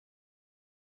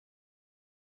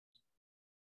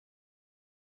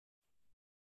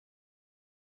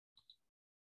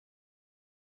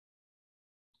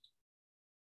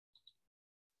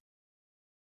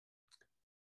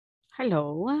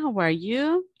Hello, how are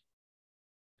you?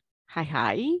 Hi,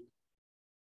 hi.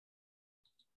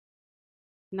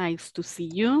 Nice to see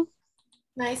you.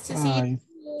 Nice to see you.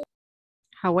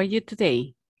 How are you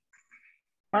today?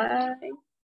 Bye.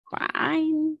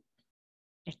 Fine.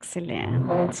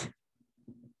 Excellent.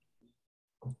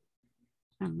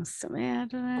 Vamos a ver.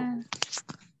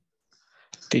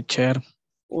 Teacher,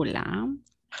 Hola.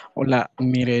 hola,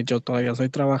 mire, yo todavía estoy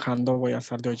trabajando, voy a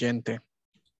estar de oyente.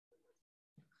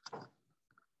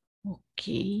 Ok.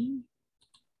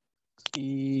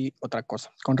 Y otra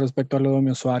cosa, con respecto a lo de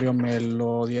mi usuario, me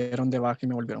lo dieron de baja y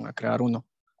me volvieron a crear uno.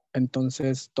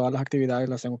 Entonces, todas las actividades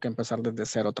las tengo que empezar desde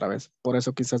cero otra vez. Por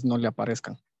eso quizás no le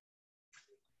aparezcan.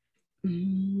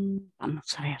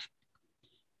 Vamos a ver.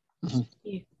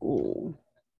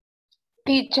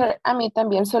 Teacher, a mí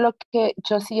también, solo que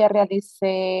yo sí ya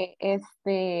realicé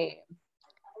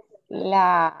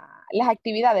las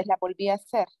actividades, las volví a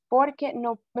hacer, porque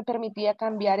no me permitía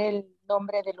cambiar el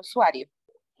nombre del usuario.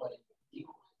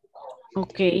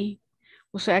 Ok.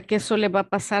 O sea que eso le va a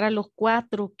pasar a los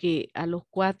cuatro que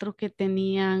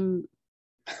tenían,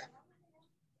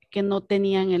 que no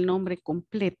tenían el nombre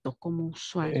completo como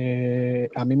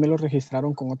usuario. A mí me lo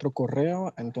registraron con otro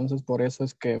correo, entonces por eso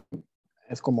es que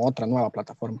es como otra nueva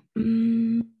plataforma.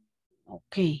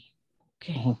 Ok. Ok.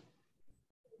 Ujú.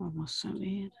 Vamos a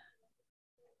ver.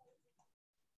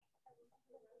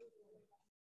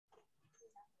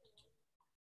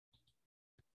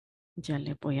 Ya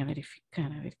le voy a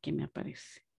verificar a ver qué me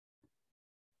aparece.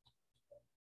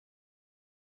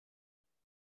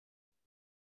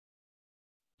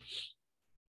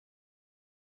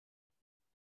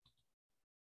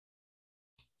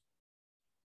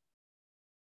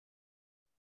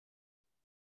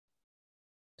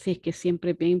 Sí, es que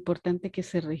siempre es bien importante que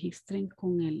se registren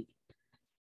con el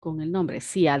nombre.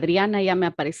 Sí, Adriana ya me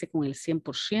aparece con el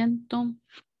 100%.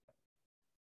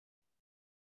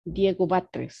 Diego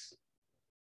Batres.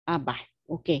 Ah, va,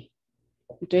 ok.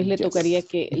 Entonces le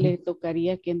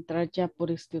tocaría que entrar ya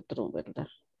por este otro, ¿verdad?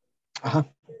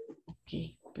 Ajá.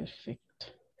 Ok, perfecto.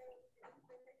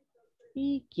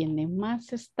 ¿Y quiénes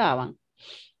más estaban?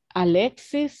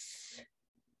 Alexis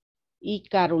y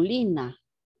Carolina,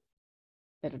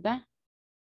 ¿verdad?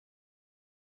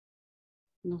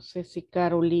 No sé si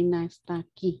Carolina está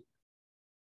aquí.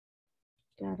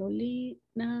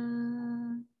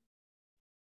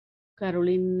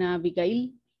 Carolina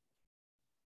Abigail.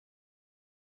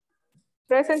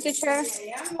 Present, teacher.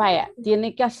 Vaya,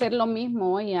 tiene que hacer lo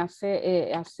mismo y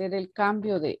hacer el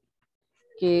cambio de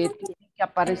que tiene que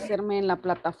aparecerme en la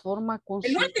plataforma con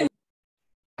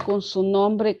su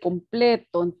nombre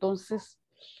completo. Entonces,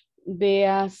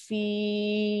 vea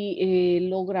si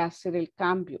logra hacer el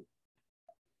cambio.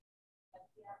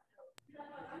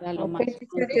 Ok,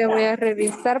 teacher, te voy a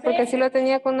revisar porque sí lo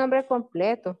tenía con nombre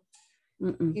completo.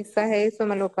 Quizás eso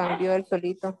me lo cambió él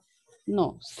solito.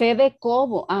 No, C de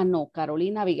Cobo. Ah, no,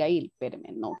 Carolina Abigail,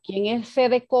 espérame, no. ¿Quién es C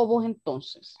de Cobos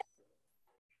entonces?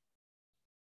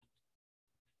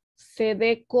 C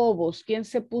de Cobos. ¿Quién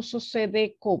se puso C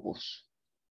de Cobos?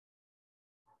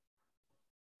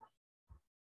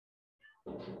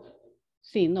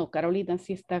 Sí, no, Carolina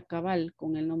sí está cabal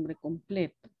con el nombre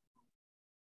completo.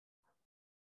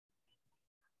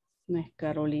 No es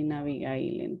Carolina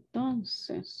Abigail,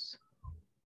 entonces.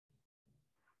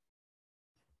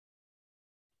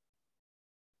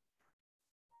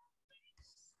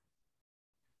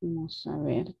 Vamos a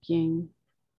ver quién.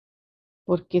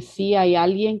 Porque sí hay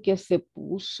alguien que se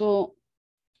puso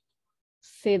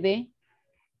CD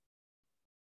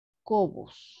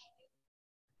Cobos.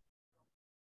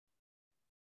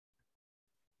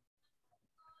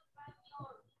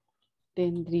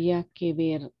 Tendría que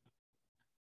ver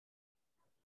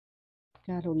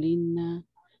Carolina.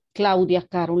 Claudia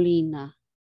Carolina.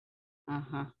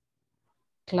 Ajá.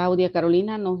 Claudia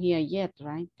Carolina no here yet,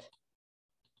 right?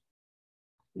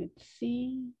 Let's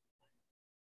see.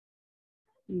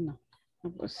 No,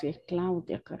 pues sí es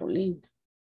Claudia Carolina.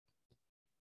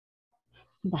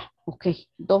 Va, ok,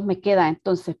 2 me queda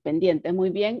entonces pendientes. Muy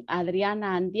bien,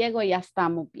 Adriana, Diego, ya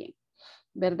estamos bien.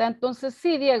 ¿Verdad? Entonces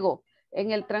sí, Diego,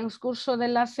 en el transcurso de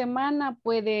la semana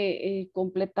puede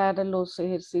completar los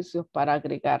ejercicios para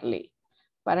agregarle,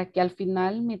 para que al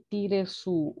final me tire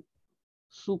su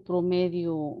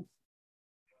promedio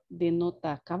de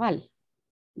nota cabal.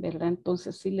 ¿Verdad?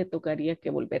 Entonces sí le tocaría que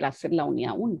volver a hacer la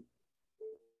unidad 1.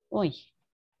 Hoy.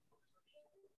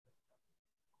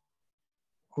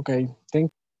 Ok,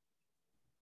 thank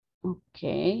you. Ok.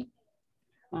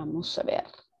 Vamos a ver.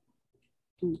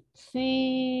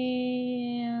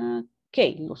 Sí. Ok,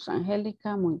 Los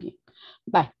Angélica, muy bien.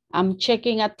 Bye. I'm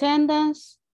checking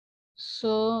attendance.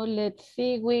 So let's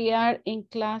see, we are in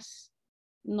class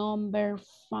number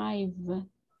 5,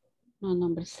 no,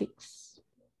 number 6.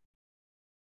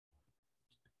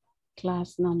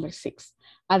 Class number 6.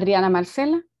 Adriana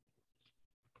Marcela.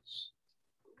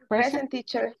 Present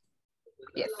teacher.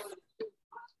 Yes.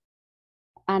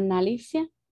 Ana Alicia.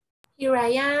 Here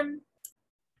I am.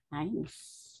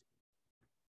 Nice.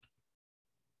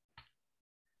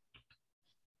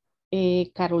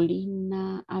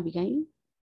 Carolina Abigail.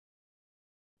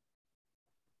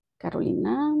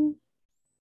 Carolina.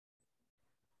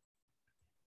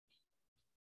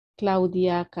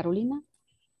 Claudia Carolina.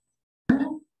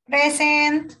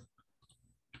 Present.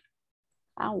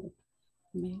 Au.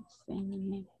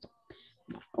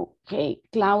 Ok,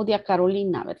 Claudia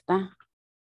Carolina, ¿verdad?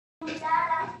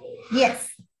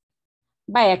 Yes.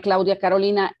 Vaya, Claudia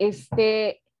Carolina,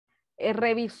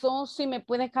 revisó si me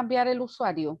puede cambiar el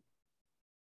usuario.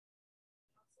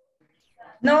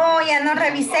 No, ya no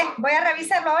revisé. Voy a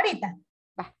revisarlo ahorita.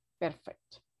 Va,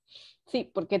 perfecto. Sí,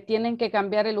 porque tienen que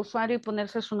cambiar el usuario y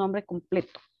ponerse su nombre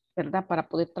completo, ¿verdad? Para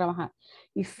poder trabajar.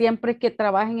 Y siempre que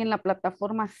trabajen en la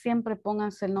plataforma, siempre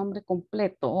pónganse el nombre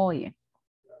completo, oye.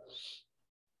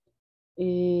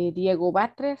 Diego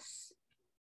Batres.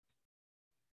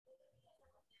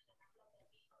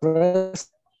 Present.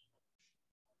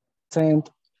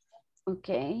 Ok,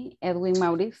 Edwin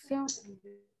Mauricio.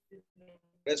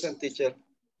 Present teacher.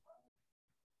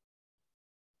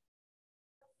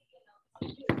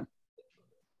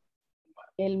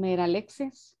 Elmer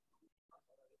Alexis.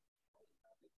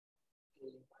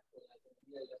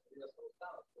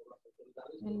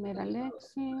 Elmer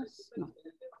Alexis, no.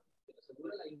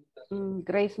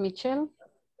 Grace Michelle.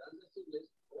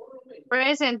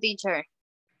 Present teacher.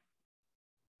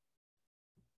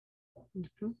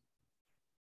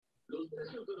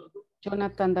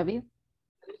 Jonathan David.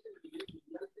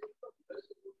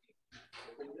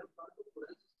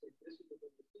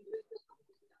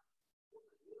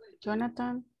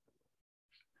 Jonathan.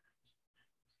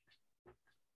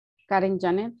 Karen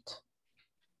Janet.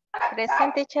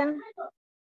 Present teacher.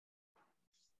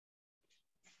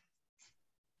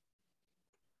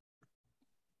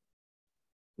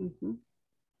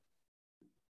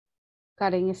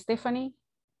 Karen Stephanie.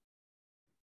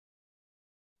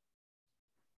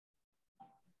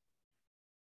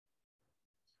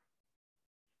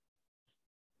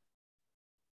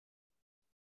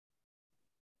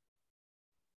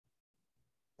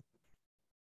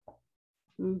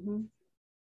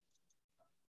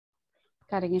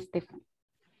 Karen Stephanie.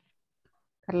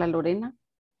 Carla Lorena.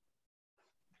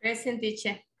 Present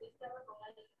teacher.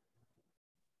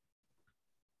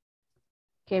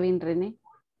 Kevin René.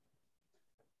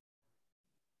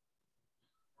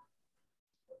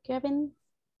 Kevin.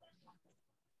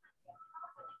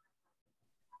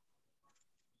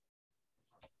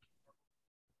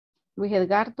 Luis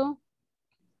Edgardo.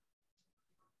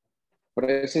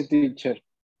 Present teacher.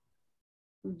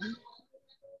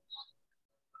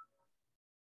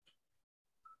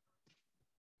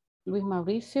 Luis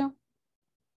Mauricio.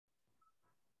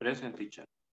 Present teacher.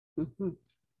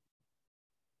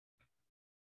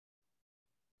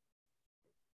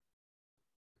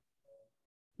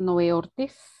 Noé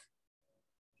Ortiz.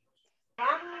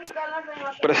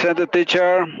 Present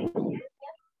teacher.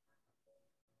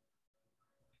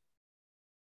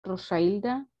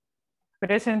 Rosailda.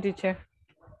 Present teacher.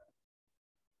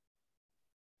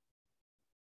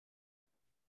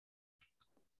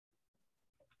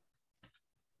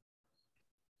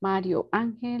 Mario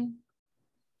Ángel.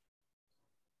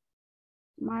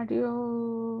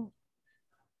 Mario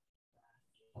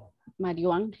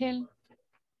Ángel.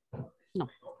 No.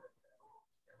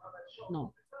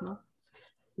 No, no.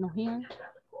 No here.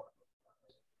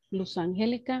 Luz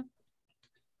Angélica.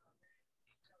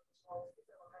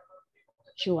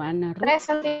 Joana Ruth.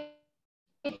 Present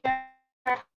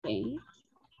teacher. Okay.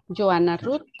 Joana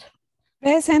Ruth.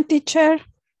 Present teacher.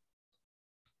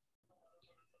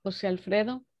 José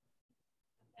Alfredo.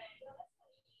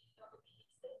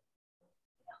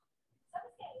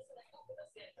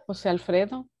 José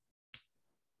Alfredo.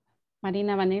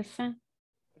 Marina Vanessa.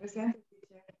 Presente.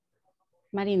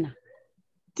 Marina.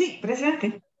 Sí,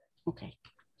 presente. Ok.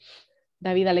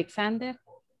 David Alexander.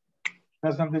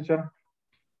 Present teacher.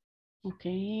 Ok,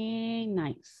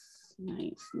 nice,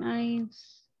 nice,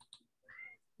 nice.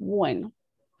 Bueno,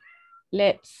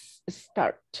 let's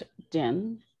start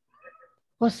then.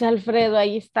 José Alfredo,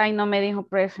 ahí está y no me dijo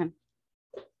present.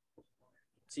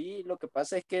 Sí, lo que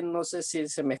pasa es que no sé si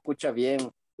se me escucha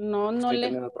bien. No, Estoy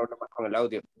teniendo problemas con el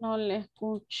audio. No le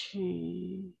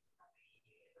escuché.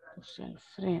 José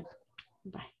Alfredo.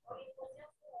 Bye.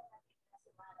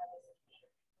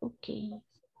 Okay.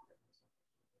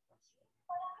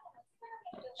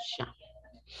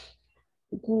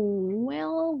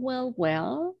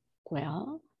 Well.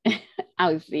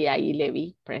 I see, ahí le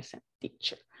vi present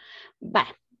teacher.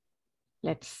 But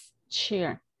let's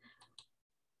share.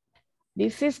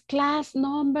 This is class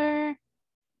number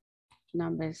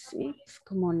 6.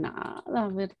 Como nada,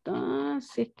 ¿verdad?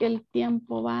 Si es que el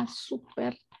tiempo va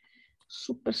súper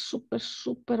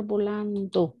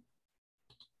volando.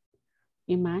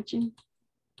 Imagine.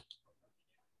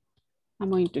 I'm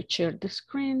going to share the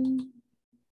screen.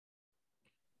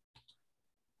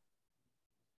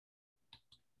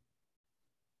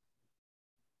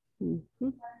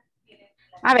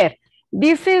 A ver,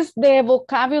 this is the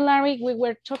vocabulary we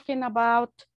were talking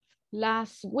about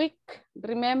last week.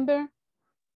 Remember?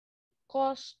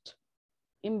 Cost,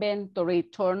 inventory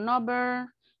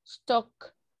turnover,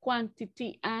 stock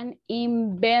quantity, and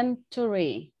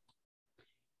inventory.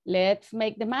 Let's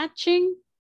make the matching.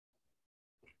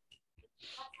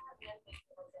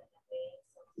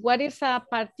 What is a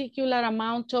particular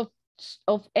amount of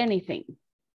anything?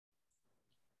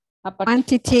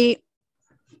 Quantity.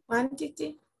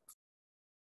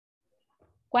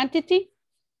 Quantity?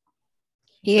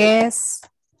 Yes.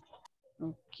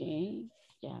 Okay,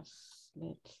 yes,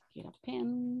 let's get a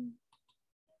pen.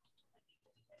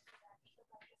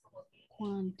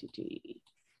 Quantity.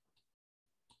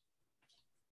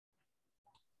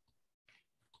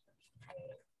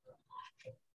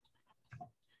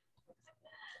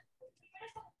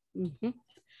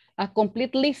 A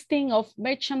complete listing of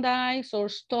merchandise or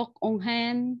stock on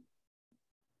hand.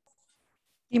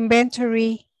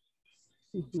 Inventory.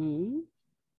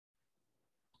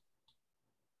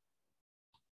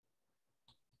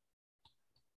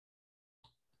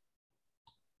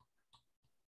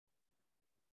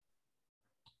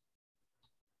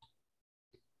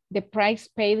 The price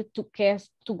paid to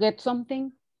get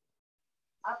something?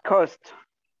 Cost.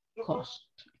 Cost,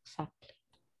 exactly.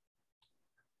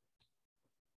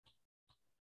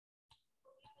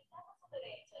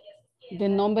 The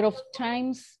number of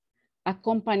times a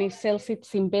company sells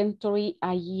its inventory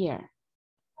a year.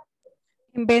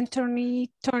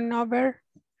 Inventory turnover.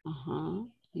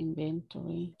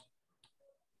 Inventory.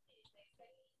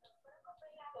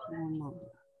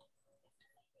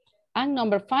 And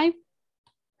number 5.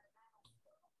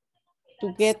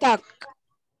 To get stock.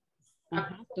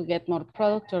 To get more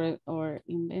product or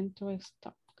inventory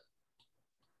stock.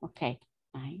 Okay,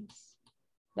 nice.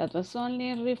 That was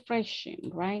only refreshing,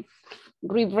 right?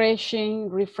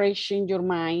 Refreshing your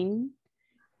mind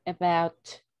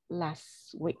about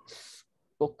last week's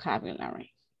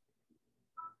vocabulary.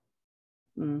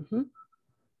 Let's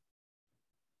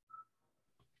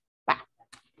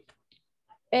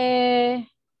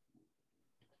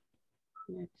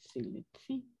see.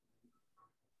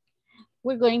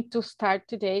 We're going to start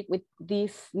today with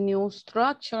this new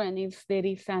structure, and it's there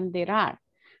is and there are.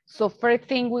 So first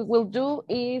thing we will do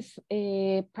is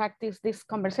practice this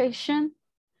conversation.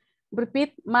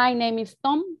 Repeat, my name is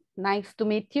Tom. Nice to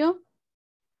meet you.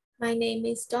 My name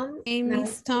is Tom.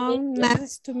 Nice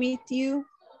to meet you.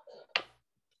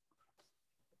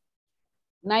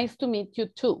 Nice to meet you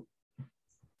too.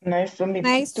 Nice to meet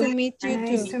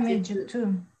you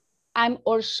too. I'm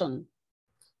Orson.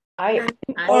 I'm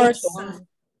Orson.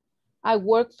 I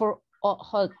work for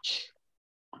Hodge.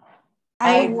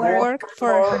 I work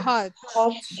for Hodge.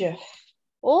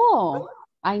 Oh,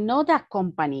 I know that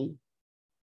company.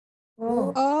 I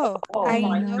know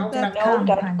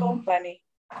that company.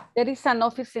 There is an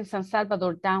office in San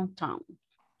Salvador downtown.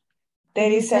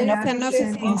 There is an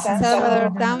office in San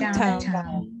Salvador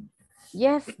downtown.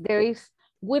 Yes, there is.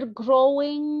 We're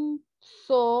growing,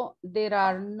 so there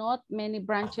are not many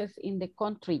branches in the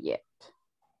country yet.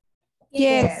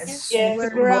 Yes, we're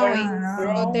growing,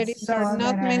 so there are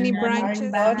not many branches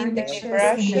in the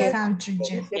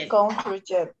country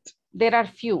yet. There are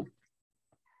few.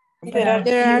 There are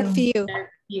few.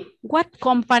 What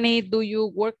company do you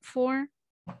work for?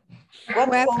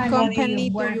 What company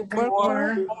do you work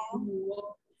for?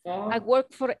 I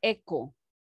work for Echo.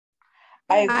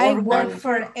 I work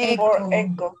for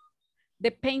Echo.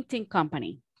 The painting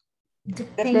company. The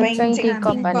painting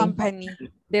company.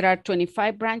 There are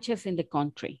 25 branches in the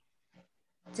country.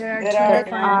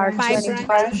 There are 5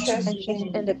 branches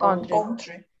in the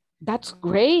country. That's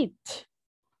great.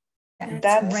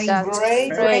 That's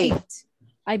great.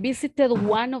 I visited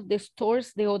one of the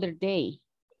stores the other day.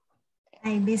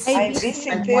 I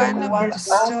visited one of the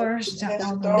stores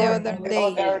the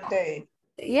other day.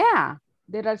 Yeah,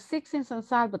 there are 6 in San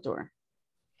Salvador.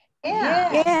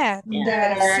 Yeah.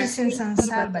 There are 6 in San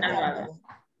Salvador.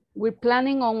 We're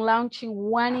planning on launching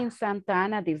one in Santa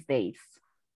Ana these days.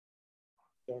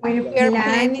 We're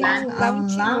planning on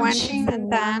launching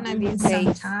one in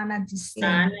Santa Ana these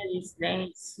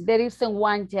days. There isn't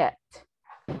one yet.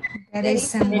 There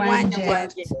isn't one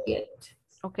yet.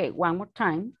 Okay, one more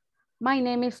time. My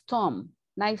name is Tom.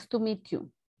 Nice to meet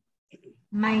you.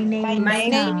 My name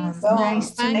is Tom.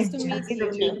 Nice to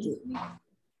meet you.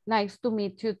 Nice to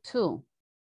meet you too.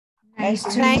 Nice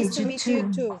to meet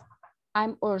you too.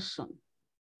 I'm Orson.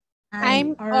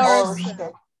 I'm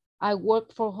Orson. I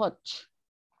work for Hodge.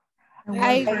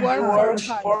 I work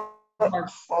for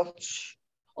Hodge.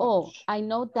 Oh, I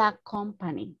know that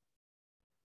company.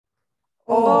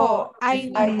 Oh, I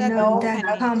know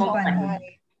that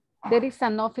company. There is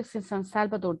an office in San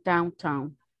Salvador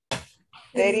downtown.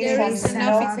 There is an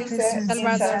office in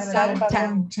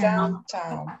Salvador downtown.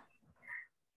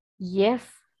 Yes,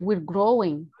 we're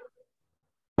growing.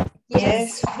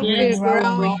 Yes, we're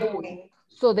growing.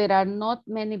 So there are not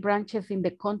many branches in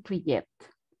the country yet.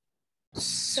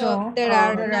 So there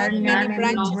are not many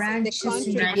branches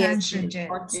in the country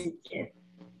yet.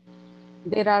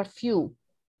 There are few.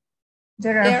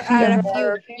 There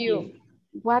are few.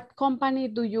 What company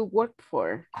do you work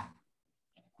for?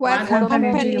 What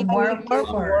company do you work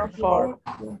for?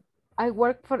 I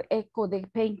work for Echo, the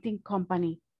painting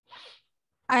company.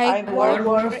 I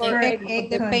work for Echo,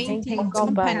 the painting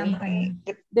company.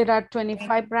 There are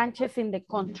 25 branches in the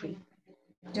country.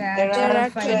 There are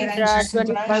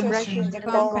 25 branches in the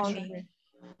country.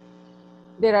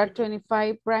 There are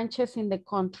 25 branches in the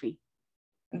country.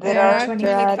 There are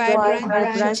 25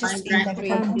 branches in the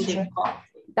country.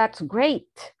 That's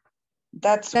great.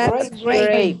 That's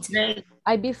great.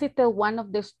 I visited one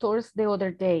of the stores the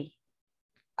other day.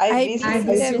 I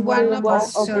visited one of the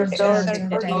stores the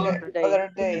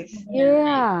other day.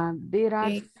 Yeah, there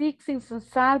are 6 in San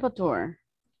Salvador.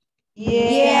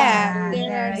 Yeah,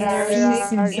 there are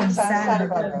 6 in San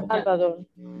Salvador.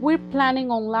 We're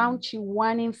planning on launching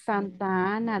one in Santa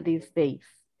Ana these days.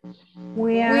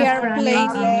 We are planning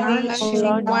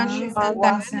on launching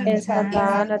one in Santa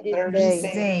Ana this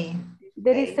day.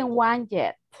 There isn't one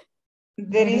yet.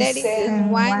 There isn't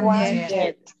one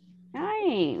yet.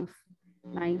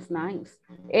 Nice.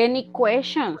 Any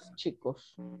questions, chicos?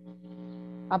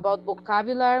 About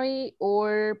vocabulary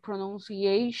or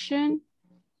pronunciation?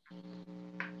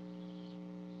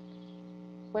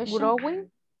 Question?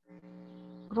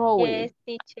 Growing. Yes,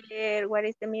 teacher. What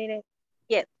is the meaning?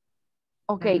 Yes.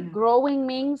 Okay, growing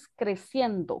means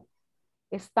creciendo.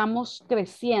 Estamos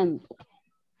creciendo.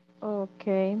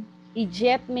 Okay. Y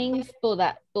yet means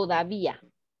todavía.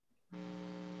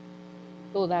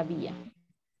 Todavía.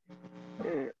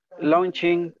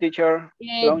 Launching, teacher.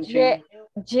 Launching.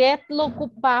 Yet lo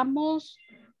ocupamos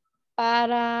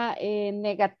para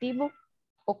negativo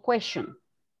o question.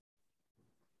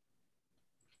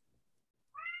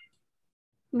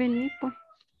 Vení, pues.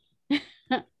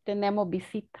 Tenemos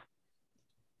visita.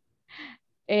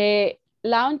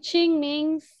 Launching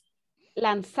means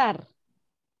lanzar,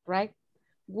 right?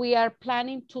 We are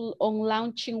planning on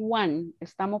launching one.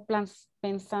 Estamos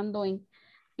pensando en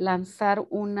lanzar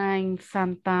una en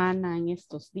Santa Ana en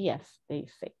estos días, they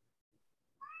say.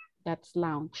 That's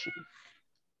launching.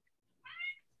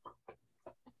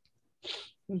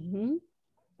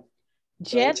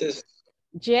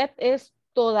 Yet es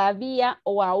todavía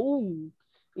o aún.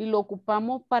 Y lo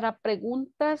ocupamos para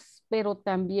preguntas, pero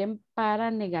también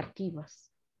para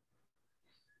negativas.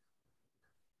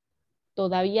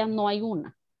 Todavía no hay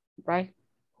una, right?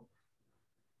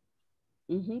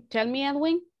 Tell me,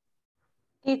 Edwin.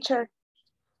 Teacher.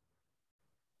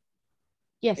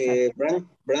 Yes.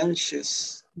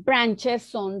 Branches. Branches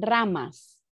son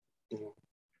ramas.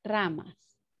 Ramas.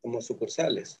 Como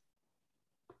sucursales.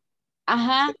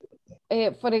 Ajá.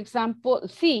 Por ejemplo,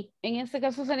 sí, en este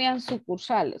caso serían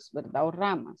sucursales, ¿verdad? O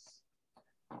ramas.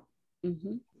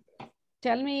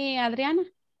 Tell me, Adriana.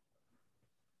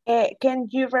 Can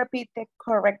you repeat the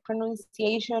correct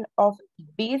pronunciation of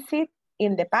visit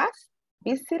in the past?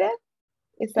 Visited?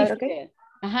 Is that okay?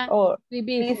 Uh-huh. Or we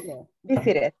visited.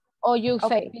 Visited. Or you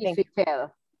say Okay,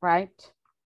 visited, right?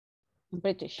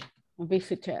 British,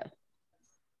 visited.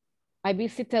 I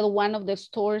visited one of the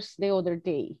stores the other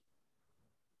day.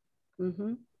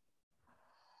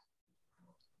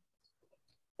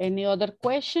 Any other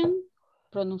question?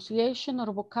 Pronunciation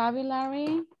or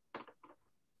vocabulary?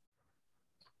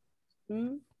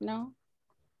 No?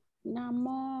 No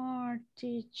more,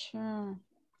 teacher.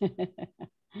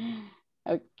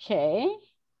 Okay.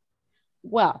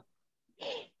 Well,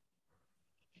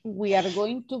 we are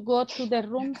going to go to the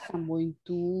rooms. I'm going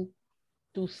to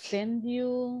send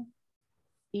you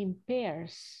in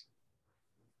pairs.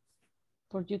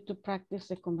 for you to practice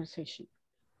the conversation.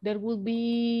 There will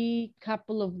be a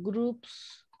couple of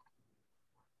groups,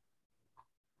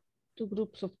 2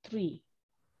 groups of 3.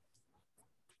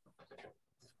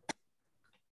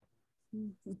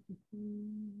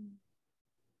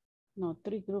 No,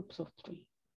 3 groups of 3.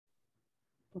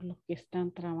 Por los que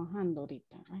están trabajando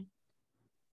ahorita, right?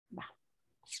 Va.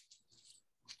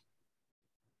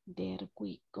 There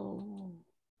we go.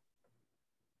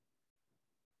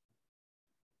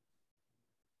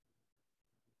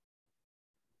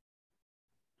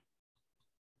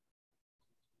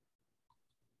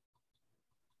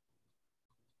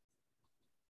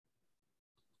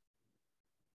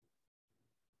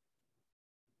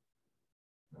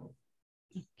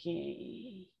 Ok.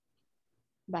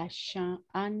 Basha,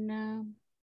 Ana.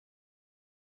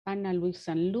 Ana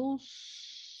Luisa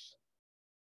Luz.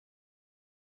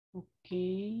 Ok.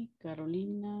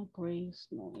 Carolina, Grace,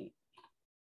 Noé.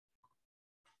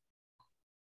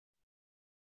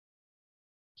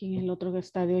 ¿Quién es el otro que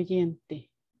está de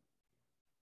oyente?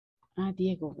 Ah,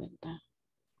 Diego, ¿verdad?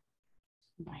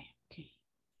 Vaya, ok.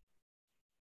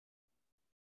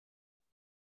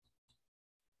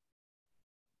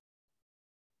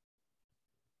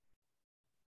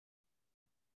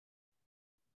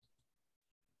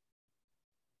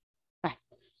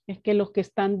 Es que los que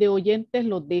están de oyentes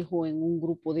los dejo en un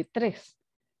grupo de 3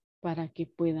 para que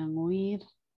puedan oír,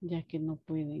 ya que no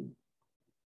pueden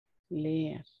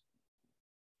leer.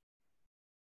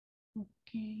 Ok.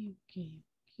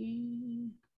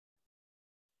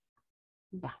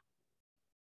 Va.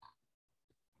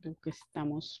 Creo que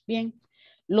estamos bien.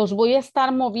 Los voy a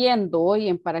estar moviendo,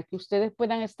 oyen, para que ustedes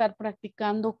puedan estar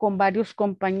practicando con varios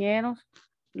compañeros.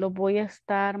 Los voy a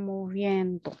estar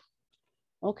moviendo.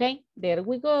 Ok, there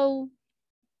we go.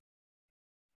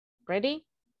 Ready?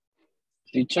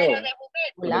 Teacher,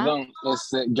 Hola. perdón,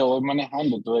 yo voy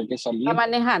manejando, tuve que salir. Está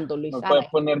manejando, Luis. ¿Me puedes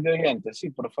poner de oyente? Sí,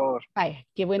 por favor. Vaya,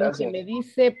 qué bueno. Gracias. Que me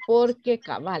dice porque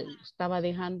cabal, lo estaba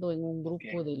dejando en un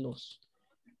grupo de los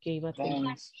que iba a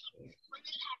tener.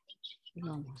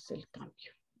 Vamos a hacer el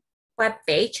cambio. What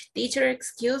page, teacher,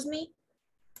 excuse me?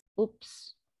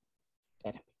 Ups.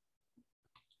 Espérame.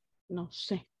 No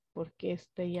sé, porque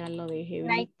ya lo dejé.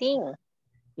 19.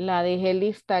 La dejé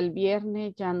lista el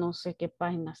viernes, ya no sé qué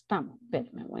página estamos.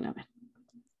 Espérame, bueno, a ver.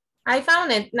 I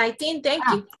found it, 19, thank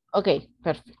you. Ok,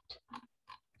 perfecto.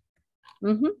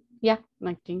 Ya,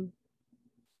 19.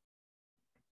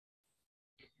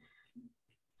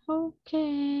 Ok.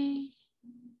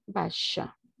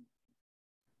 Vaya.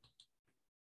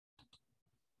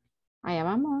 Allá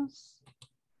vamos.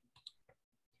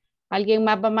 ¿Alguien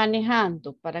más va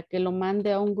manejando para que lo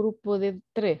mande a un grupo de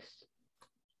 3?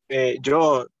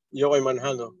 Yo voy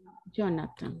manejando.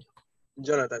 Jonathan,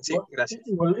 sí, gracias.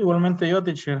 Igualmente yo,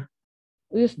 teacher.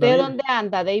 ¿y usted dónde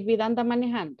anda? David anda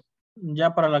manejando.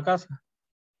 Ya para la casa.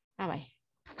 Ah, vaya.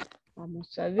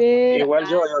 Vamos a ver. Igual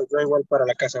yo igual para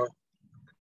la casa.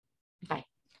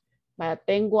 Vaya,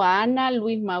 tengo a Ana,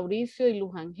 Luis Mauricio y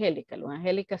Luz Angélica. Luz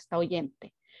Angélica está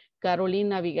oyente.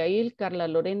 Carolina Abigail, Carla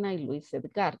Lorena y Luis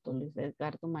Edgardo. Luis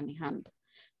Edgardo manejando.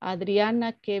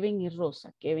 Adriana, Kevin y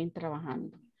Rosa. Kevin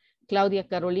trabajando. Claudia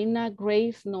Carolina,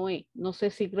 Grace, Noé. No sé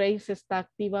si Grace está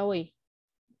activa hoy.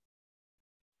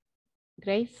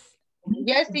 Grace.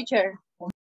 Yes, teacher.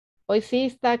 ¿Hoy sí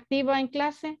está activa en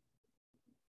clase?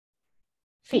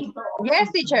 Sí.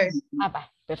 Yes, teacher. Ah,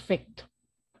 va, perfecto.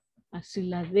 Así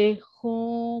la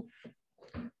dejo.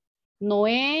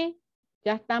 Noé,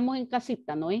 ya estamos en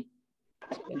casita, Noé.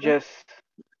 Yes,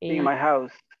 in my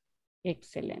house.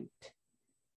 Excelente.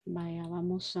 Vaya,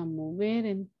 vamos a mover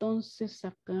entonces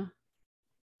acá.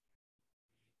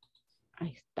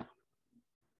 Ahí está.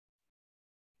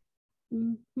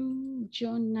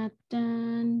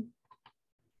 Jonathan.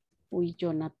 Uy,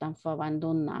 Jonathan fue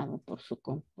abandonado por su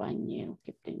compañero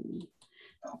que tenía.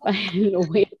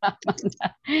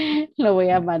 Lo voy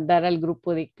a mandar al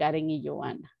grupo de Karen y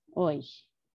Joana hoy.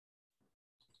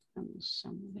 Vamos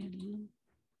a moverlo.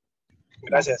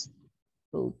 Gracias.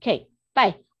 Ok,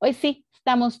 bye. Hoy sí,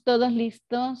 estamos todos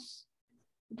listos.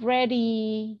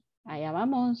 Ready. Allá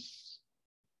vamos.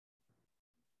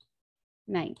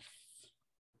 Nice.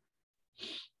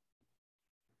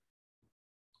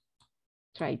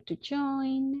 Try to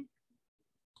join.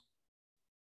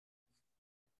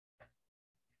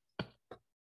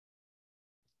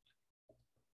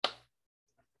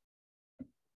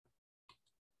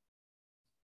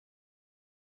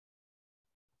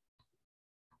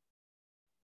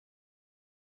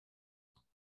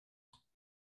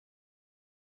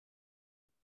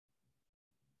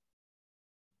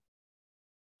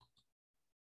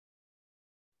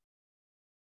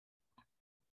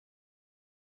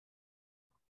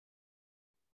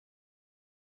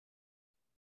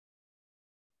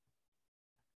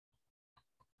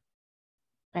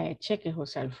 Cheque,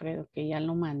 José Alfredo, que ya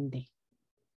lo mandé.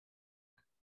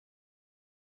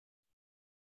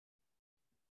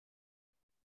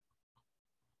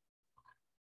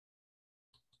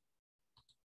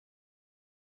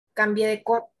 Cambié de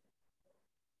código.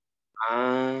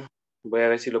 Ah, voy a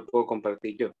ver si lo puedo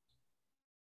compartir yo.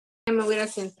 Me voy a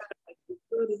sentar.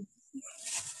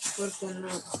 Porque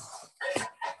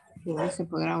no se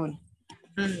podrá ahora.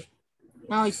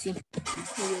 Ay, sí.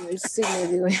 Sí, le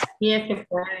digo. Y ese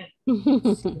puede.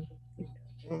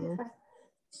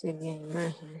 Sería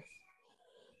imagen.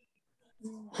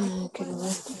 Qué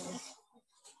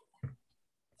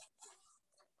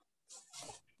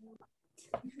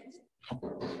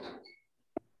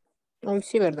Ay,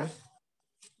 sí, ¿verdad?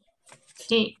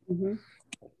 Sí.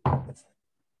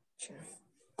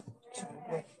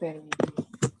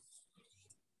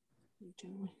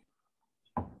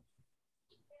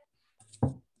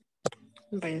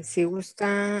 Bueno, si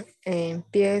gusta,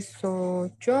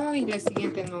 empiezo yo y la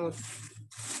siguiente nos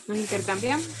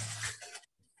intercambiamos.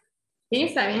 Sí,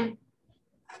 está bien.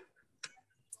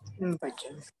 Vaya.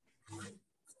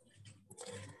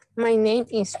 My name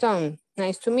is Tom.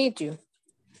 Nice to meet you.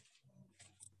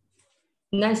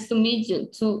 Nice to meet you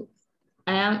too.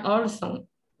 I am Orson.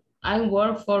 I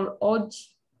work for OG.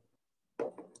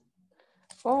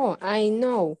 Oh, I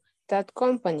know that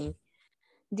company.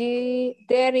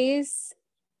 There is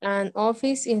an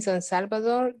office in San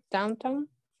Salvador, downtown.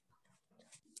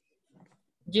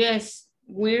 Yes,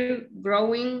 we're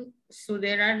growing, so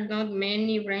there are not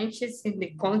many branches in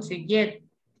the country yet.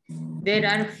 There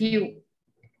are few.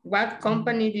 What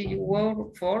company do you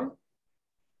work for?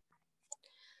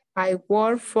 I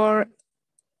work for,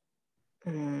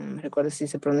 recuerdo si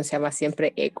se pronunciaba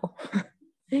siempre ECO.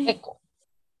 ECO.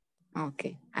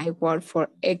 Okay, I work for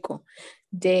ECO,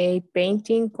 the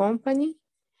painting company.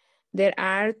 There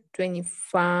are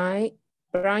 25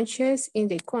 branches in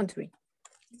the country.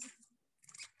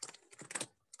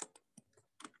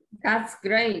 That's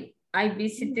great. I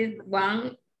visited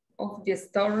one of the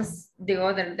stores the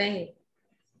other day.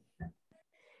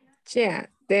 Yeah,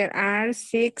 there are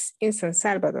 6 in San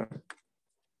Salvador.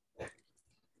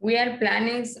 We are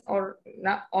planning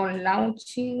on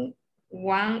launching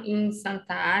one in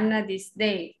Santa Ana this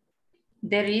day.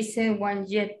 There isn't one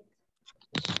yet.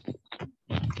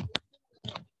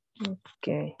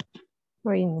 Okay.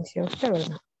 Voy a iniciar usted,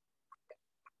 ¿verdad?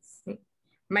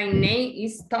 My name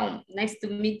is Tom. Nice to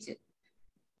meet you.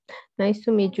 Nice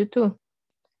to meet you too.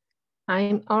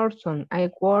 I'm Orson.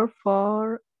 I work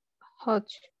for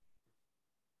Hodge.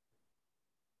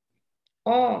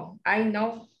 Oh, I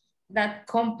know that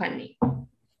company.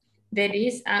 There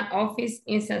is an office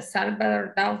in San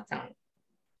Salvador downtown.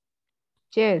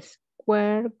 Yes,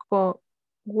 we're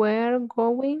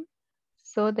going,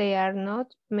 so there are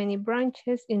not many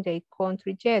branches in the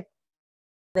country yet.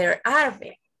 There are.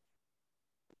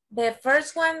 The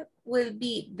first one will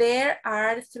be, there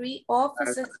are 3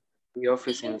 offices. The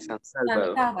office in San San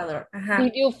Salvador. Salvador.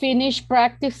 Did you finish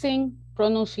practicing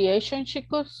pronunciation,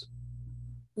 chicos?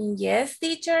 Yes,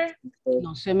 teacher.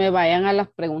 No se me vayan a las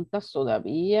preguntas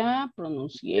todavía.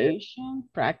 Pronunciation,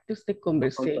 practice the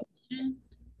conversation.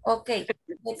 Okay,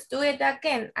 let's do it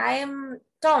again. I am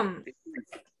Tom.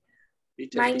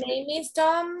 My name is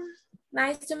Tom.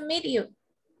 Nice to meet you.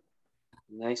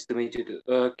 Nice to meet you too.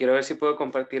 Quiero ver si puedo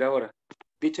compartir ahora.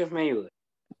 Teacher, ¿me ayuda?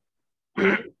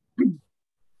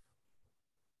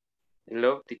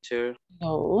 Hello, teacher.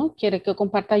 No, ¿quiere que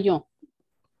comparta yo?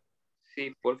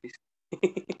 Sí, porfis.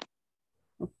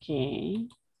 Ok.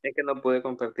 Es que no pude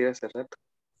compartir hace rato.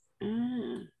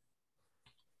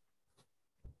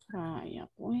 Vaya,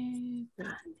 pues.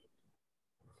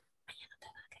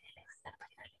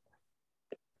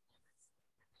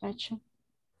 Hecho.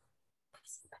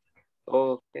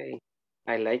 Okay,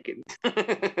 I like it.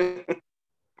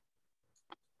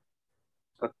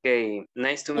 Okay,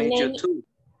 nice to meet you too.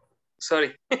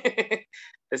 Sorry. Go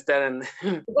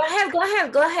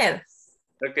ahead.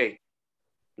 Okay,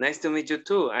 nice to meet you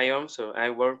too. I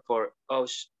work for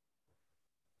OSH.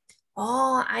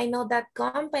 Oh, I know that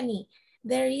company.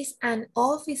 There is an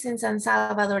office in San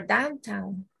Salvador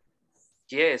downtown.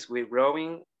 Yes, we're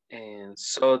growing, and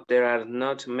so there are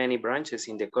not many branches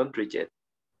in the country yet.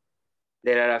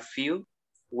 There are a few.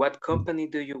 What company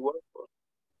do you work for?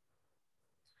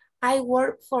 I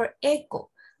work for ECO,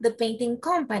 the painting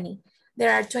company.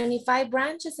 There are 25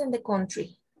 branches in the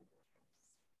country.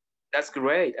 That's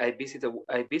great. I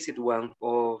visit one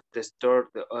of the store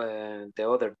the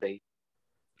other day.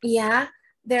 Yeah,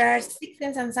 there are 6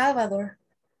 in San Salvador.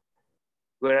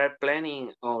 We are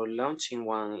planning on launching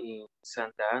one in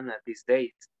Santa Ana these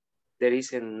days. There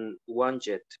isn't one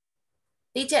yet.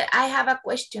 Teacher, I have a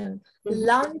question.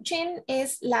 Launching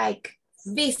is like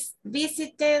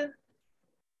visited.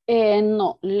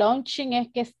 No, launching es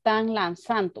que están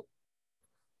lanzando.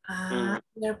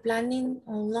 They're planning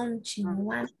on launching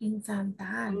one in Santa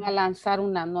Ana. Van a lanzar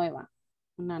una nueva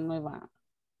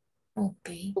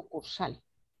Okay. sucursal.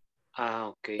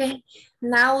 Okay.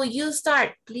 Now you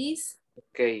start, please.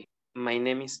 Okay. My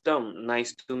name is Tom.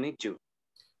 Nice to meet you.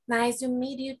 Nice to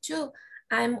meet you too.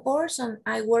 I'm Orson.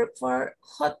 I work for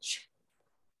Hodge.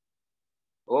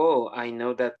 Oh, I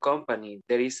know that company.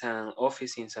 There is an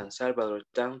office in San Salvador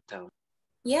downtown.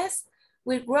 Yes,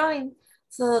 we're growing.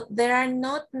 So there are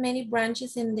not many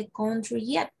branches in the country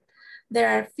yet. There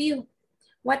are few.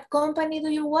 What company do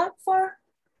you work for?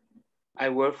 I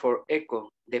work for Echo,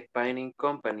 the painting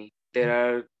company. There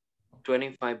are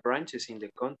 25 branches in the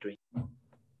country.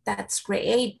 That's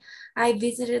great. I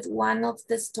visited one of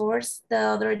the stores the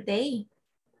other day.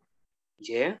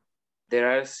 Yeah,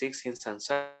 there are 6 in San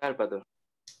Salvador.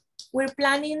 We're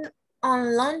planning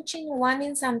on launching one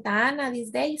in Santa Ana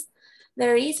these days.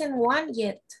 There isn't one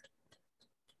yet.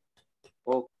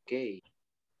 Okay.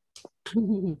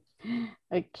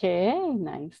 Okay,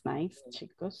 nice,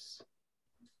 chicos.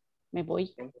 Me voy.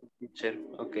 Teacher,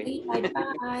 okay.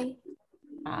 Bye-bye.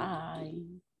 Bye.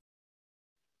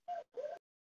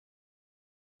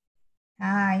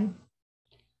 Hi.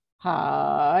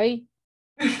 Hi.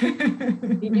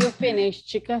 Did you finish,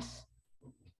 chicas?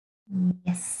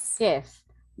 Yes. Yes.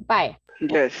 Bye.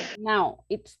 Yes. Now,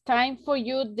 it's time for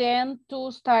you then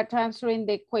to start answering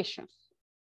the questions.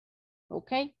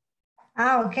 Okay?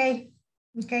 Okay.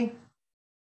 Okay.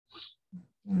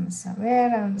 Vamos a ver,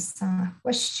 a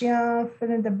question.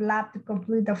 Fill in the blank to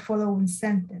complete the following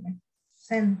sentence.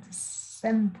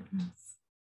 Sentence.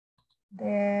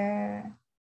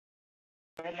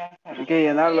 Hay que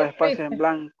llenar los espacios en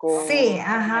blanco. Sí,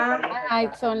 ajá.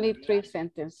 It's only 3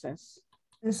 sentences.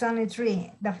 It's only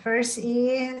 3. The first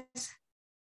is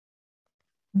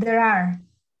there are.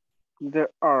 There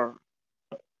are.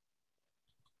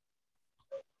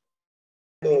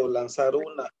 Lanzar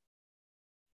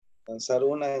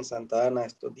una en Santa Ana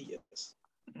estos días.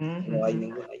 No hay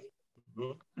ninguna ahí.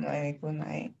 No hay ninguna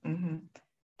ahí.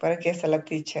 Por aquí está la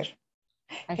teacher.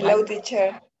 Okay. Hello,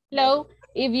 teacher. Hello.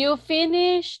 If you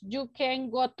finish, you can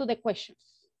go to the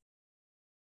questions.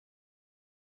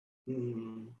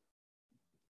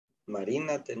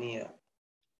 Marina tenía.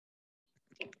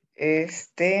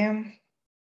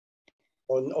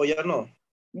 O ya no.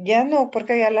 Ya no,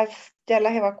 porque ya las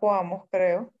evacuamos,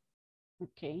 creo.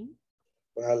 Ok.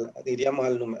 Pues diríamos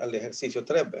al ejercicio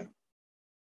 3, ¿ve?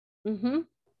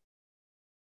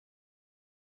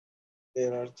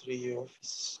 There are 3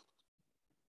 offices.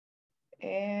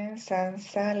 En San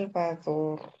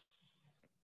Salvador.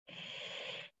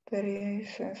 En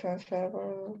San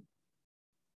Salvador.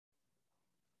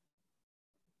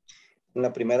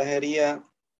 La primera sería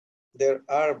there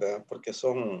are, ¿ve? Porque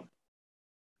son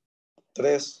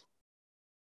 3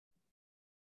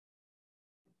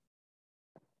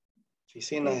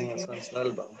 oficinas en San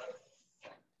Salvador.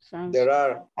 There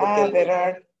are. There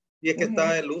are. Y es que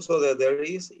está el uso de there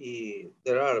is y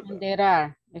there are. There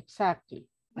are, exactly.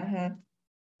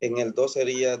 En el 2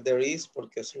 sería there is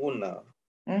porque es una.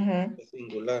 Es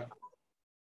singular.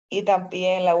 Y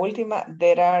también la última,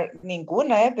 there are,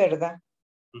 ninguna es verdad.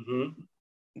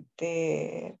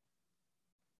 There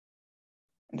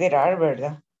are,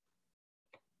 ¿verdad?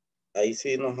 Ahí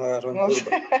sí nos agarró en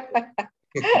curva.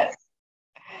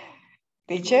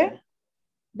 ¿Teacher?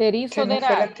 There is o there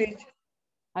are.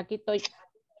 Aquí estoy.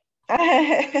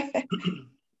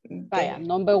 Vaya,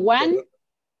 number 1.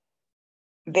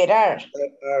 There are.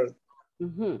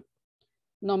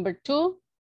 Number 2.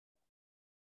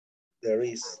 There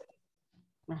is.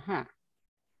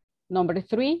 Number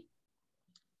 3.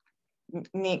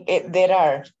 There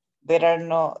are. There are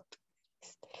not.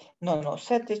 No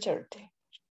sé, teacher.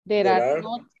 There are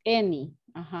not any.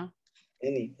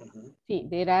 Any. Sí,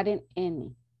 there aren't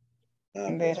any.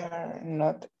 There are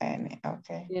not any,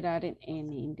 okay. There aren't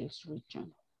any in this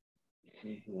region.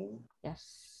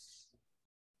 Yes,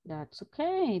 that's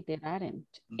okay. There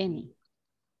aren't any.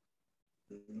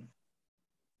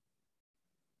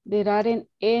 There aren't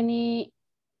any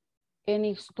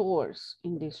stores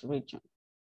in this region.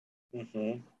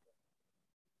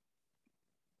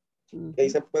 Ahí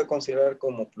se puede considerar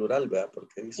como plural, ¿verdad?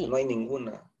 Porque dice no hay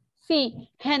ninguna. Sí,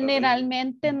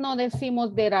 generalmente no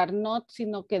decimos there are not,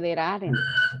 sino que there aren't.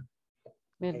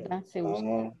 ¿Verdad? Se usa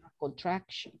una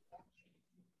contraction.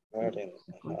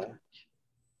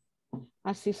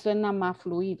 Así suena más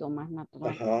fluido, más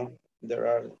natural. There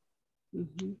are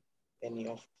any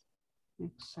of.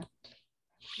 Exactly.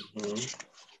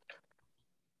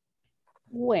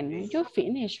 Bueno, you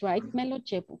finish, right? Me lo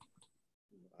llevo.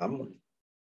 Vamos.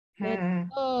 Let's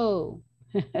go.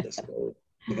 Let's go.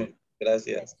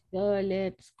 Gracias.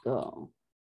 Let's go.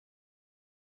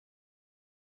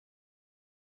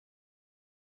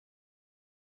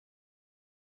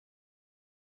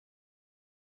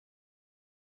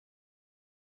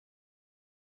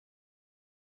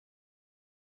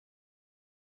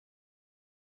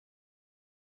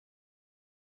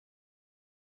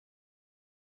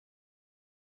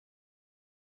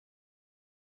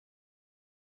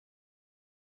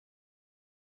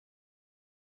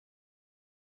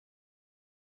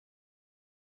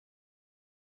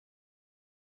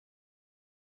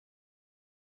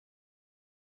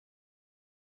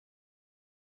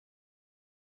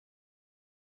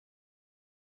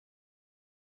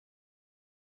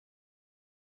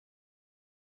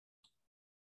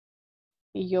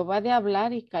 Y yo va de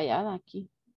hablar y callada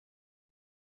aquí.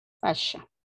 Vaya.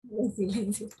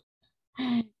 Silencio.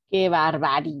 Qué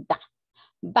barbaridad.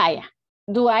 Vaya.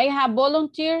 Do I have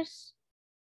volunteers?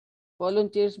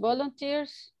 Volunteers,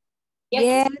 volunteers.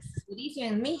 Yes. Mauricio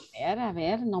and me. A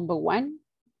ver, number 1.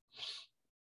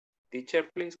 Teacher,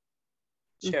 please.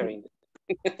 Sharing.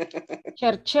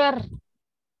 Cher.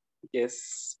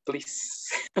 Yes, please.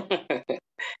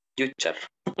 You share.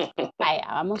 Vaya,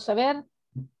 vamos a ver.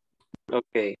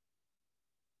 Okay.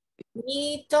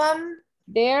 Me, Tom.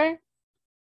 There.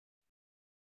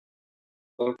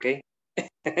 Okay.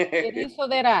 There is or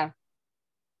there are?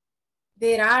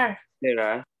 There are. There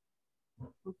are.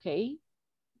 Okay.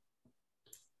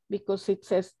 Because it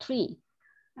says 3.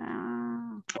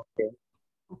 Okay.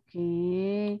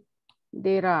 Okay.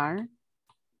 There are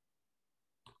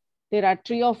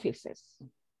 3 offices.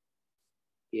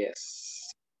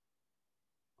 Yes.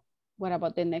 What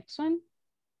about the next one?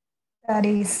 That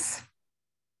is.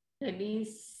 There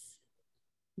is.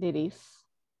 There is.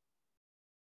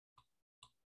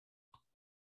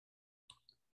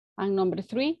 And number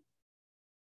 3?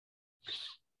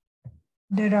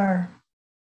 There are.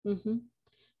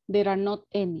 There are not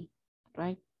any,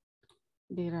 right?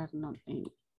 There are not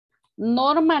any.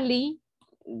 Normally,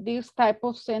 this type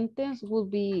of sentence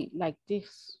would be like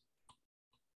this.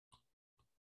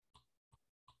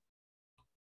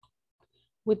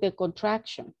 With the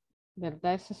contraction,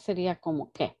 ¿verdad? Ese sería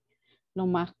como que lo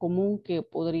más común que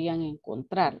podrían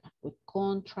encontrarla. With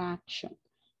contraction.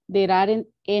 There aren't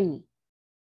any.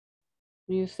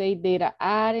 You say there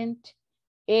aren't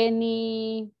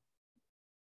any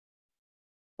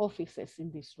offices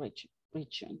in this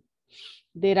region.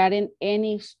 There aren't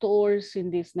any stores in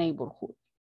this neighborhood.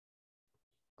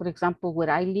 For example, where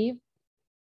I live,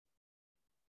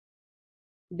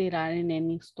 there aren't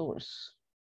any stores.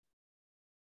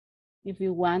 If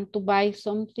you want to buy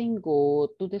something, go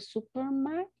to the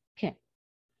supermarket.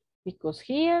 Because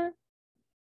here,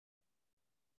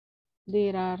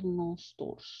 there are no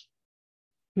stores.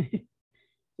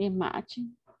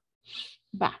 Imagine.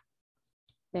 But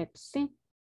let's see.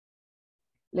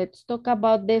 Let's talk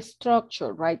about the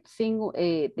structure, right?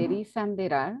 There is and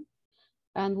there are.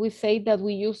 And we say that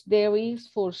we use there is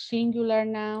for singular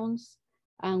nouns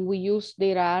and we use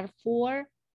there are for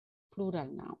plural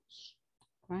nouns,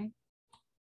 right?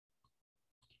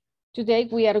 Today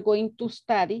we are going to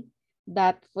study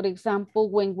that, for example,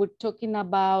 when we're talking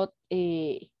about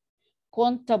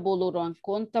countable or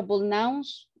uncountable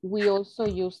nouns, we also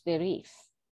use there is,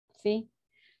 see?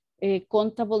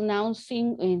 Countable nouns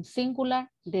in singular,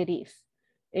 there is.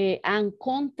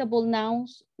 Uncountable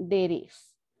nouns, there is.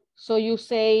 So you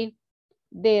say,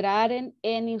 there aren't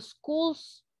any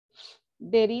schools,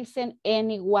 there isn't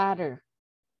any water.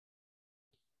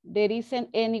 There isn't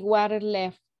any water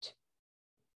left.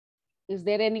 Is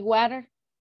there any water?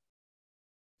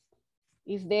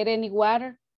 Is there any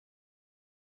water?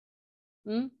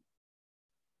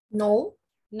 No.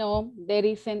 No, there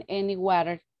isn't any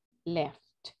water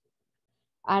left.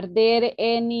 Are there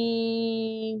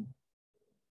any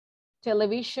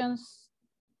televisions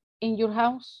in your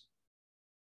house?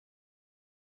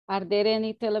 Are there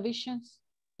any televisions?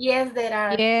 Yes, there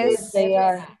are. Yes, they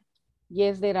are.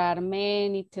 Yes, there are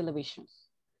many televisions.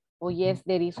 Oh, yes,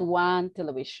 there is one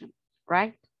television,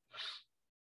 right?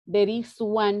 There is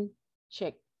one,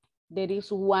 check. There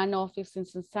is one office in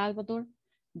San Salvador.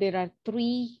 There are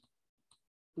 3,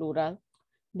 plural,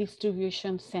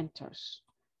 distribution centers.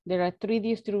 There are 3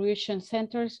 distribution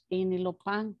centers in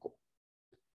Ilopango.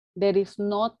 There is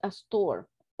not a store.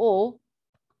 Or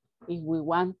if we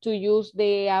want to use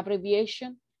the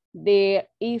abbreviation, there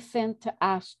isn't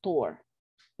a store.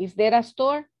 Is there a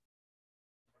store?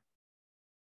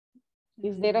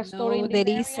 Is there a store in this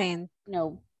area? Isn't.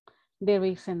 No, there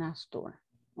isn't a store.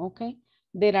 Okay.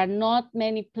 There are not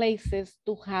many places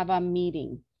to have a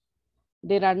meeting.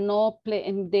 There are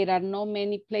no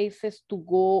many places to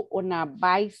go on a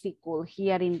bicycle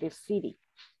here in the city,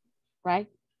 right?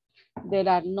 There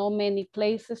are no many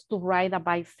places to ride a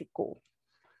bicycle.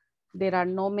 There are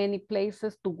no many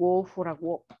places to go for a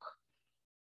walk.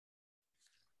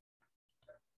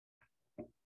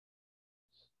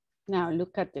 Now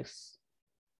look at this.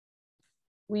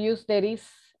 We use there is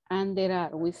and there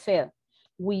are. We said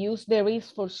we use there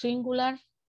is for singular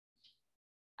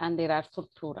and there are for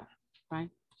plural, right?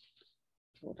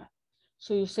 Plural.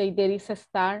 So you say there is a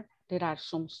star, there are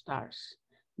some stars.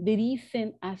 There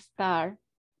isn't a star,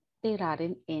 there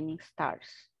aren't any stars.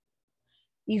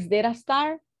 Is there a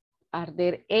star? Are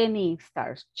there any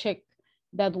stars? Check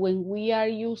that when we are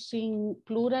using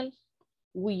plural,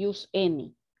 we use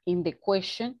any in the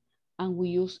question and we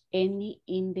use any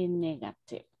in the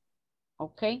negative,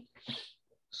 okay?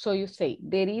 So you say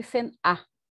there isn't a,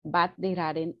 but there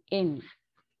aren't any.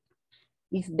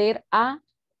 Is there a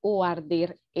or are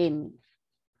there any?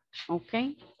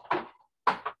 Okay.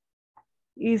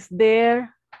 Is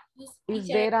there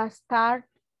a star?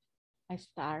 A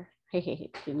star.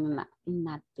 Una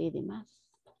T de más.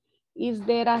 Is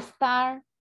there a star?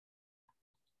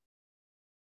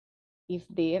 Is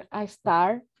there a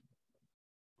star?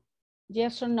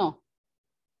 Yes or no?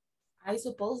 I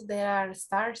suppose there are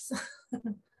stars.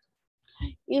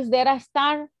 Is there a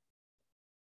star?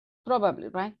 Probably,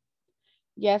 right?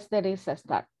 Yes, there is a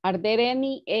star. Are there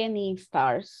any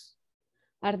stars?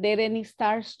 Are there any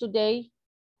stars today?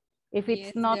 If it's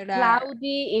Yes, not there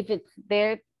cloudy, if it's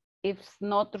there, if it's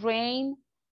not rain,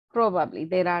 probably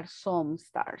there are some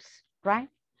stars, right?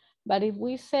 But if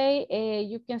we say,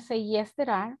 you can say, yes, there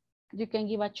are, you can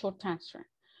give a short answer.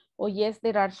 Or yes,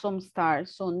 there are some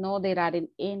stars. So no, there aren't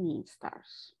any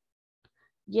stars.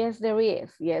 Yes, there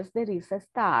is. Yes, there is a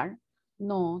star.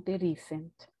 No, there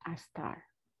isn't a star.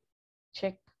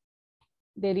 Check.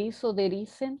 There is or there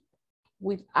isn't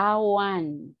with a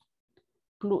one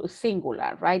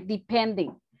singular, right?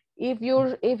 Depending.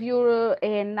 If your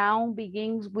noun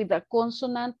begins with a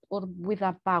consonant or with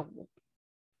a vowel.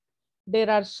 There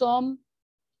are some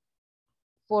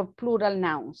for plural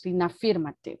nouns in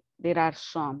affirmative. There are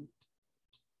some.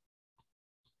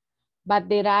 But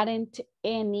there aren't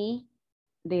any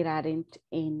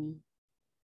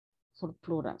for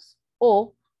plurals.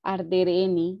 Or are there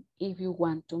any if you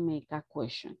want to make a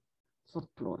question for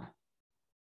plural?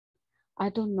 I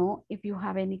don't know if you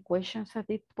have any questions at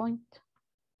this point.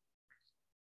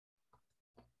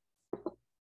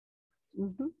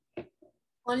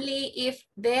 Only if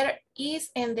there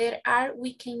is and there are,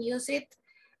 we can use it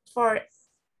for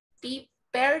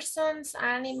persons,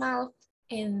 animals,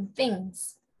 and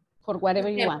things. For whatever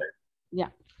you want. Yeah.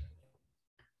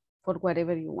 For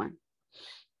whatever you want.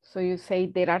 So you say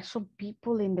there are some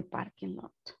people in the parking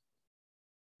lot.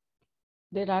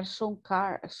 There are some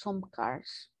cars.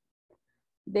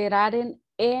 There aren't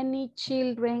any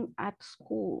children at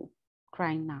school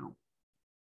right now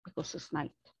because it's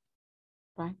night,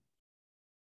 right?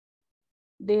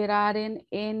 There aren't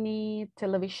any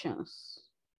televisions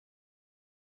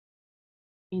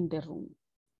in the room.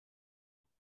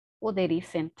 Or there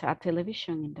isn't a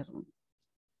television in the room.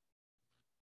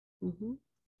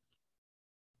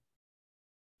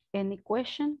 Any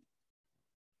question?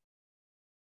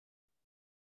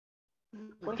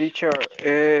 Teacher,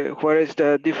 what is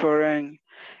the difference?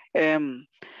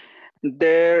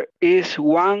 There is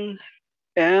one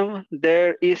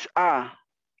there is a.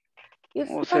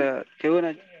 O sea, que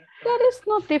una... There is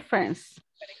no difference.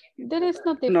 There is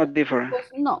no difference. Not different.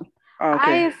 No.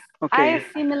 Okay. I is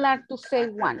similar to say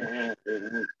one.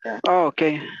 Oh,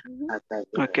 okay.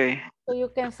 Okay. So you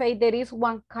can say there is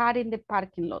one car in the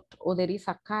parking lot or there is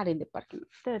a car in the parking lot.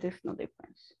 There is no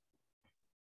difference.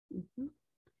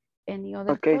 Any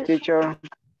other question? Teacher.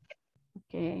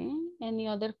 Okay. Any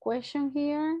other question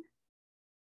here?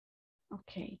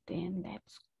 Okay, then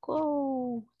let's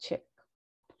go check.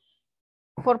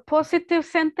 For positive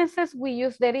sentences, we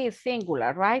use there is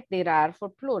singular, right? There are for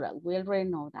plural. We already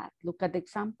know that. Look at the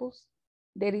examples.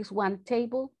 There is one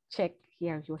table. Check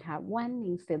here. You have one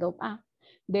instead of a.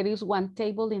 There is one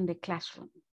table in the classroom.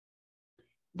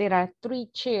 There are 3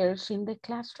 chairs in the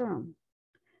classroom.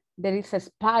 There is a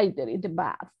spider in the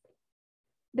bath.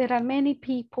 There are many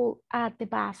people at the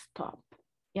bus stop.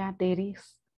 Yeah,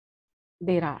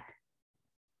 there are.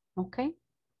 Okay.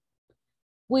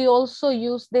 We also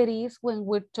use there is when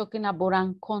we're talking about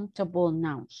uncountable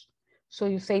nouns. So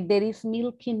you say there is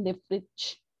milk in the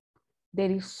fridge.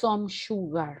 There is some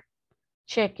sugar.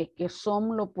 Cheque que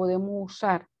some lo podemos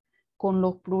usar con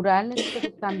los plurales,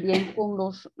 pero también con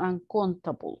los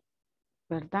uncountable.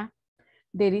 ¿verdad?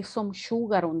 There is some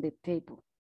sugar on the table.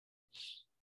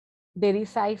 There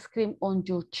is ice cream on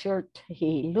your shirt.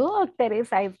 Hey, look, there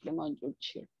is ice cream on your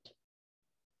shirt.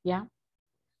 Yeah.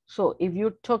 So if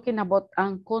you're talking about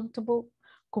uncountable,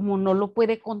 como no lo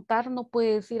puede contar, no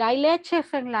puede decir, hay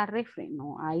leches en la refri.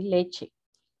 No, hay leche.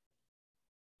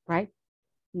 Right?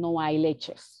 No hay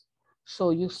leches.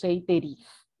 So you say there is.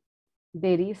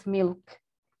 There is milk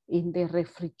in the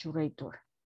refrigerator.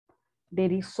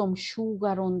 There is some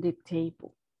sugar on the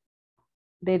table.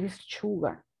 There is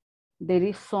sugar. There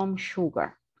is some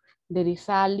sugar. There is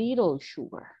a little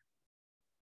sugar.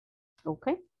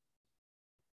 Okay?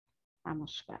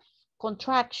 Vamos a ver.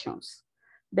 Contractions.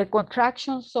 The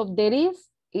contractions of there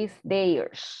is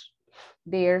theirs.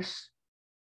 There's.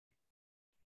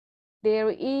 There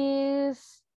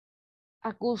is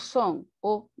a good song.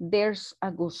 Oh, there's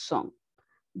a good song.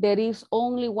 There is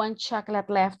only one chocolate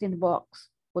left in the box.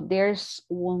 But there's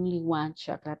only one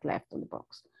chocolate left in the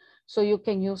box. So you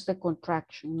can use the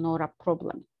contraction, not a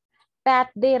problem. But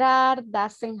there are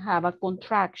doesn't have a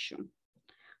contraction.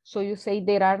 So you say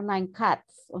there are 9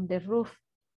 cats on the roof.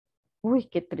 Uy,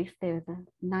 qué triste, ¿verdad?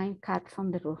 9 cats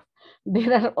on the roof.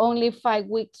 There are only 5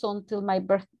 weeks until my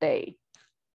birthday.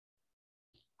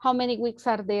 How many weeks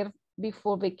are there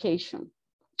before vacation?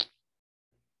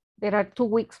 There are 2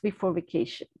 weeks before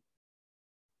vacation.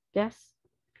 Yes?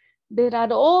 There are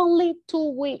only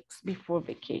 2 weeks before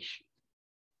vacation.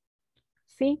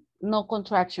 See, no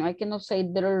contraction. I cannot say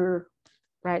there,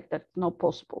 right? That's not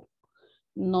possible.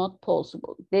 Not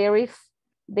possible.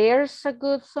 There's a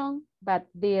good song, but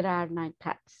there are 9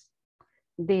 cats.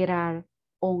 There are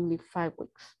only 5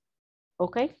 weeks.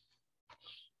 Okay?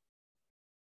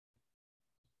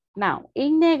 Now,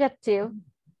 in negative,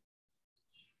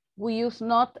 we use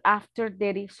not after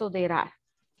there is or there are.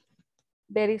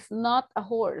 There is not a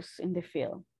horse in the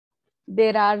field.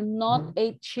 There are not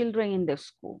 8 children in the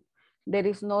school. There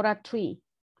is not a tree.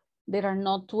 There are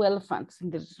not 2 elephants in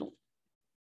the zoo.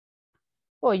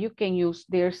 Or you can use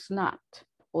there's not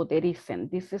or there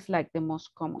isn't. This is like the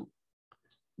most common.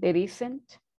 There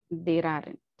isn't, there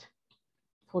aren't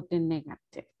for the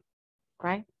negative,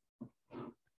 right?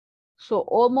 So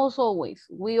almost always,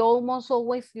 we almost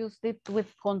always use it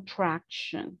with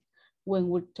contraction when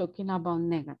we're talking about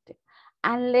negative.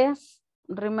 Unless,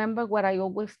 remember what I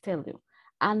always tell you,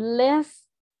 unless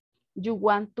you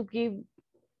want to give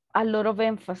a lot of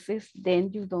emphasis, then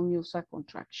you don't use a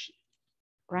contraction,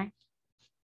 right?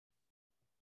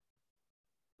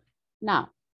 Now,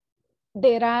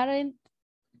 there aren't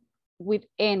with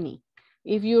any.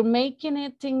 If you're making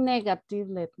it in negative,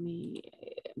 let me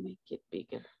make it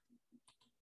bigger.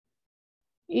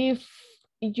 If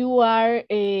you are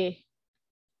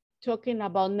talking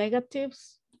about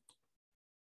negatives,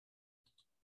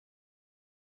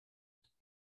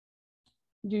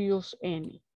 you use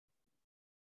any.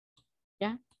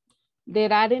 Yeah,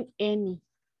 there aren't any.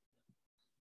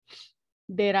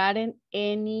 There aren't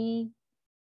any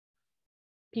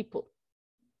people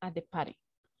at the party.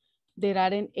 There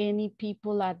aren't any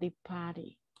people at the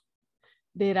party.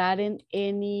 There aren't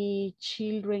any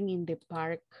children in the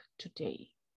park today.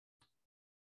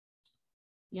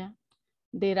 Yeah,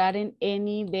 there aren't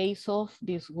any days off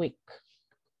this week.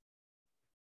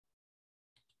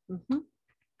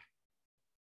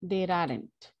 There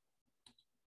aren't.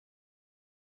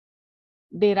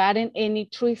 There aren't any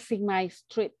trees in my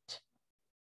street.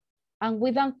 And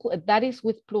with that is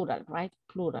with plural, right?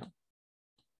 Plural.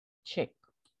 Check.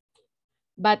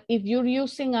 But if you're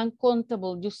using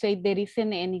uncountable, you say there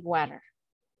isn't any water.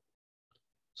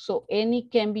 So any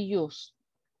can be used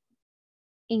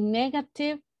in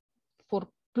negative for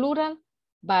plural,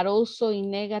 but also in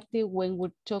negative when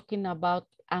we're talking about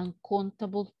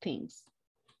uncountable things.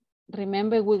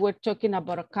 Remember, we were talking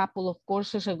about a couple of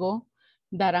courses ago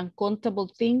that uncountable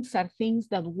things are things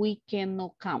that we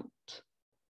cannot count.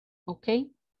 Okay?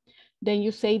 Then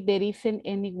you say there isn't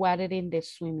any water in the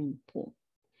swimming pool.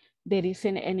 There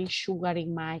isn't any sugar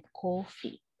in my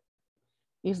coffee.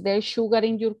 Is there any sugar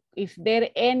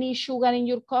in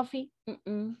your coffee?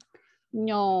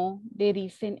 No, there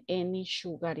isn't any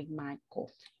sugar in my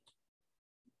coffee.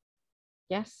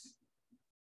 Yes?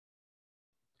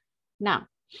 Now,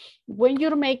 when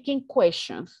you're making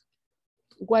questions,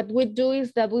 what we do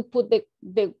is that we put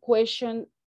the question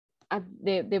at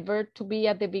the verb to be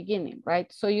at the beginning,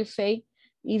 right? So you say,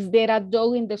 is there a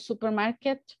dog in the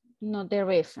supermarket? No,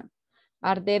 there isn't.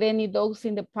 Are there any dogs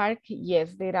in the park?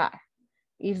 Yes, there are.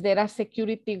 Is there a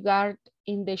security guard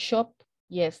in the shop?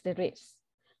 Yes, there is.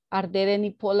 Are there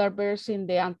any polar bears in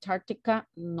the Antarctica?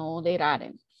 No, there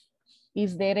aren't.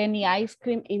 Is there any ice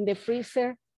cream in the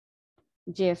freezer?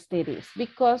 Yes, there is.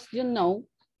 Because, you know,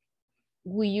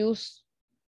 we use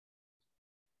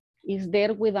is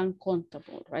there with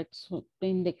uncountable, right? So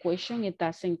in the question, it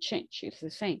doesn't change. It's the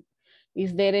same.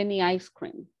 Is there any ice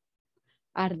cream?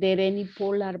 Are there any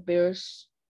polar bears?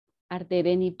 Are there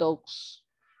any dogs?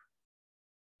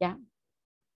 Yeah.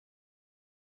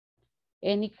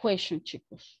 Any question,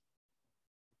 chicos?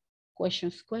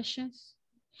 Questions?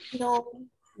 No.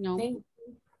 No. Thank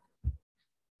you.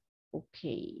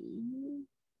 Okay.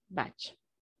 Batch.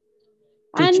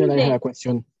 Teacher, I have a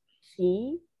question.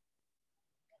 Sí.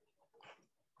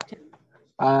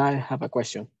 I have a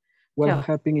question. What Yeah.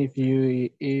 happens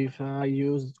if I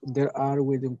use there are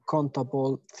with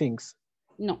uncountable things?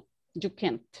 No, you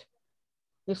can't.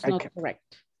 It's I not can't.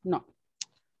 correct. No.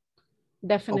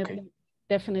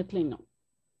 Definitely no.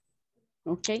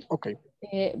 Okay. Okay.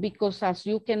 Because as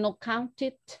you cannot count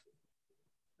it,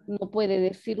 no puede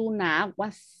decir una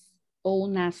aguas o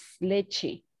unas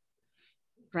leche,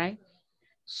 right?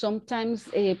 Sometimes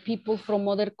people from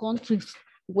other countries,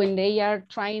 when they are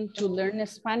trying to learn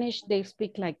Spanish, they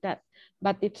speak like that,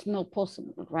 but it's not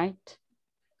possible, right?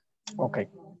 Okay.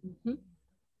 Mm-hmm.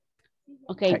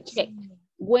 Okay, Thanks. check.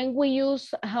 When we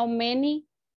use how many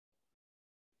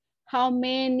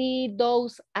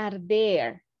those are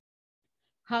there?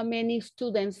 How many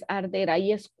students are there?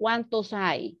 Ahí es cuántos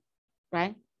hay,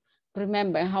 right?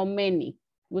 Remember how many,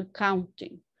 we're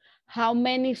counting. How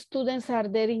many students are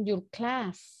there in your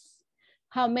class?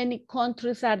 How many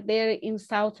countries are there in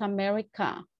South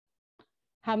America?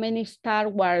 How many Star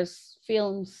Wars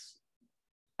films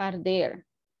are there?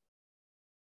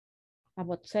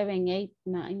 About 7, 8,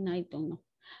 9, I don't know.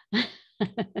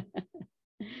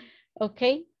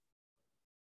 Okay.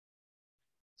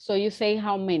 So you say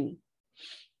how many?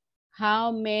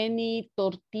 How many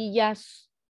tortillas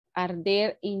are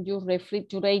there in your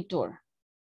refrigerator?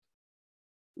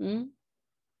 Hmm?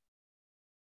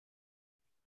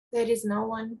 There is no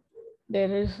one.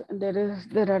 There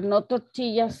are no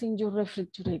tortillas in your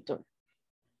refrigerator.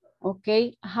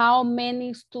 Okay, how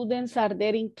many students are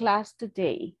there in class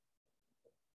today?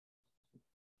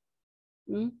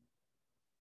 Hmm?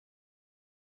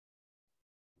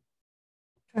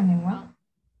 21,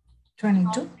 22.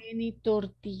 How many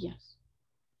tortillas?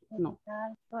 No.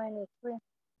 23.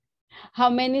 How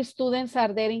many students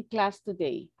are there in class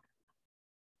today?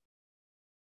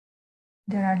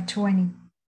 There are 21.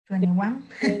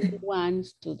 21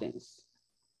 students.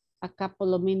 A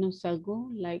couple of minutes ago,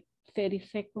 like 30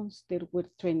 seconds, there were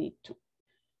 22.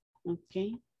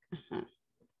 Okay.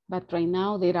 But right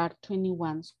now there are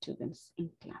 21 students in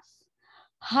class.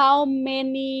 How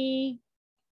many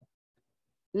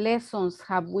lessons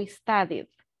have we studied?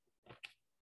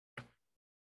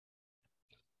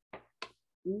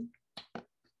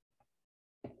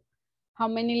 How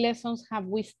many lessons have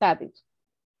we studied?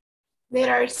 There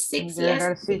are 6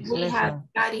 lessons we have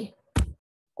studied.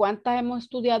 ¿Cuántas hemos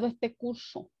estudiado este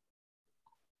curso?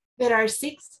 There are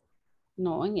 6.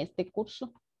 No, en este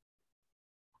curso.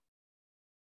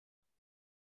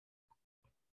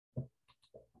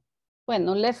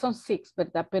 Bueno, lesson 6,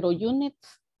 ¿verdad? Pero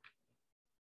units.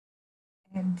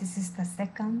 And this is the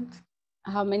second.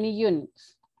 How many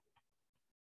units?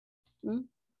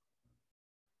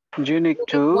 Unit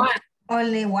 2.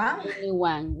 Only one? Only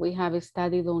one. We have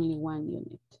studied only one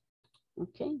unit.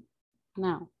 Okay.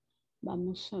 Now,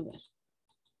 vamos a ver.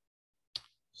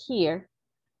 Here,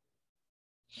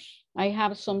 I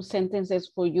have some sentences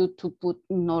for you to put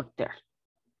in order.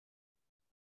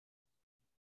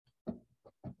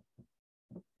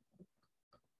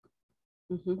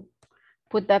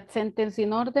 Put that sentence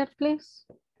in order, please.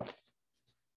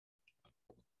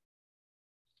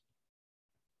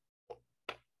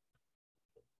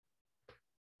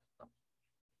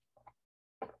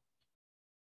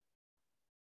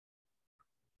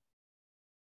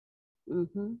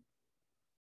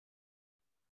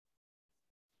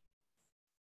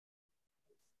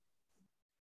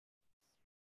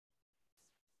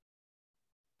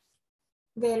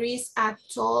 There is a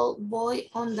tall boy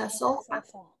on the sofa.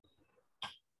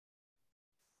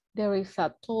 There is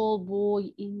a tall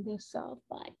boy in the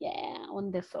sofa. Yeah,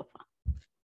 on the sofa.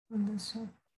 On the sofa.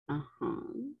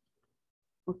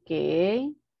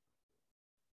 Okay.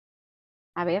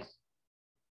 A ver.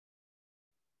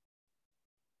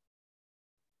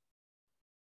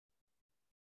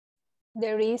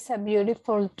 There is a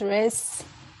beautiful dress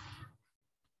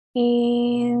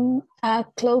in a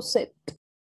closet.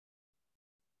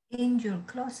 In your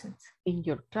closet. In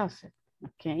your closet.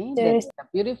 Okay. There is a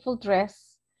beautiful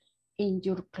dress in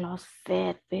your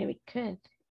closet. Very good.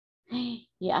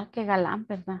 Ya, qué galán,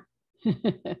 ¿verdad?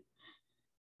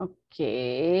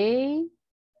 Okay.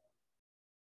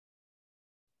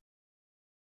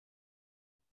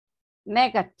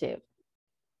 Negative.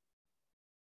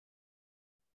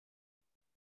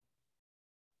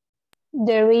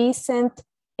 There isn't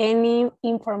any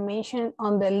information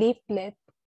on the leaflet.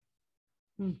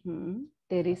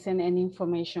 There isn't any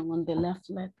information on the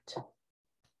leaflet.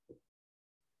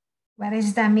 What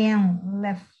is también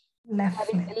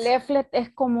leaflet? Leaflet es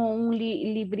como un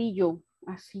librillo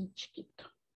así chiquito.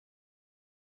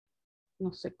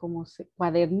 No sé cómo se...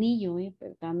 Cuadernillo,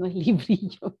 ¿verdad? No es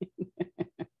librillo.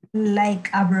 Like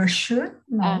a brochure?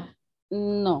 No.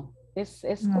 No, es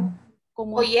No.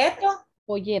 como... ¿Folleto?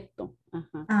 Folleto.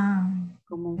 Ajá.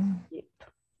 Como un folleto.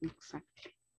 Exacto.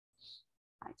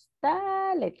 Ahí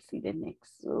está. Let's see the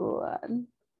next one.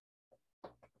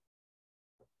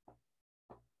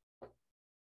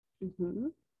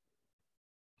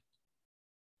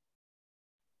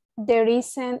 There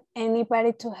isn't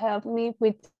anybody to help me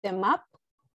with the map.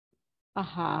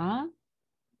 Ajá.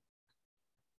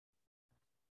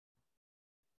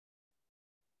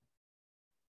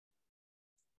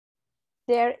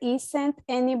 There isn't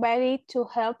anybody to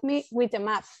help me with the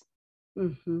map.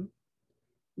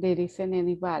 There isn't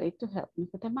anybody to help me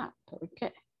with the map.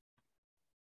 Okay.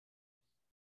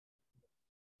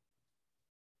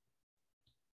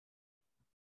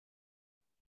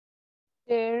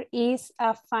 There is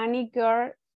a funny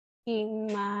girl in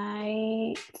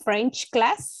my French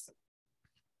class.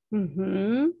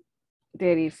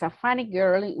 There is a funny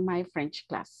girl in my French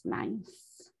class. Nice.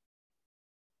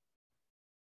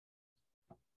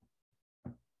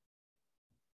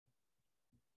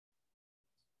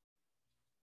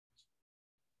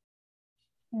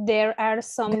 There are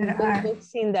some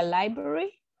books in the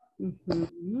library.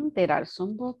 There are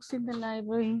some books in the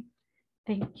library.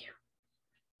 Thank you.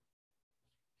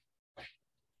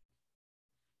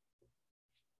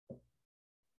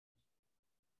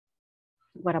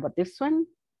 What about this one?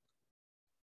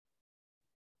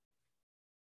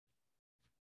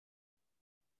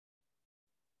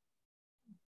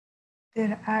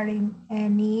 There aren't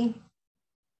any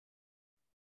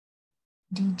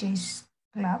DJs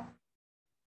club.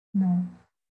 No.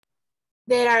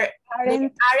 There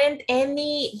aren't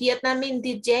any Vietnamese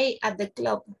DJ at the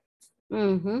club.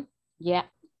 Yeah.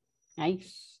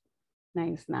 Nice.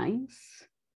 Nice, nice.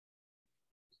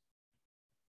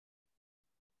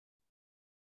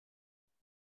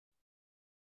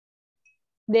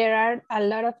 There are a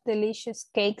lot of delicious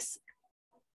cakes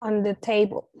on the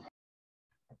table.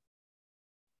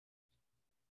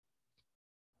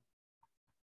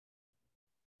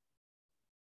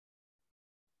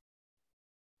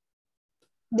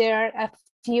 There are a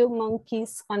few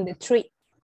monkeys on the tree.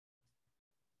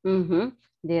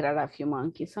 There are a few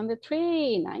monkeys on the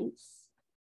tree. Nice.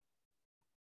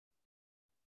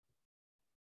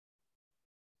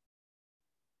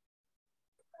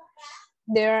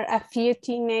 There are a few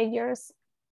teenagers.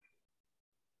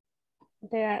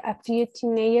 There are a few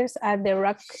teenagers at the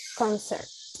rock concert.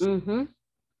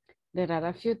 There are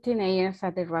a few teenagers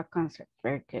at the rock concert.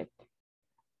 Very good.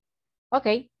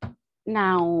 Okay.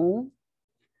 Now,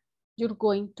 you're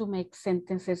going to make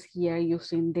sentences here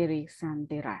using there is and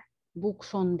there are.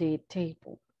 Books on the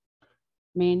table.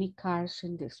 Many cars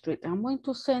in the street. I'm going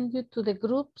to send you to the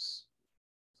groups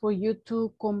for you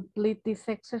to complete this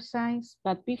exercise.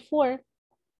 But before,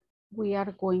 we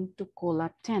are going to call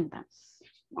attendance.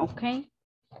 Okay?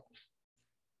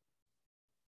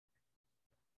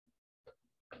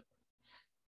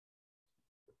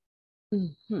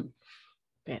 I'm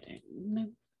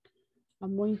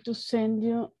going to send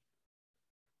you.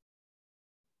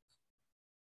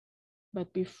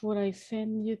 But before I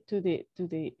send you to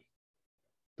the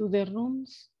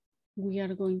rooms, we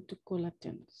are going to call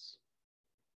attendance.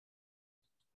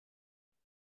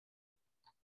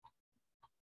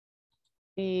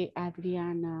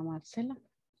 Adriana Marcela.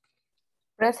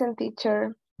 Present,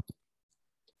 teacher.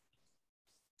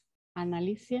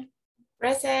 Analicia.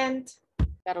 Present.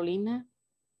 Carolina.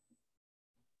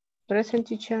 Present,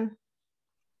 teacher.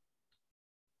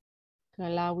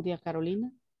 Claudia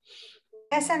Carolina.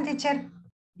 Present, teacher.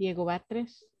 Diego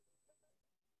Batres.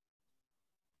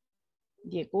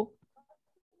 Diego.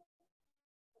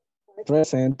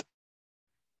 Present.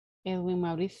 Edwin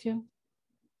Mauricio.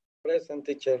 Present,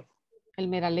 teacher.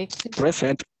 Elmer Alexis.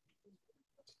 Present.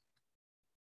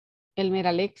 Elmer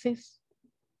Alexis.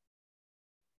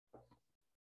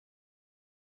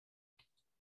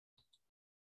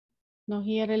 No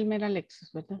here Elmer Alexis,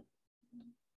 ¿verdad?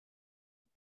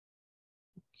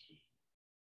 Okay.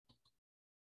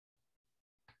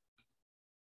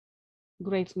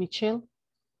 Grace Michelle.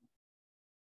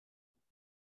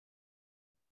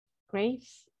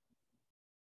 Grace.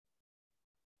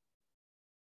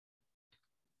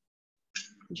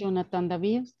 Jonathan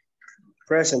David.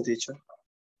 Present, teacher.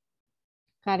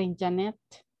 Karen Janet.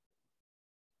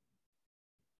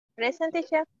 Present,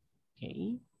 teacher.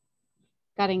 Okay.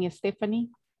 Karen Stephanie.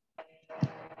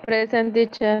 Present,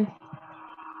 teacher.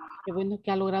 Qué bueno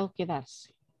que ha logrado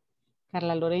quedarse.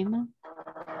 Carla Lorena.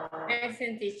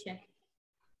 Present, teacher.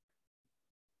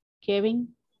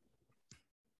 Kevin.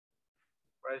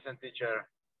 Present, teacher.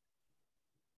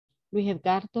 Luis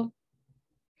Edgardo.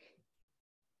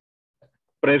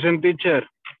 Present, teacher.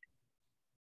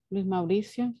 Luis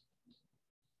Mauricio.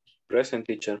 Present,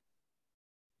 teacher.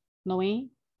 Noé.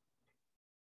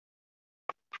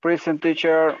 Present,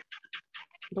 teacher.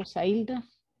 Rosa Hilda.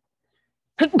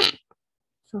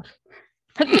 Sorry.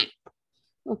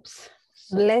 Oops.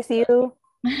 Bless you.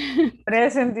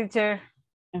 Present, teacher.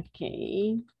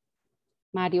 Ok.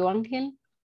 Mario Ángel.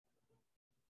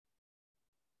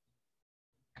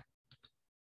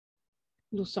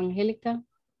 Luz Angélica.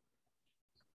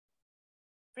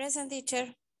 Present,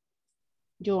 teacher.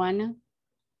 Joana.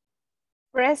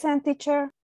 Present,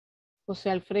 teacher. José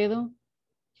Alfredo.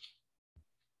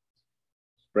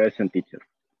 Present, teacher.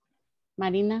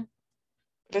 Marina.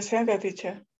 Presente,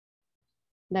 teacher.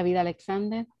 David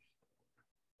Alexander.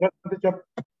 Present, teacher.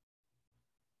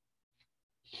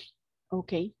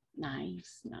 Ok.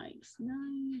 Nice, nice,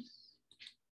 nice.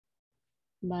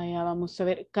 Vaya, vamos a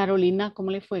ver. Carolina,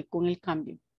 ¿cómo le fue con el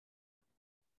cambio?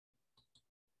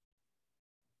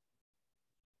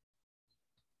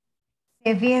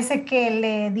 Fíjese que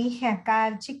le dije acá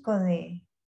al chico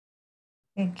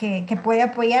que puede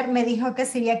apoyar, me dijo que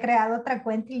se había creado otra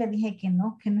cuenta y le dije que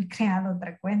no he creado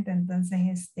otra cuenta.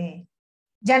 Entonces,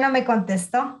 ya no me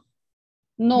contestó.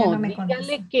 No,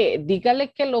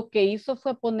 dígale que lo que hizo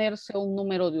fue ponerse un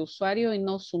número de usuario y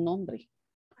no su nombre.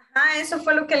 Ah, eso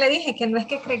fue lo que le dije, que no es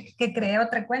que creé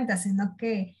otra cuenta, sino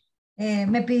que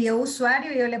me pidió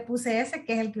usuario y yo le puse ese,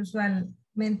 que es el que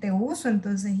usualmente uso,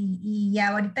 entonces, y ya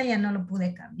ahorita ya no lo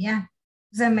pude cambiar.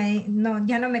 O sea,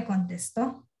 ya no me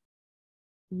contestó.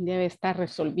 Debe estar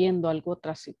resolviendo alguna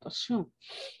otra situación.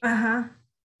 Ajá.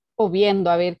 O viendo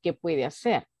a ver qué puede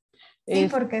hacer. Sí,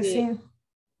 porque sí.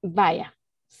 Vaya,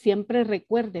 siempre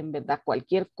recuerden, ¿verdad?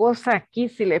 Cualquier cosa aquí,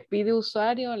 si le pide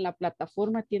usuario en la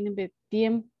plataforma, tiene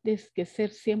que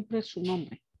ser siempre su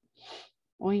nombre.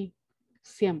 Hoy,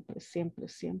 siempre, siempre,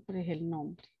 siempre es el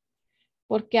nombre.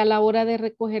 Porque a la hora de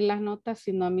recoger las notas,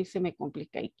 si no a mí se me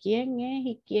complica. ¿Y quién es?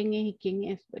 ¿Y quién es? ¿Y quién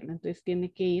es? ¿Verdad? Entonces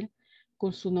tiene que ir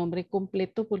con su nombre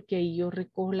completo porque ahí yo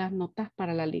recojo las notas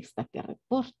para la lista que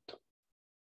reporto.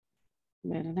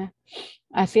 ¿Verdad?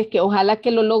 Así es que ojalá que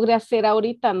lo logre hacer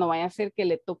ahorita, no vaya a ser que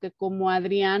le toque como a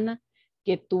Adriana,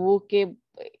 que tuvo que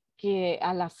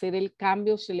al hacer el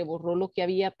cambio se le borró lo que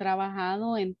había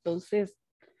trabajado, entonces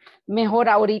mejor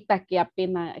ahorita que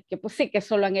apenas, que pues sí que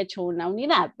solo han hecho una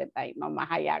unidad, ¿verdad? Y no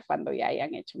más allá cuando ya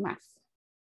hayan hecho más.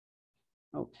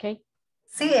 Ok.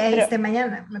 Sí,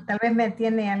 mañana, tal vez me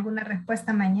tiene alguna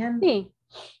respuesta mañana. Sí,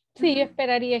 sí, yo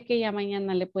esperaría que ya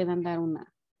mañana le puedan dar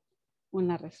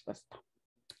una respuesta,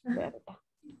 ¿verdad?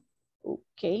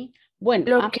 Ok,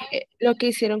 bueno. Lo que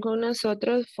hicieron con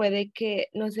nosotros fue de que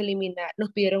nos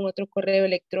pidieron otro correo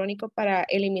electrónico para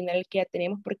eliminar el que ya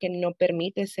tenemos porque no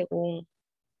permite según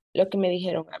lo que me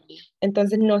dijeron a mí.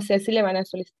 Entonces no sé si le van a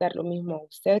solicitar lo mismo a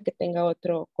usted, que tenga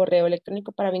otro correo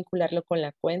electrónico para vincularlo con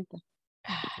la cuenta.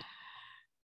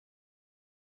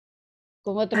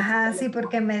 Con otro. Ajá, sí,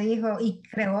 porque me dijo, y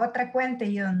creó otra cuenta,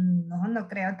 y yo no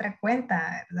creo otra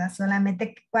cuenta, ¿verdad?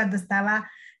 Solamente que cuando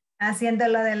estaba haciendo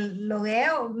lo del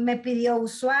logueo, me pidió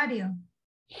usuario.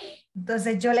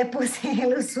 Entonces yo le puse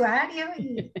el usuario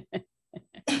y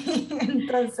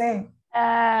entonces.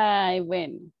 Ay,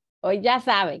 bueno, hoy ya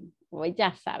saben,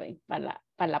 para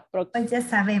la próxima. Hoy ya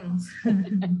sabemos.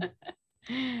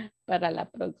 Para la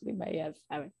próxima, ya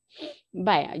saben.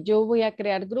 Vaya, yo voy a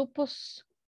crear grupos.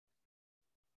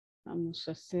 Vamos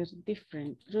a hacer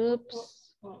different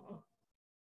groups.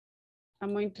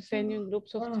 I'm going to send you in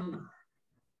groups of 10.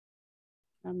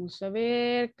 Vamos a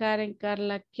ver, Karen,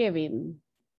 Carla, Kevin,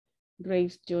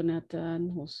 Grace,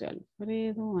 Jonathan, José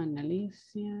Alfredo,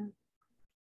 Analicia,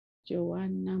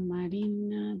 Joana,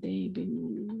 Marina, David.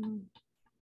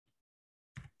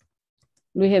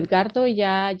 Luis Edgardo,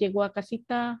 ¿ya llegó a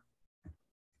casita?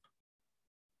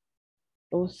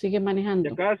 ¿O sigue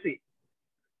manejando? Ya casi.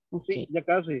 Okay. Sí, ya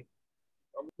casi.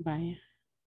 Vaya.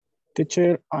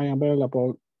 Teacher, I am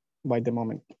available by the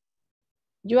moment.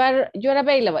 You are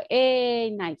available.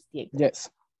 Hey, nice, Diego.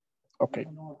 Yes. Okay.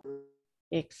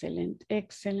 Excellent,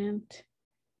 excellent.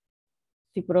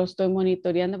 Sí, pero estoy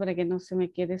monitoreando para que no se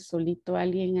me quede solito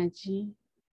alguien allí,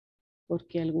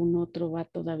 porque algún otro va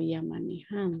todavía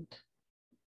manejando.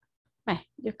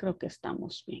 Yo creo que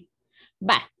estamos bien.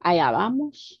 Allá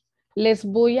vamos. Les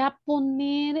voy a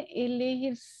poner el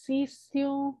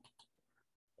ejercicio.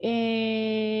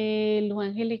 Luz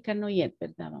Angélica no yet,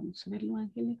 ¿verdad? Vamos a ver, Luz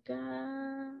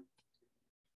Angélica.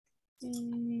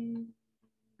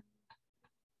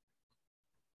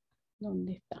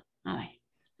 ¿Dónde está? A ver.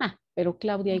 Pero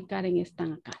Claudia y Karen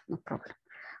están acá, no problem.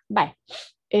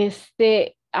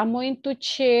 I'm going to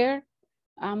share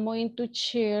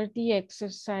the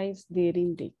exercise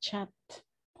during the chat.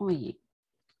 Oye,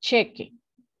 cheque.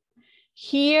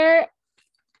 Here,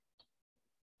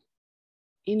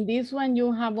 in this one,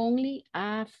 you have only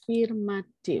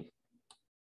affirmative.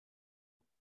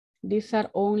 These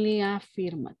are only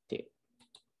affirmative.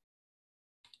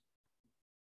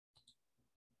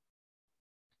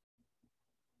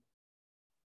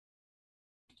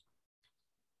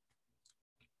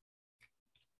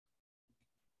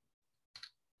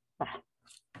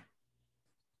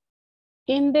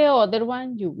 In the other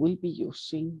one, you will be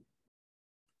using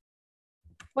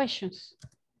questions.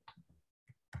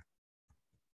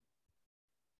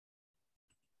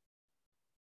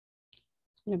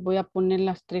 Les voy a poner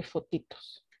las 3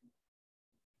 fotitos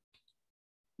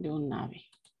de un ave.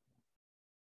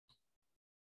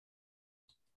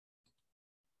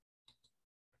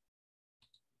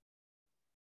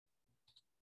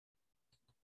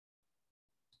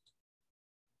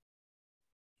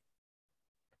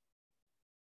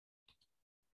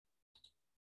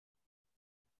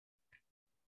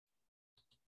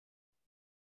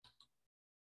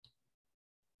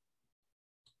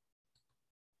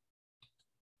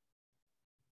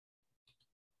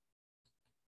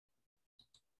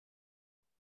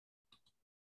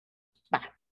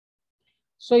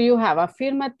 So you have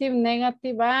affirmative,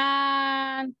 negative,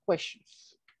 and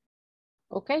questions.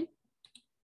 Okay.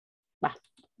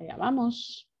 Allá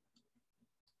vamos.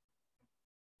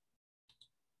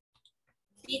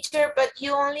 Teacher, but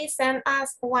you only send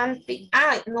us one pic.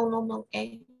 No.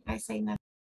 I say that.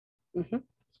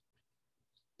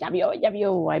 Ya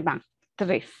vio, ahí van.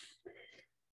 3.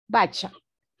 Bacha.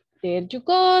 There you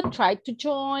go. Try to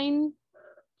join.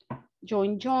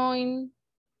 Join.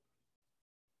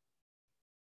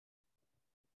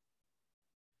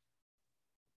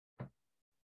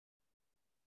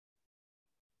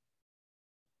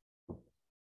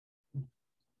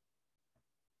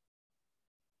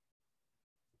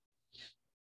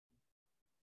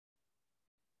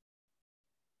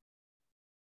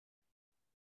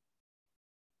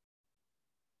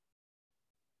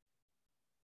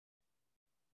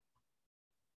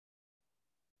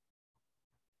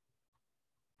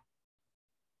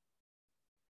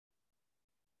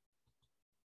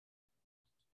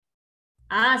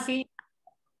 Sí.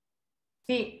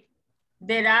 Sí.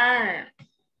 There are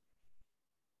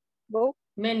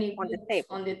many books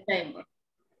on the table.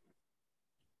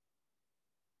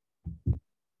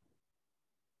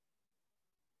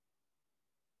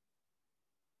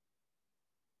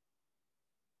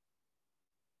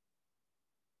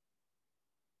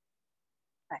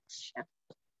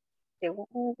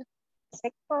 Segundo,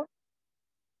 sexto,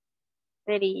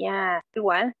 sería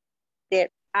igual.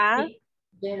 There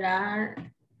are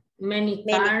many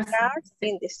cars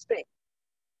in the street.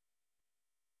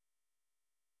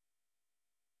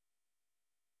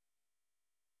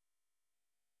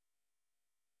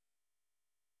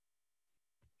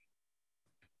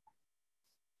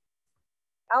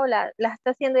 Paula, ¿la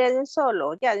está haciendo ya de un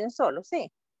solo?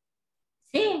 ¿Sí?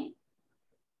 Sí.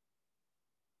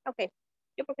 Ok,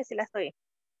 yo porque sí la estoy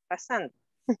pasando.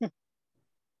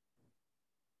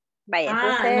 Vaya,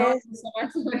 entonces.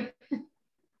 No.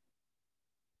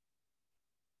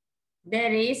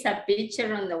 There is a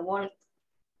picture on the wall.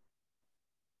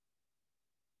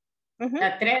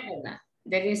 La 3, ¿verdad?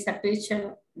 There is a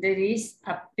picture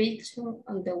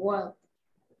on the wall.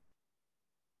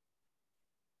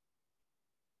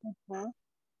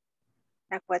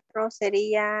 La 4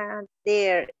 sería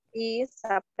there is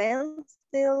a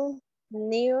pencil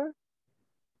near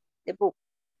the book.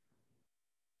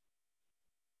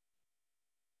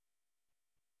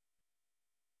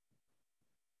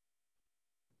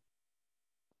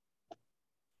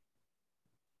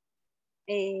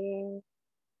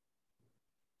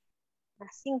 La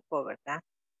 5, ¿verdad?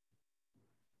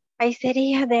 Ahí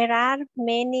sería there are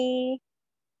many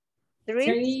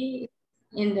trees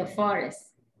in the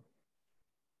forest.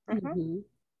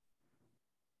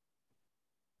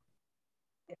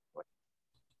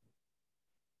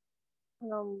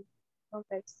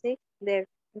 Number 6, there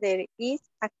is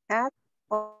a cat.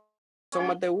 Son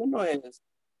más de uno es.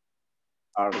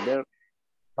 Are there.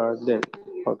 Are there.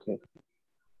 Okay.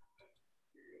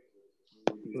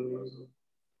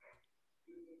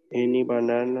 Any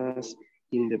bananas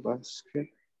in the basket?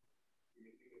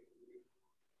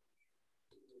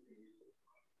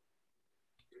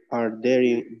 Are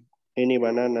there any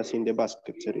bananas in the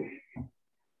basket? Sería.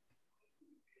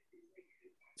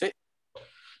 Sí.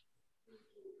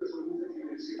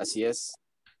 Así es.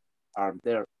 Are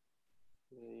there?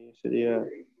 Sería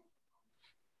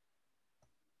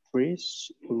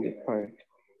trees in the park.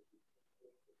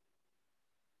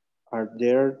 Are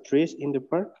there trees in the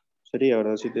park? Sería,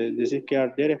 ¿verdad? Si te decís que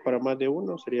are there es para más de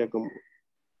uno, sería como...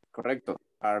 Correcto.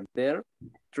 Are there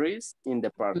trees in the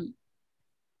park?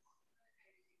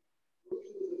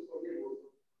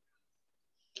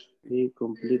 Y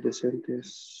complete the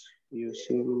sentence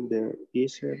using there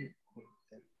isn't or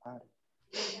there are.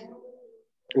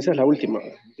 Esa es la última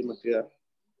actividad.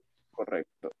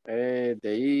 Correcto. De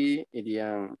ahí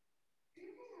irían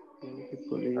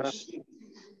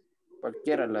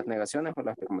cualquiera, las negaciones o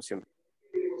las afirmaciones.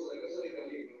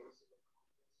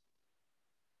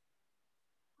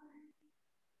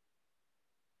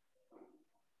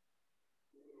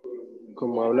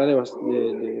 Como habla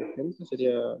de gente,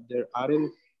 sería there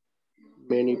aren't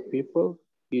many people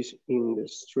is in the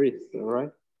street,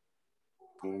 right?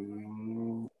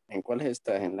 ¿En cuáles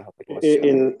estás? ¿En las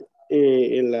afirmaciones?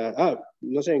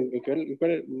 No sé,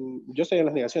 yo estoy en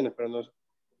las negaciones, pero no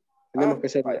tenemos que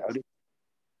ser. Vaya, ahorita.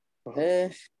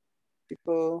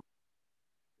 Tipo.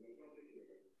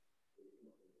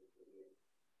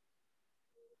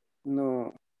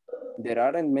 No. There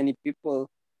aren't many people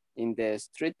in the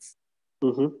streets.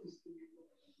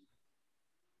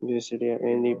 Sería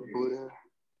any butter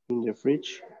in the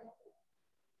fridge.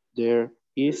 There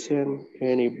isn't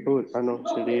any butter. No,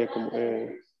 sería como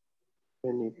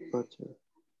any butter.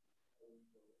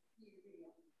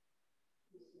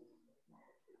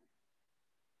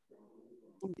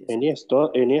 Any es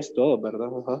todo, ¿verdad?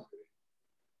 Ajá.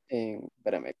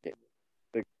 Espérame, que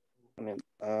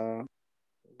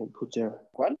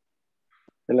 ¿cuál?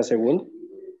 ¿En la segunda?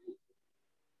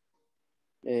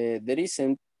 There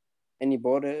isn't any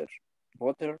butter.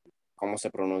 ¿Cómo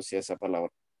se pronuncia esa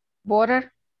palabra?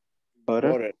 Butter.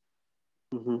 Butter.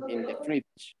 In the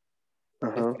fridge.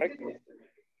 ¿Es correcto?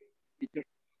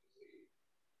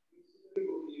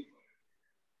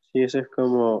 Sí, eso es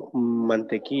como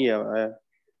mantequilla, ¿verdad?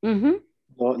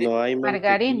 No hay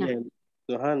margarina.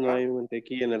 Mantequilla. No hay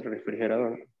mantequilla en el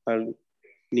refrigerador.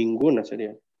 Ninguna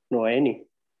sería. No, any.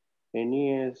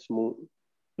 Any es...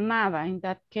 Nada, in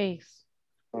that case.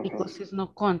 Because it's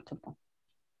not countable.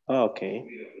 Ok.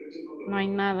 No hay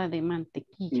nada de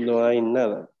mantequilla. No hay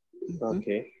nada. Ok.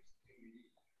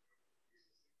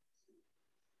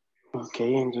 Ok,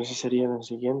 entonces sería la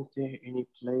siguiente. Any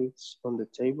plates on the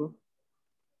table?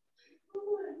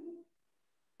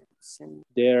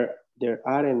 There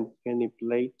aren't any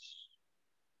plates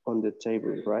on the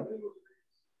table, right?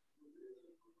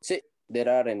 Sí, there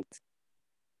aren't.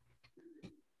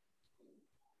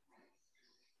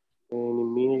 Any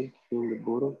milk in the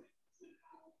bottle?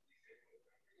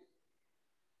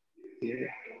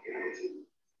 Yeah.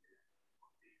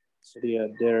 Sería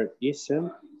there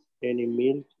isn't any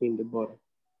milk in the bottle.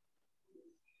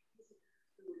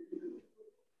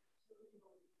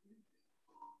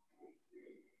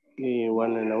 Y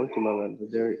igual en la última, ¿verdad?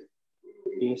 There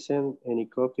isn't any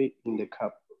coffee in the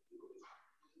cup.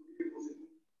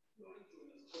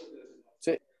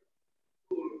 Sí.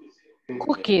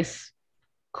 Cookies.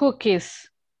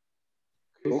 Cookies.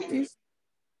 Cookies.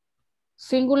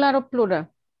 Singular o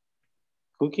plural.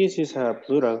 Cookies is a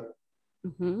plural.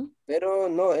 Pero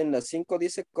no, en las 5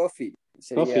 dice coffee.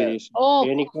 Sería... Coffee is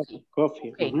any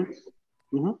coffee. Okay.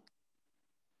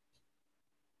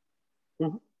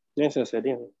 Esa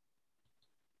sería.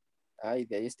 Ay,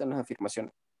 de ahí están las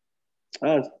afirmaciones.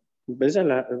 Esa es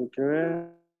la...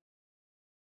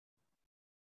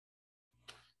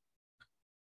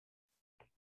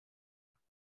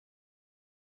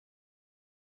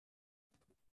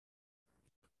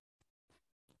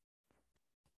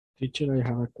 Teacher, I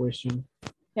have a question.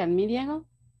 Tell me, Diego.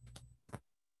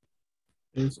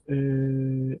 Es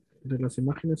de las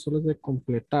imágenes solo es de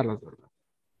completarlas, ¿verdad?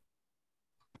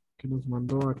 Que nos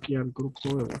mandó aquí al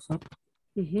grupo de WhatsApp.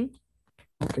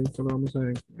 Ok, solo vamos a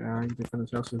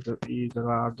diferenciar si there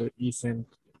are, there isn't,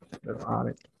 there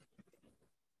aren't.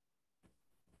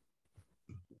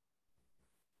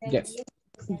 Yes.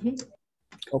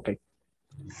 Ok.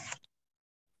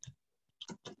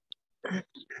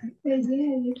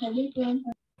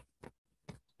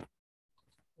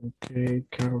 Okay,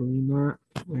 Carolina,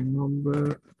 my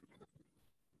number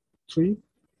 3.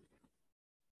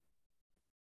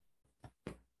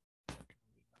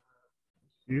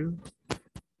 Here.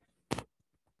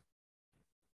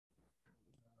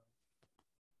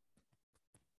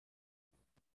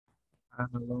 I'm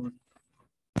alone.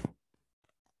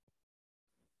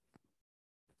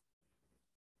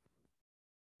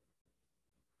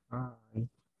 Hi.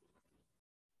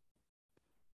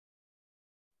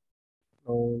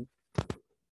 Hello.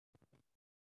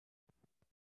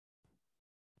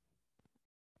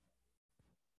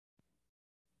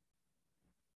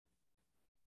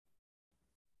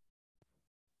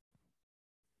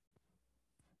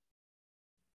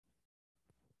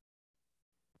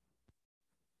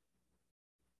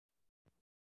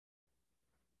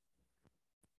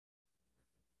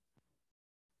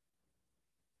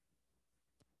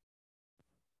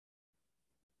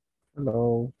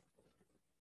 Hello.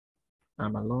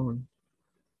 I'm alone.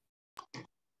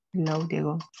 No,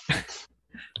 Diego.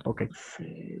 Okay.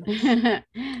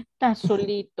 Está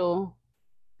solito.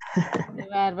 Qué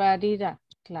barbaridad.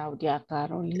 Claudia,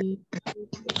 Carolina.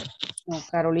 No,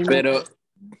 Carolina. Pero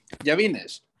ya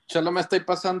vienes. Solo me estoy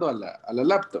pasando a la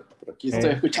laptop. Pero aquí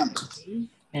estoy escuchando.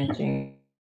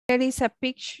 There is a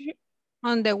picture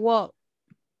on the wall.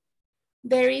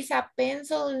 There is a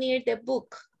pencil near the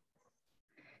book.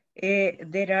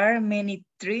 There are many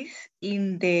trees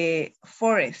in the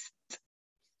forest.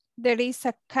 There is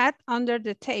a cat under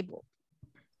the table.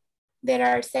 There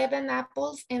are 7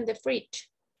 apples in the fridge.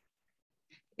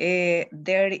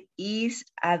 There is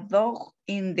a dog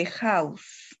in the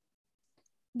house.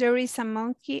 There is a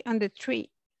monkey on the tree.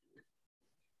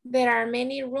 There are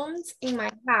many rooms in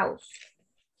my house.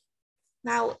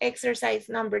 Now exercise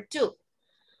number 2.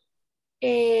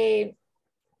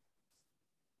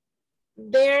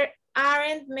 There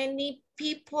aren't many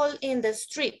people in the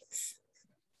streets.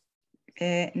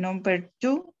 Number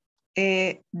 2,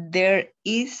 there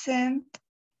isn't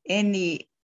any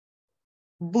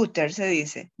butter, se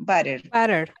dice, butter.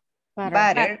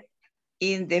 Butter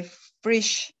in the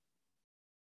fridge.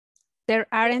 There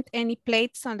aren't any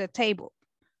plates on the table.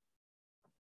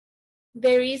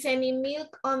 There is any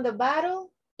milk on the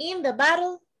bottle, in the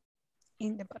bottle.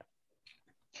 In the bottle.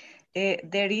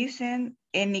 There isn't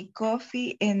any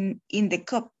coffee in the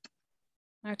cup.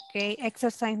 Okay,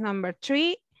 exercise number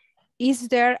 3. Is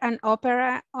there an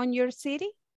opera on your city?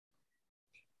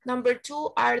 Number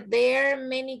 2, are there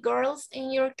many girls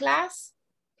in your class?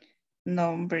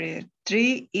 Number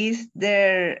 3, is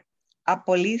there a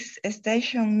police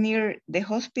station near the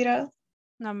hospital?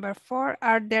 Number 4,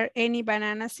 are there any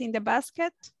bananas in the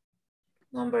basket?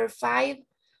 Number 5,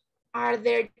 are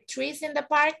there trees in the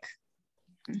park?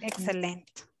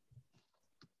 Excellent.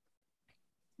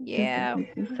 Yeah,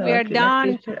 So, we are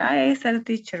done. Hi,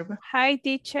 teacher. Hi,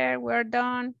 teacher, we're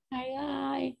done.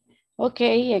 Hi.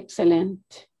 Okay,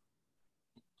 excellent.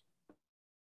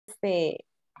 An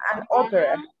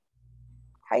opera.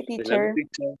 Hi, teacher.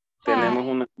 Tenemos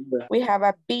una duda. We have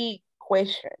a big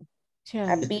question.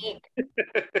 A big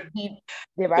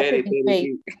debate,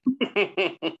 debate.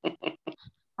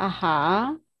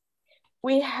 Ajá.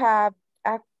 We have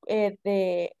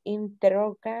the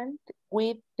interrogant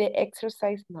with the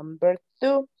exercise number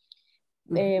 2.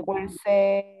 Where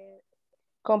say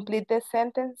complete the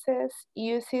sentences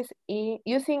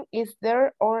using is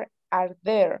there or are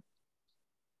there.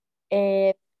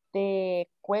 The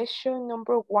question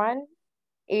number 1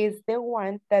 is the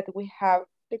one that we have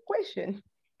the question.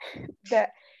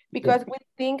 Because we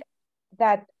think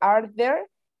that are there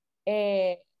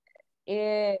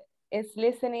is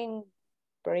listening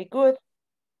very good,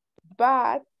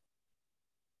 but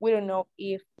we don't know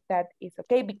if that is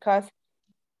okay because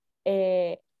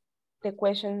the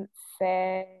question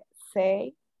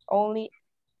say only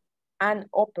an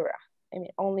opera. I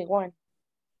mean, only one.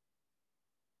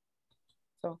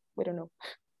 So we don't know.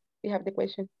 We have the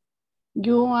question.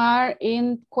 You are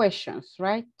in questions,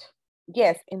 right?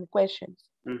 Yes, in questions.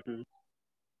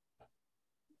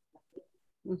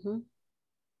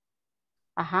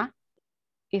 Ajá.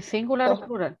 ¿Y singular o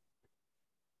plural?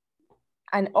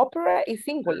 An opera is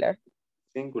singular.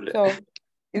 Singular. So,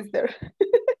 is there?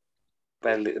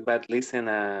 But listen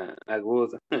a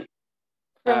good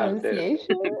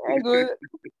pronunciation,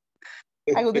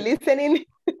 a good listening.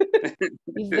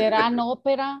 Is there an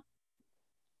opera?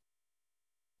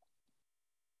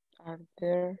 Are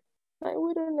there?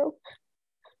 We don't know.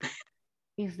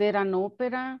 Is there an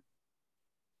opera?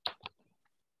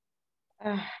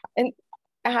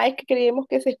 Es que creemos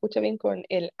que se escucha bien con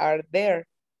el are there.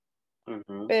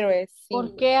 Pero es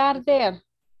 ¿Por qué are there?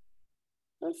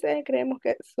 No sé, creemos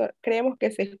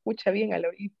que se escucha bien al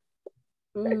oído.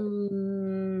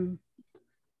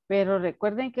 Pero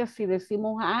recuerden que si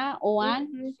decimos a o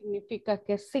an, significa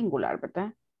que es singular,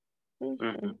 ¿verdad?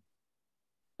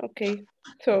 Okay,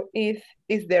 so is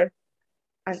there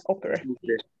an opera?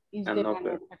 Is there an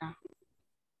opera?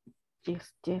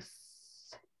 Yes, yes.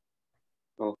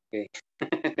 Okay.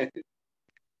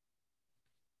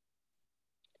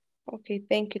 Okay,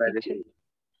 thank you, teacher.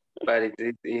 But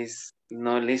it is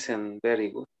not listen very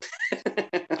good.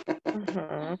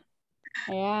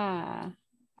 Yeah.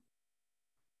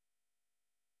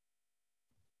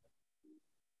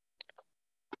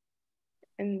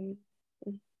 And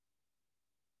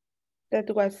that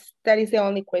is the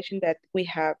only question that we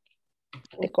have.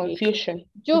 The confusion.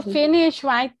 You finish,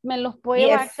 right? ¿Me los puedo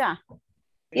llevar ya?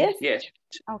 Yes. Yes.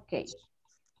 Okay.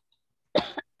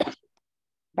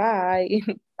 Bye.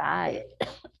 Bye.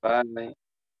 Bye.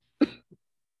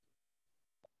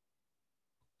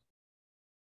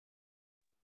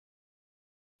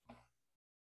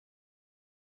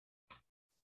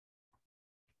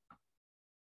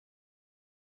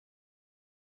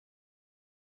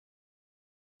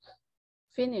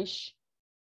 Finish.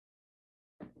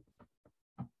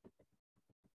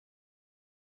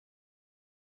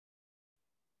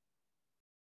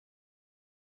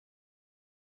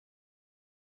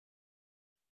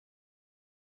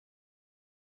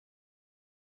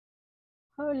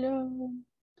 Hola.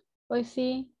 Pues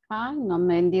sí. Ah, no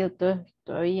me he vendido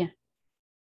todavía.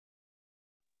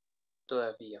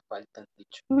 Todavía faltan,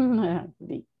 dicho.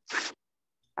 Sí.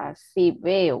 Así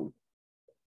veo.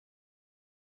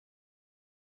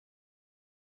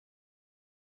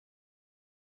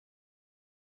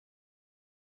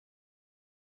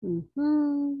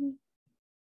 Ujú.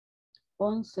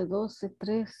 11, 12,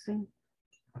 13.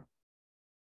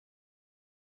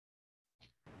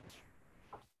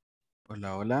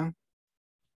 Hola, hola.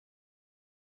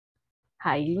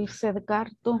 Hi, Luis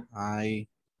Edgardo. Hi.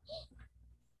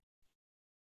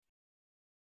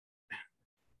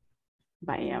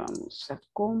 Vaya, vamos a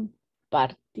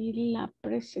compartir la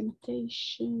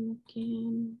presentation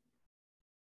again.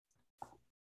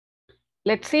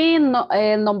 Let's see,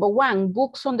 number 1,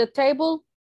 books on the table.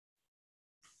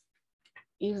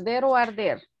 Is there or are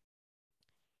there?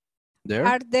 There?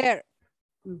 Are there?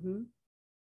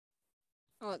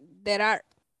 Oh, there are.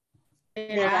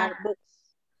 There are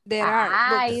books. There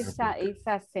are books. It's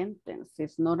a sentence.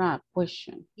 It's not a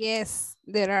question. Yes,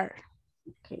 there are.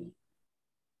 Okay.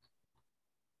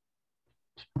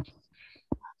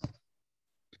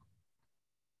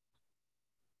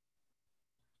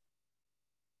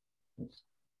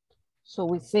 So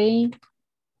we say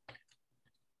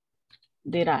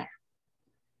there are.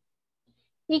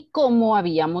 Y como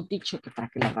habíamos dicho que para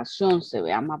que la oración se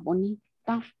vea más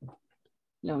bonita,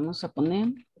 le vamos a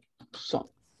poner some.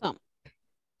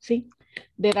 ¿Sí?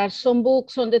 There are some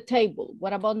books on the table.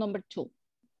 What about number 2?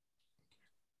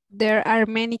 There are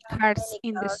many cars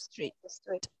in the street.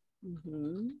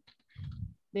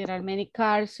 There are many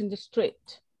cars in the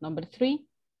street. Number 3.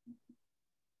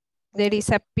 There is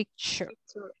a picture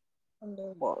on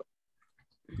the wall.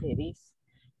 There is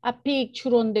a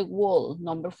picture on the wall.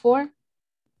 Number 4.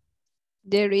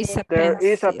 There is a There pencil.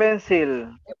 is a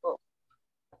pencil.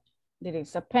 There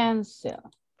is a pencil.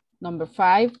 Number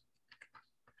 5.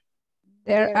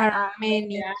 There are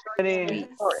many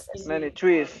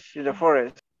trees in the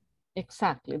forest.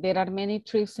 Exactly. There are many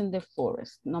trees in the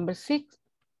forest. Number 6.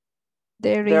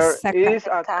 There is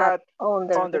a cat on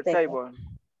the table.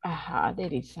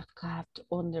 There is a cat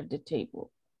under the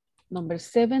table. Number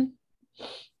 7.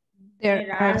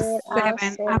 There are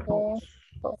 7 apples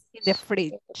in the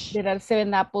fridge. There are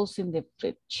 7 apples in the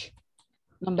fridge.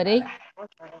 Number 8.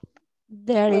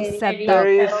 There is a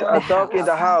dog in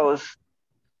the house.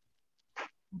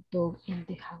 A dog in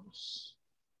the house.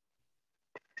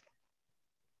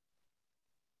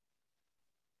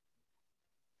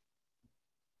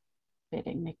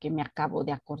 Espérenme que me acabo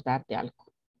de acordar de algo.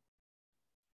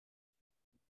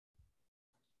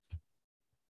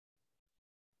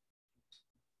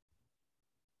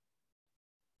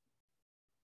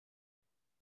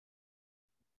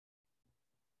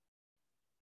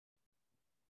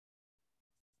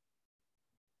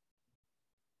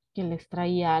 Que les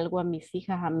traía algo a mis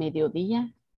hijas a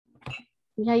mediodía.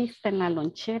 Y ahí está en la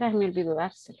lonchera y me olvidó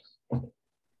dárselos.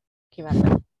 Qué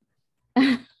bárbaro.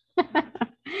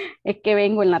 Es que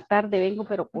vengo en la tarde, vengo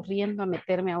corriendo a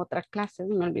meterme a otra clase.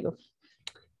 Me olvidó.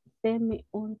 Se me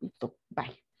olvidó.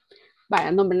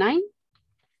 Vaya, number 9.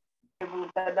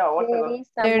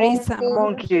 There is a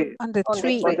monkey on the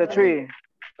tree.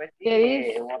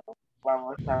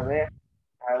 Vamos a ver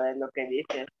lo que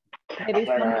dice. There is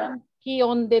a monkey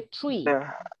on the tree.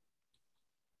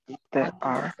 There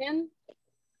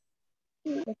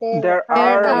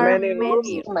are many rooms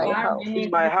in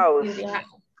my house.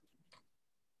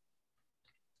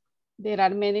 There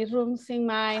are many rooms in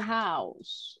my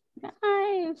house.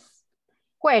 Nice.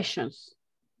 Questions.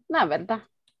 No, ¿verdad?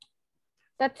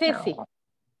 That's easy.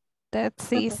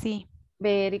 That's easy.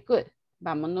 Very good.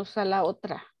 Vámonos a la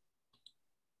otra.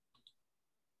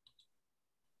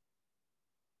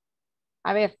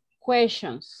 A ver,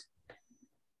 questions.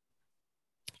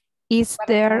 Is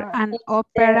there an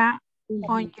opera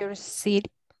on your city?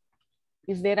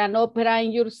 Is there an opera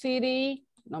in your city?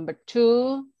 Number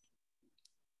 2.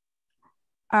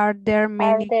 Are there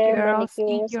many there many girls in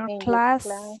girls your in your class?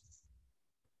 class?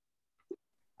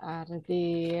 Are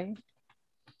there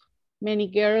many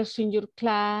girls in your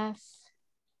class?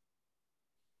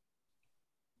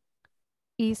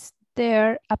 Is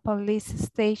there a police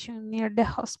station near the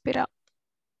hospital?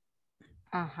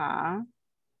 Ajá.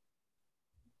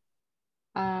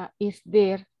 Is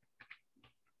there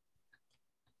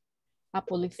a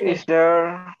police station? Is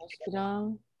there,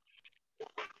 Hospital?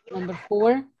 Number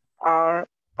 4.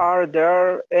 are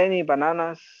there any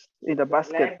bananas in the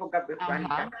basket?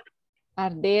 Ajá.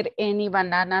 Are there any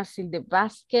bananas in the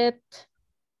basket?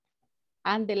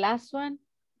 And the last one?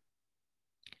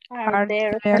 Are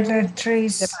there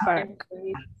trees? The park.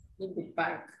 In the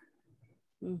park.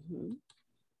 Mhm.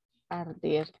 Are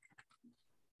there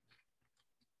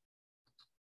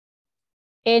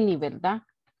any, ¿verdad?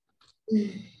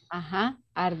 Ajá.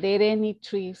 Are there any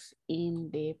trees in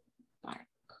the park?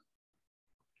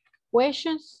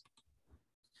 Questions?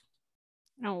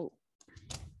 No.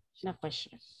 No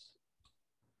questions.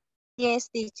 Yes,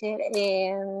 teacher.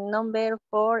 Number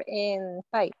 4 and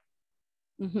 5.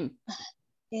 Ujú.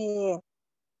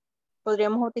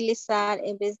 Podríamos utilizar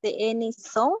en vez de any,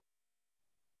 some.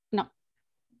 No.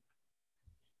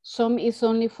 Some is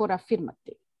only for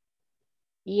affirmative.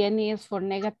 Y any is for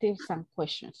negatives and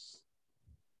questions.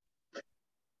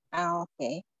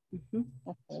 Okay. Ujú.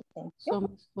 Okay, thank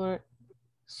you.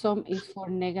 Some is for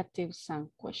negatives and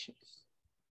questions.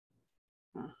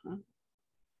 Ajá.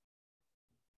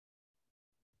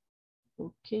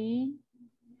 Okay.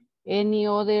 Any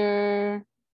other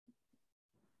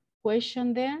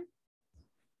question there?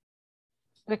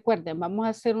 Recuerden, vamos a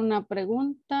hacer una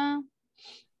pregunta.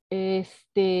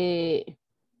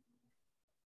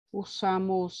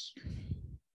 Usamos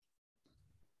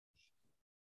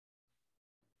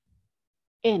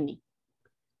any.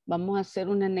 Vamos a hacer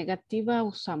una negativa,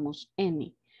 usamos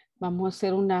any. Vamos a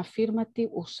hacer una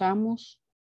afirmativa, usamos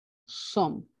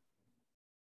some.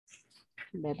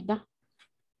 ¿Verdad?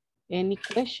 Any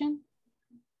question?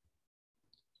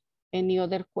 Any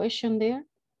other question there?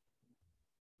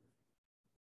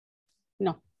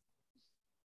 No.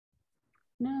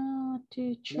 No,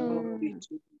 teacher. No,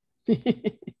 teacher.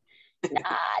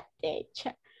 No,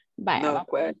 teacher. Bye, No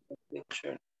question,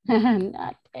 teacher.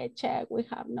 no, teacher. We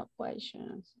have no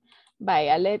questions.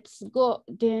 Bye, let's go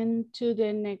then to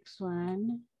the next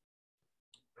one.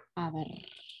 A ver.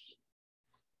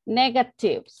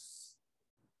 Negatives.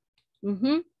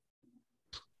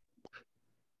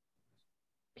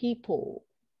 People.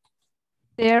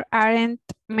 There aren't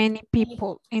many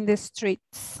people in the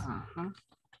streets.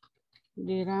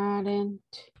 There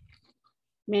aren't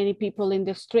many people in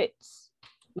the streets.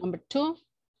 Number 2.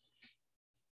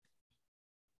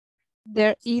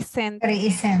 There isn't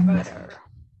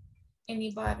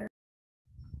Any butter.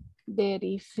 There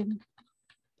isn't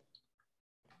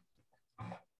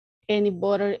any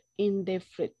butter in the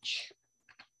fridge.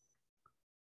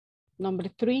 Number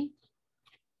 3.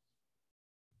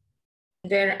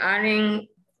 There aren't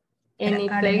any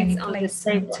plates on the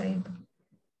table.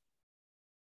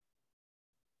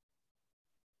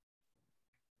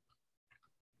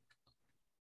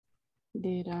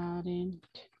 There aren't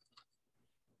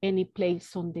any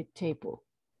plates on the table.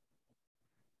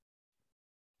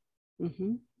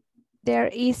 There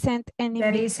isn't any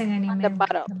on the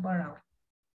bottle.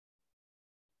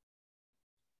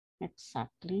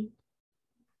 Exactly.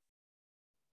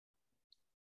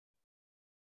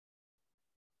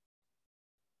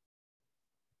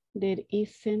 There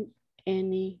isn't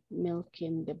any milk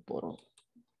in the bottle.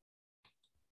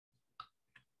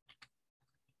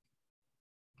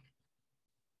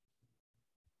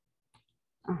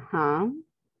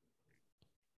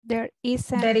 There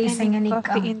isn't any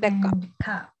coffee in the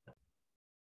cup.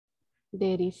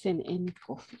 There isn't any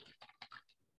coffee.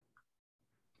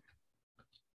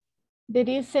 There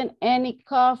isn't any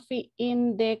coffee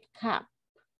in the cup.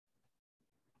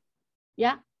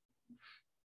 Yeah.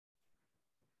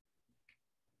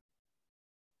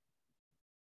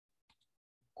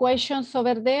 Questions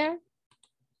over there?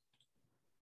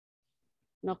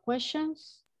 No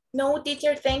questions? No,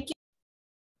 teacher, thank you.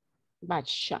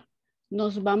 Bacha.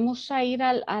 Nos vamos a ir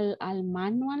al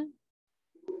manual.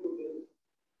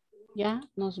 Ya,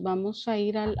 nos vamos a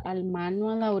ir al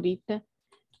manual ahorita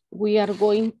we are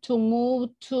going to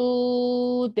move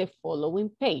to the following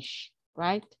page,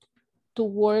 right? To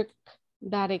work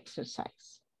that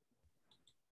exercise.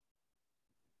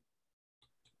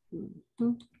 Me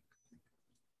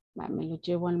lo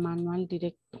llevo al manual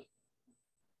directo.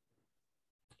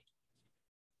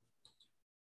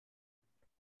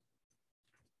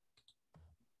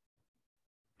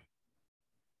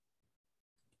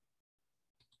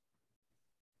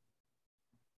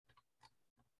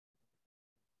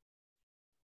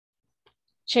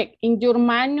 Check. In your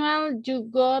manual, you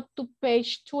go to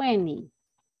page 20.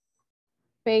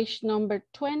 Page number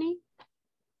 20.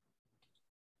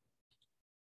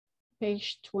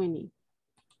 Page 20.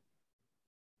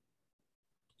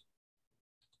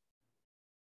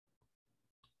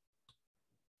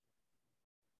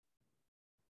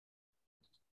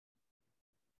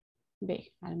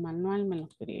 Ve, al manual me lo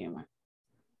escribe.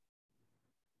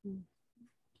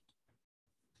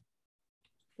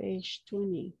 Page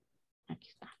 20. Aquí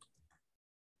está.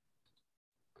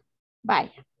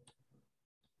 Vaya.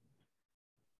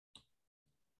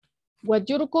 What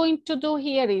you're going to do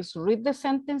here is read the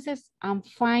sentences and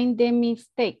find the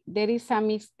mistake. There is a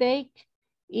mistake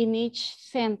in each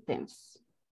sentence.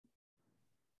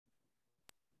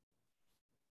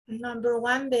 Number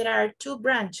 1, there are 2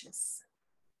 branches.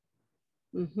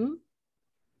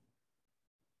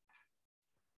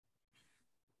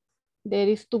 There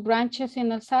is 2 branches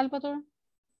in El Salvador.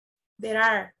 There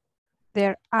are.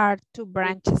 There are 2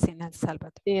 branches in El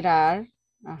Salvador. There are.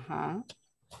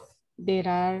 There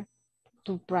are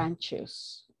 2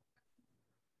 branches.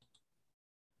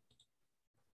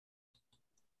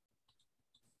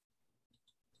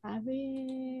 A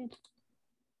ver.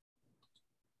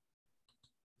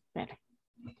 Espera.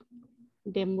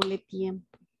 Démosle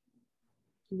tiempo.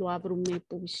 Lo abrumé,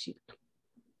 pobrecito.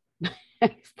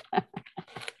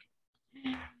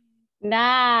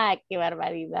 Nah, qué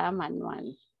barbaridad,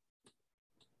 manual.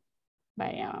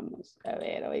 Vaya, vamos a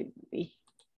ver hoy.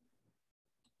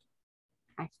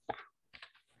 Ahí está.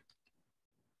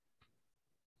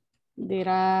 There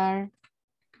are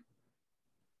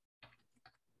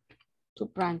 2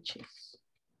 branches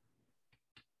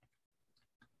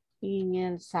in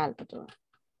El Salvador.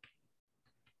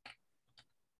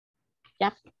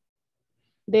 Yep.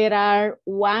 There are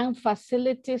 1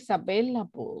 facilities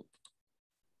available.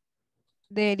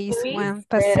 There is 1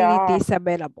 facilities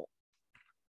available.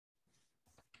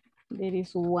 There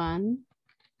is 1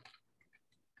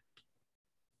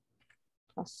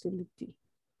 facility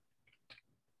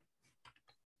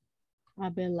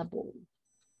available.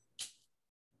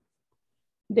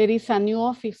 There is a new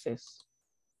offices.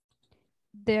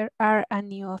 There are a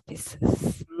new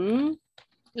offices.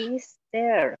 Is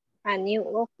there a new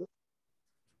office?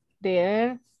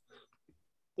 There.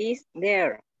 Is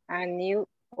there a new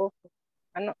office?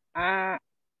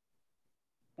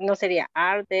 No sería,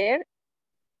 are there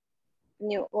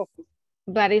new office?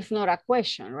 That is not a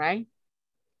question, right?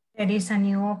 There is a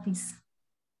new office.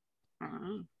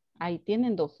 Ahí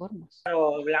tienen 2 formas.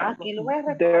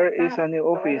 There is a new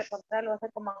office.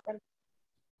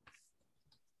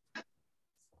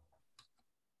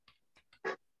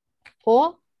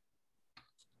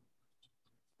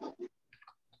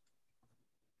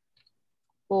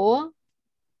 O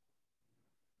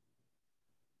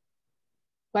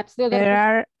what's the other? There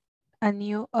are a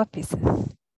new offices.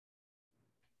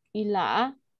 Y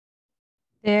la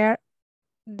A.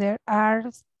 There are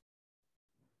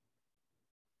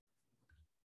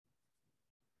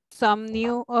some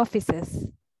new offices.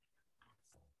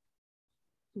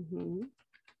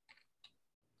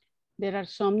 There are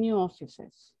some new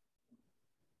offices.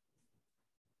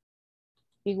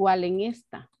 Igual en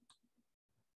esta.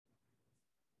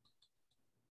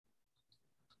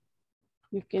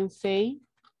 You can say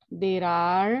there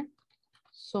are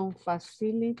some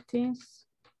facilities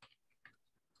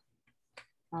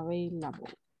available.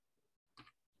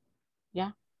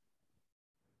 ¿Ya?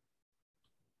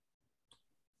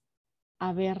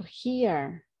 A ver,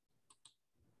 here.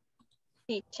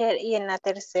 Teacher, y en la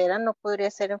tercera no podría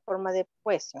ser en forma de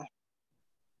question.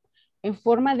 En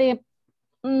forma de...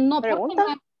 No, ¿Pregunta?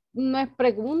 porque no es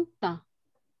pregunta.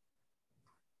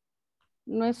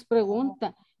 No es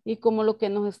pregunta. Y como lo que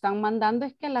nos están mandando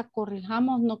es que la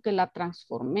corrijamos, no que la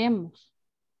transformemos.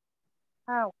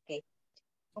 Ok.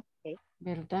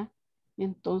 ¿Verdad?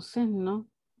 Entonces, no.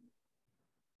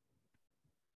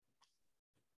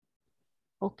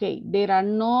 Ok, there are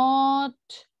not,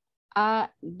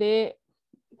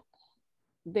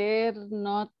 there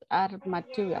not are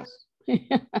materials.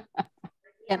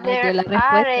 Ya nos dio la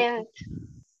respuesta.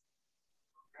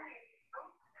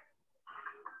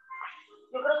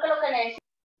 Yo creo que lo que necesito.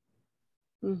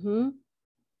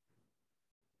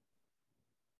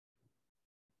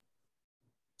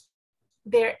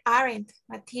 There aren't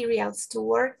materials to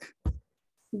work.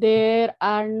 There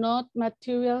are not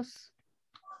materials.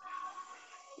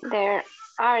 There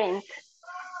aren't.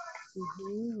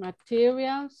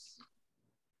 Materials.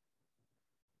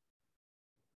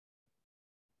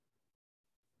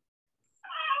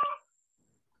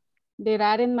 There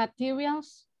aren't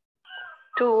materials.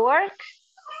 To work.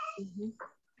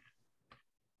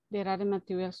 There aren't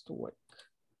materials to work.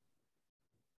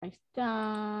 Ahí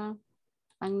está.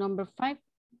 And number 5.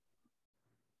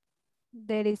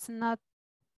 There is not.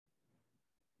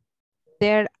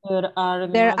 There are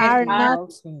not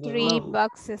not in the 3 lobby.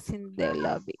 boxes in the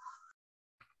lobby.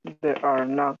 There are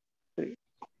not.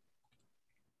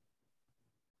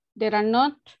 There are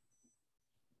not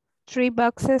 3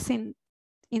 boxes in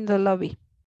the lobby.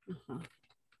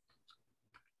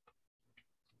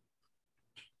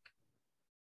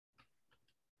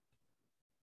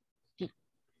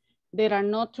 There are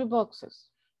not 3 boxes.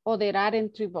 Or there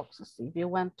aren't 3 boxes if you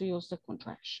want to use the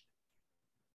contraction.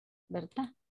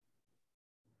 ¿Verdad?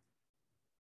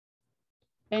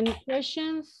 Any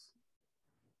questions?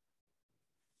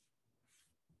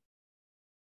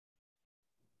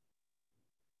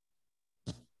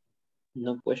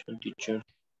 No question, teacher.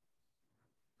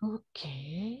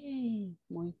 Okay,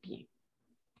 muy bien.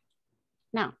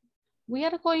 Now, we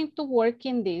are going to work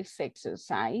in this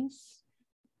exercise.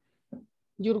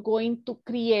 You're going to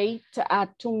create a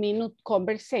 2-minute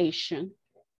conversation.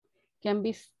 Can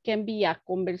be a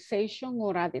conversation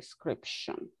or a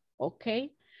description,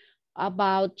 okay?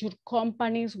 About your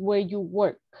companies where you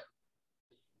work.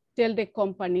 Tell the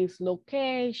company's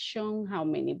location, how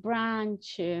many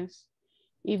branches,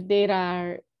 if there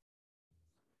are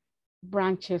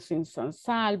branches in San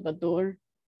Salvador,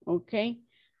 okay?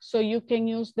 So you can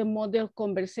use the model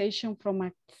conversation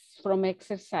from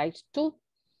exercise 2.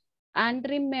 And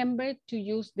remember to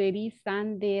use there is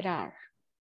and there are,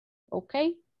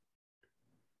 okay?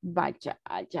 Vaya,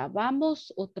 allá vamos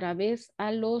otra vez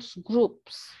a los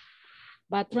groups.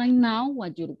 But right now,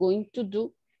 what you're going to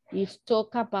do is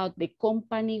talk about the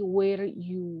company where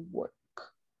you work.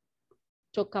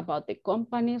 Talk about the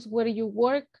companies where you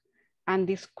work and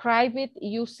describe it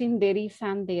using there is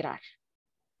and there are.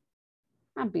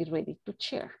 And be ready to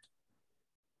share.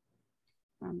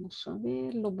 Vamos a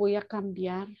ver, lo voy a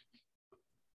cambiar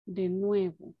de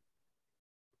nuevo.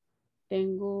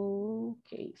 Tengo,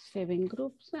 okay, 7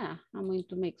 groups. I'm going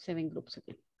to make 7 groups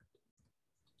again.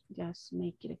 Just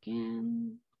make it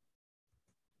again.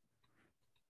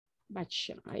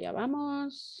 Vaya, allá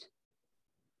vamos.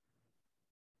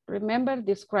 Remember,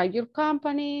 describe your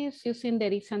companies using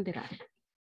there is and there are.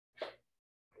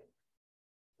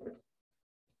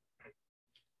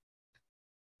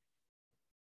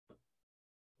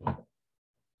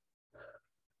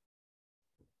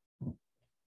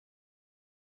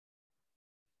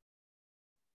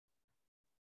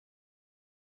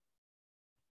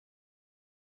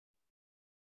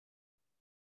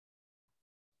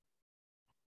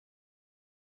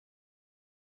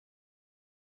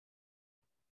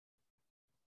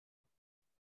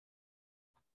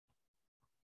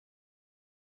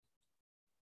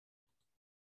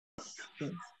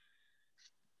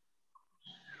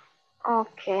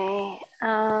 Okay.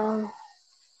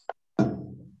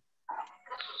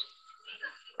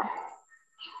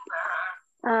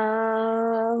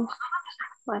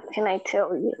 What can I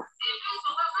tell you?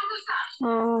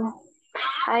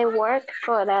 I work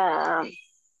for the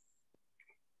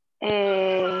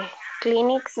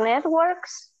clinics network,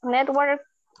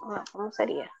 ¿cómo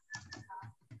sería?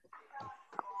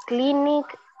 Clinic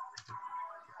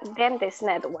Dentist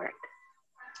Network.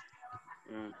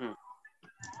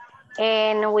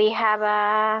 And we have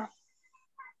a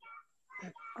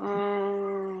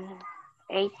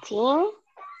 18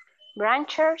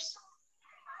 branches,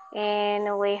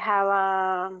 and we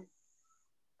have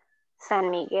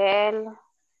San Miguel,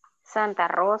 Santa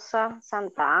Rosa,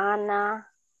 Santa Ana,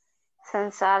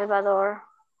 San Salvador,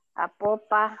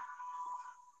 Apopa.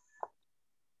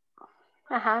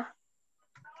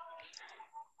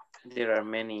 There are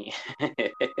many.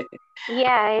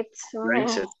 Yeah, it's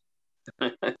branches.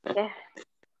 Yeah.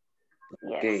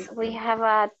 Yes, Okay. we have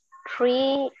a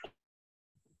 3.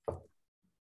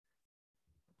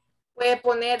 Puede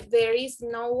poner there is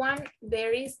no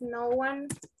one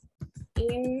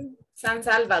in San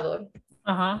Salvador.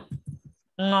 Ajá.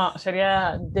 No,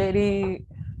 sería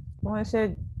 ¿cómo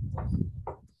dice?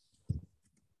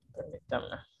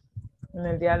 Permítame. En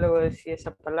el diálogo decía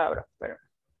esa palabra, pero.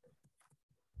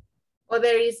 O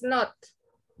there is not.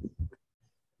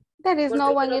 There is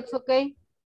no one, it's okay.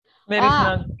 There is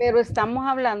not. Pero estamos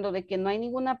hablando de que no hay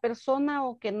ninguna persona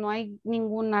o que no hay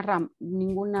ninguna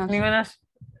Ninguna There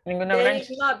branch.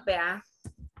 is not, vea.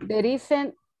 There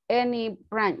isn't any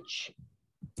branch.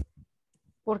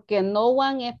 Porque no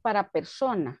one es para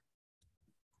persona.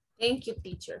 Thank you,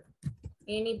 teacher.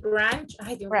 Any branch?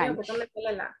 Ay, Dios mío, ¿por qué me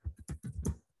sale la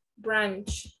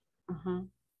branch?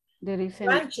 There isn't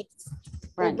Branches.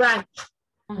 branch. Branch.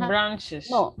 Branches.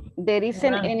 No, there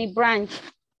isn't Branch. any branch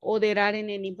or there aren't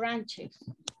any branches.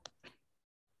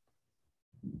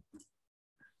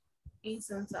 In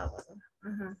San Salvador.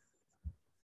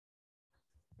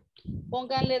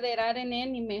 Pónganle there aren't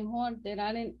any mejor. There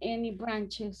aren't any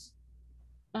branches.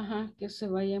 Que se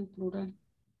vaya en plural.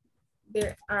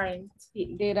 There aren't.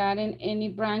 There aren't any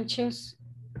branches.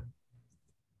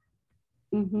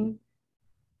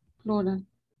 Plural.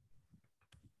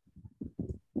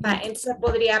 Entonces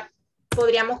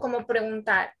podríamos como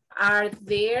preguntar, are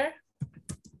there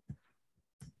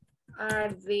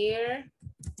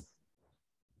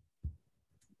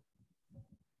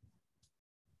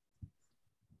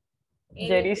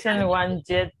There isn't one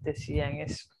yet, decían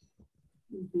eso.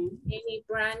 any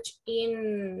branch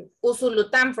in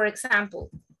Usulután, for example?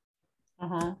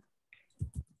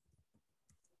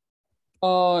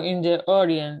 Or in the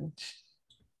Orient.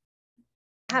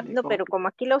 No, pero como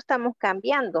aquí lo estamos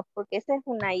cambiando, porque esa es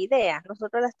una idea,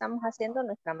 nosotros la estamos haciendo a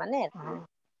nuestra manera.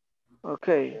 Ok.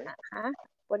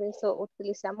 Por eso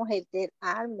utilizamos el there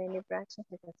are many branches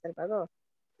en El Salvador.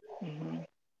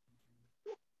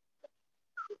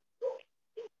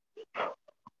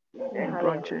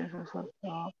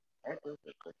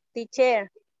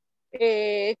 Teacher,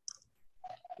 ¿qué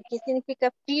significa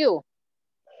few?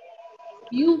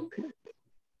 Few.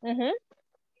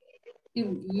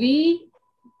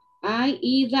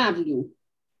 V-I-E-W.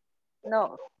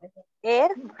 No.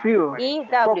 Few.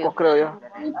 E-W. Pocos, creo yo.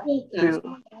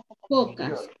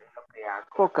 Pocas.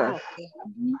 Pocas.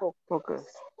 Pocas.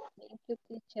 Thank you,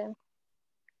 teacher.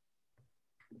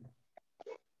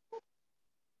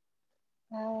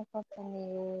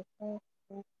 Company.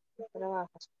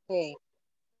 Trabajos. Ok.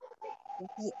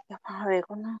 A ver,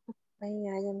 conozco. Ya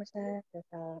me sale.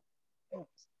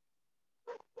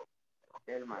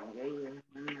 El manguey.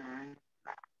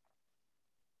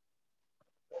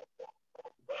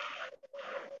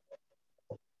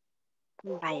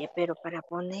 Vaya, pero para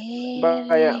poner...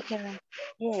 Vaya.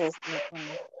 Yes, me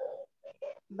pone.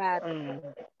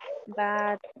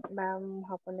 Vamos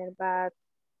a poner but.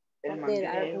 There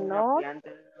are not.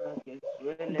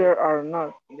 There are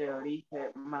not. De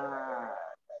origen más...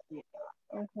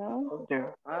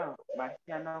 There.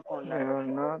 Marciano con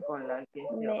la que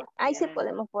Ahí sí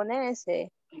podemos poner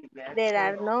ese. There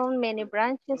are not many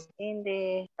branches in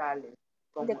the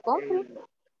country.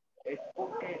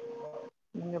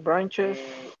 In the branches.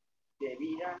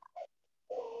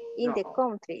 In the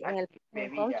country. En el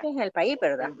country es el país,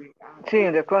 ¿verdad? Sí,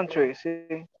 in the country, sí.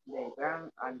 De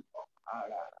gran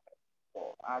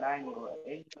arango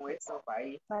en nuestro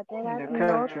país. But there are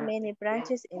not many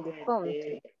branches in the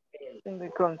country. In the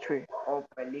country. O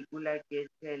película que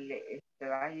se le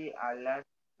extrae a las...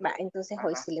 Entonces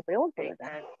hoy sí le pregunto,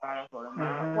 ¿verdad? Para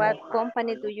formar What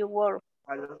company do you work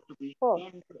for?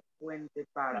 Fuente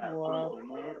para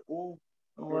componer un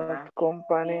What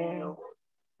company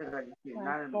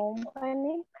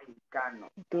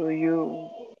do you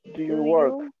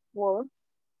work for?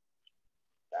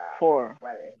 For.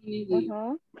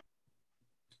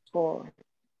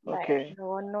 Okay.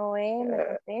 Luego Noé me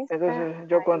contesta. Entonces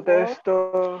yo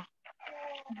contesto.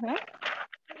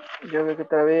 Yo creo que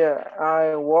todavía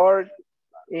I work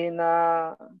in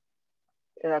a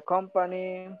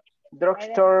company,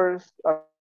 drugstores.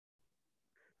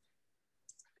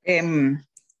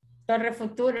 Torre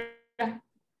Futura.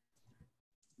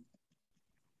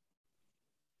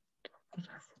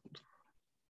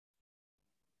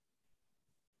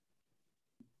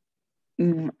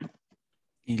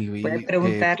 Y Luis, puede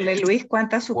preguntarle, Luis,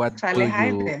 ¿cuántas sucursales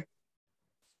hay?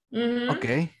 Ok.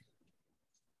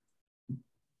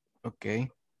 Ok.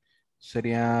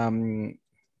 Sería...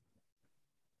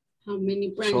 How many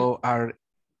branches? So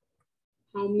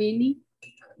How many?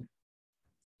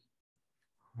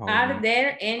 Are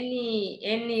there any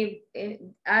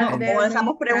No, como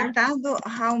estamos preguntando,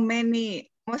 how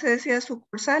many, ¿cómo se decía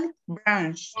sucursal?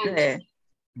 Branches.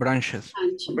 branches.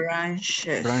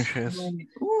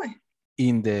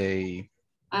 In the...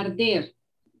 Are there?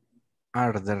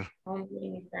 How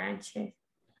many branches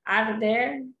are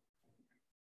there?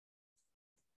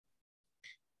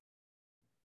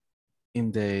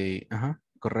 In the...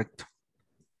 correcto.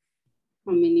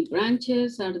 How many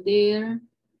branches are there?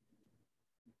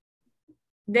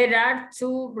 There are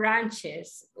two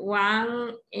branches,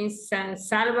 one in San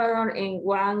Salvador and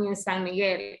one in San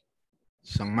Miguel.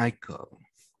 San Michael.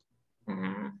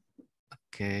 Ajá.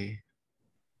 Okay.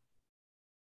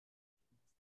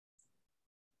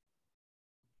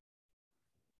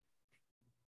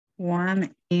 Una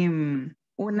en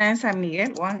San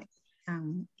Miguel, one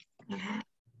en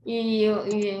Y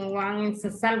en one en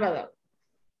San Salvador.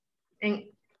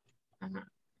 Ajá.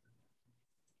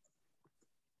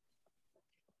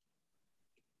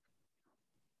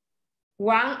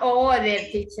 One or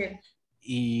other, teacher.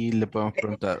 Y le podemos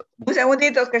preguntar. Un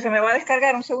segundito, que se me va a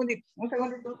descargar, un segundito.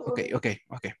 Ok.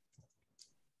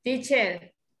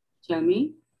 Teacher. Tell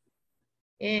me.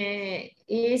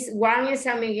 Is one in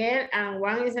San Miguel and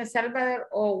one in San Salvador,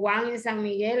 or one in San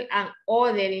Miguel and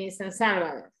other in San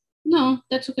Salvador? No,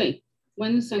 that's okay.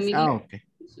 One in San Miguel. Okay.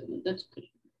 That's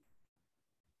okay.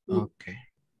 Ok.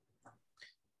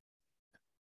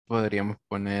 Podríamos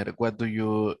poner, what do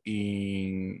you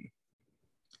in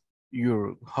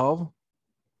your home?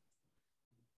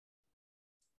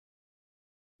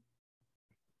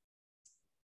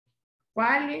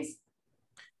 ¿Cuál es?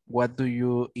 What do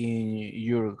you in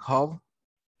your home?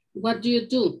 What do you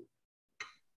do?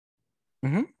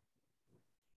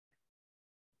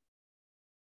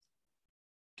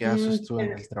 ¿Qué haces tú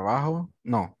en el trabajo?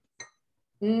 No.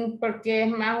 Porque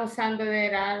es más usando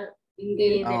de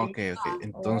Ok.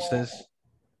 Entonces.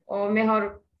 O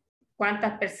mejor,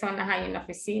 ¿cuántas personas hay en la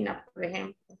oficina, por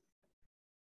ejemplo?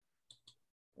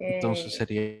 Entonces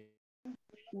sería.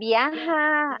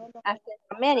 Viaja a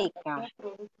Centroamérica.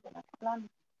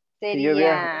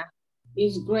 Sería.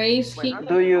 Is Grace Bueno,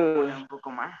 do you? Un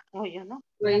poco más. No, yo no.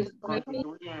 Grace,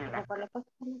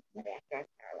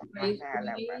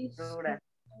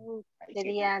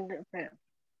 Sería.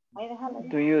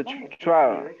 Do you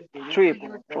travel? Trip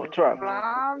for travel.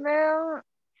 Travel.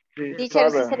 Teacher,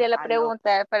 esa sería la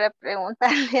pregunta para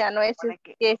preguntarle a Noé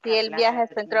que si él viaja a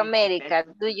Centroamérica.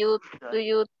 Do you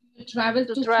travel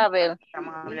to travel?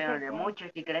 Estamos hablando de muchos.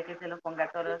 Si crees que se los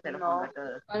ponga todos, se los ponga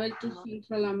todos. Travel to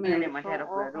Central Hay America. demasiados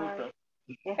productos.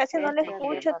 Casi no le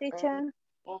escucho, teacher.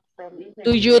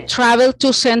 Do you travel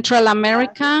to Central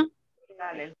America?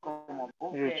 Como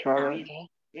You travel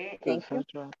to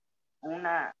Central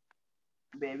una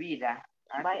bebida.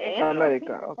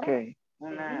 America, okay.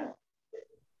 Una.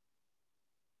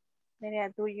 Sería,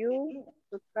 do you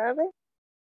to travel?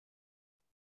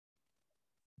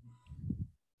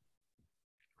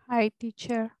 Hi,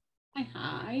 teacher.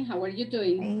 Hi, how are you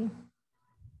doing?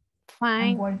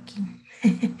 Fine. I'm working.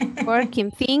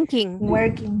 Working, thinking.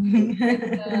 Working.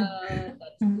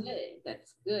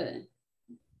 That's good.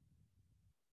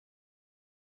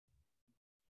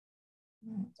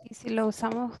 Y si lo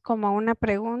usamos como una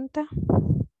pregunta.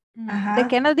 Ajá. ¿De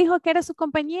qué nos dijo que era su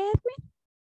compañía, Edwin?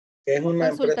 Es una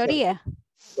Consultoría.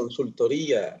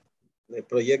 Consultoría de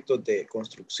proyectos de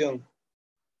construcción.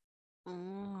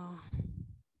 Oh.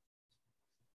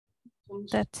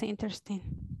 That's interesting.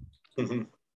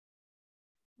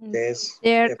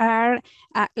 There are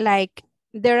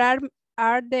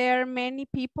are there many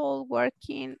people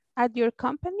working at your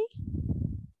company?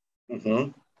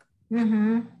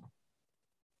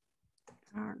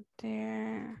 Are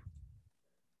there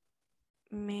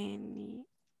many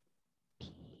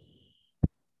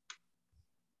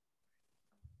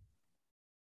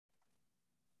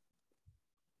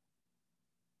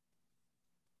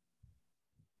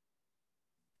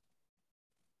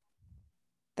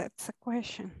That's a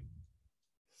question.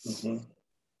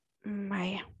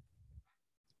 Vaya.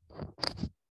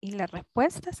 ¿Y la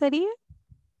respuesta sería?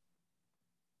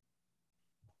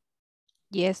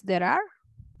 Yes, there are.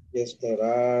 Yes, there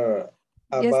are.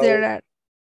 Yes, there are.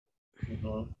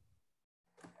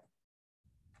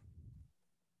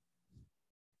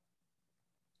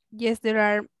 Yes, there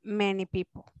are many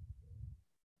people.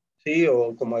 Sí,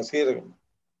 o como decir,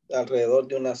 alrededor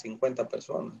de unas 50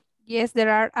 personas. Yes,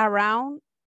 there are around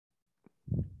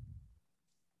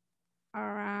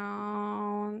 50.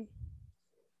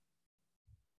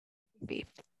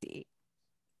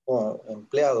 O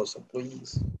empleados,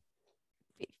 employees.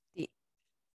 50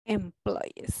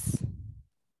 employees.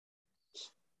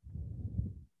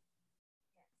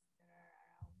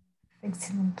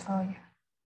 Excellent employer.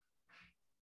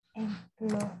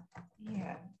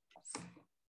 Employer.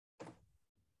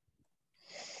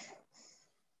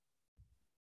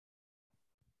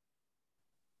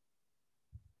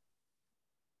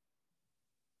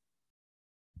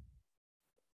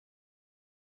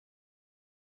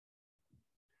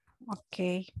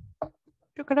 Ok.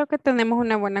 Yo creo que tenemos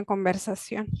una buena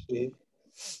conversación. Sí.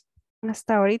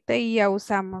 Hasta ahorita y ya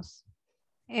usamos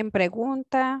en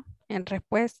pregunta, en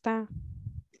respuesta,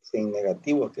 sin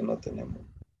negativo es que no tenemos.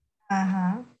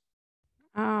 Ajá.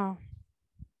 Oh.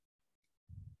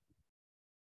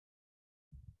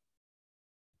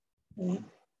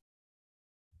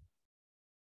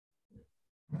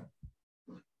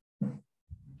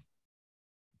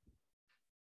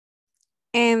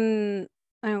 And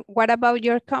what about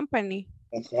your company?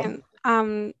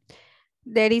 And,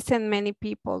 there isn't many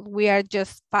people. We are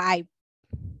just 5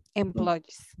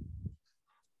 employees.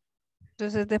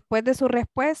 Entonces, después de su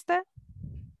respuesta,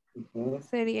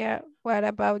 sería, what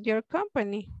about your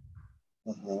company?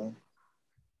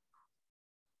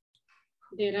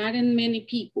 There aren't many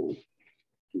people.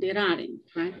 There aren't,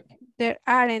 right? There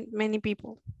aren't many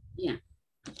people. Yeah.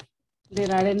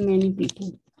 There aren't many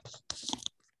people.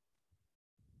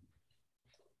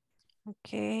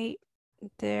 Okay.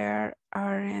 There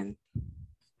aren't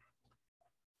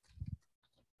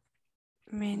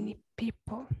many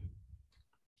people.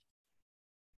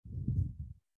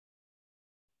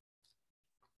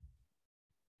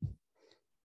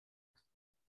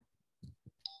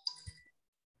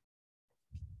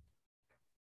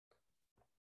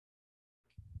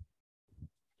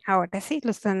 Ahora sí,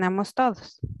 los tenemos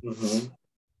todos.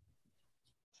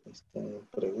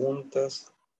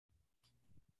 Preguntas.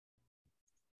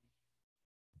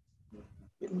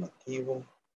 Afirmativo.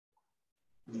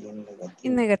 Y negativo. Y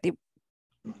negativo.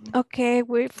 Okay,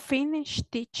 we're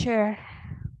finished, teacher.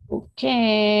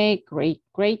 Okay, great,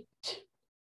 great.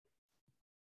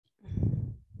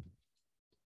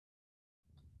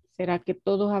 ¿Será que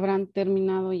todos habrán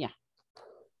terminado ya?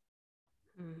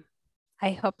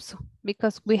 I hope so,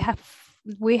 because we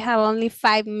have only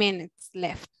 5 minutes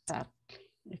left.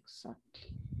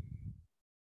 Exactly.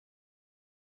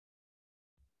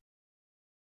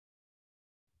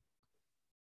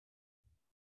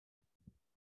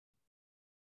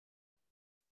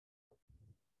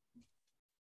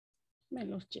 Me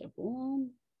los llevo.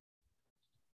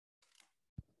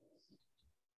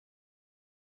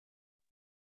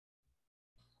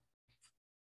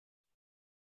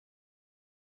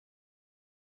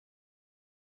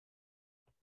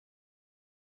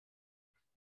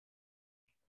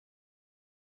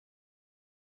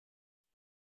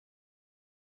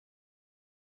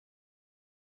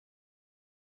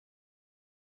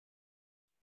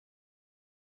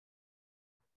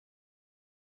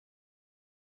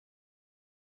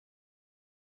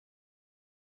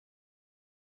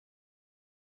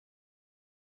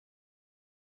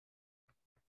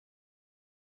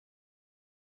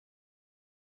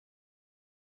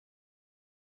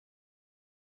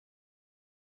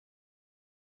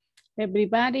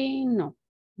 Everybody? No,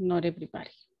 not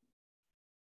everybody.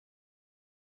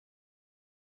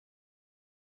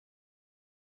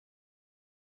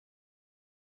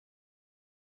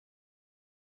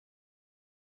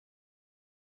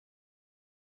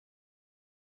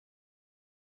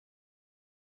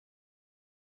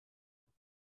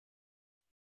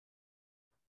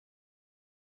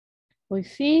 Pues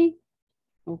sí.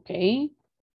 Okay.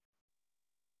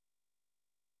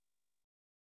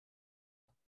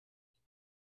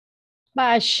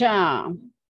 Vaya.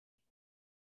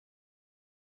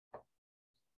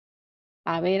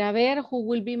 A ver, who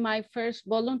will be my first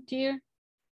volunteer?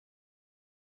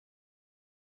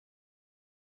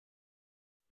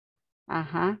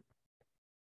 Ajá.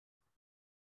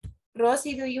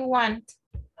 Rosie, do you want?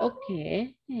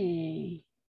 Okay.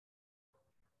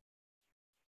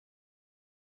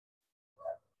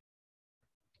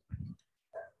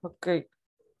 Okay.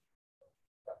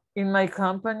 In my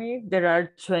company, there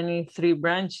are 23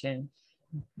 branches.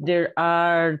 There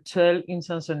are 12 in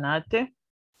Sonsonate.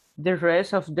 The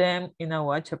rest of them in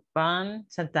Ahuachapán,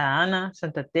 Santa Ana,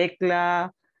 Santa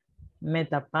Tecla,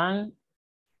 Metapan,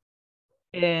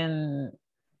 and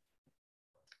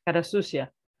Carasucia.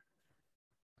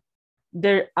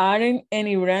 There aren't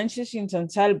any branches in San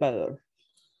Salvador.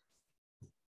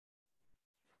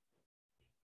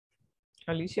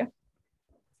 Alicia?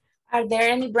 Are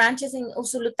there any branches in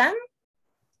Usulután?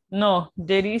 No,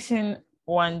 there isn't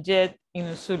one yet in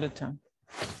Usulután.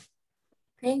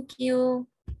 Thank you.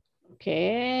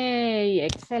 Okay,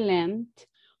 excellent.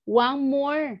 One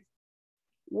more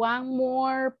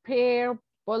pair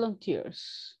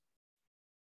volunteers.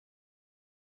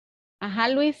 Ajá,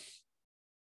 Luis.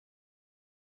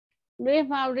 Luis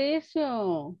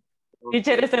Mauricio.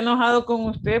 Teacher está enojado con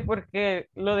usted porque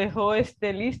lo dejó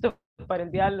listo para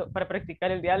el diálogo, para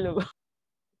practicar el diálogo.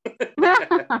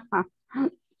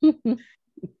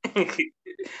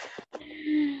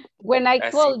 When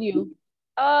I called you.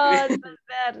 Oh, so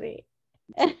sorry.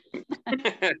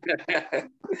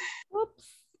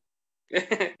 Oops.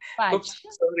 Oops,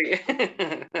 sorry.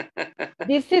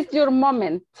 This is your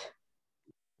moment.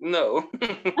 No.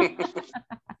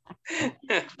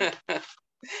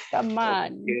 Come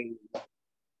on. Okay.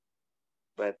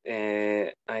 But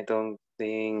I don't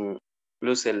think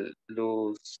Luz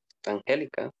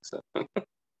Angélica. So.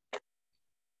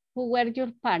 Who were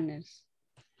your partners?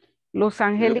 Luz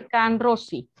Angélica and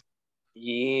Rosy.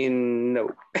 No.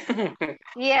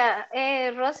 Yeah,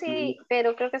 Rosy,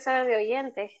 pero creo que sabe de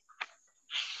oyente.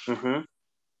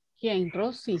 ¿Quién?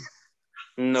 Rosy.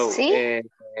 No. ¿Sí?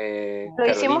 Lo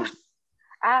Carolina. hicimos.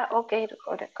 Ah, ok,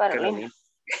 Carolina.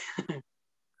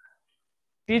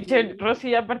 Teacher, Rosy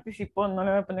ya participó, no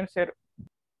le voy a poner 0.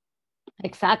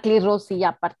 Exactly, Rosy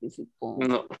ya participó.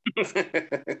 No.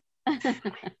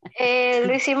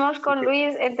 Lo hicimos con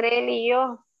Luis, entre él y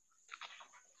yo.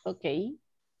 Ok.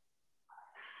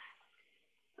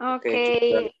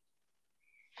 Okay.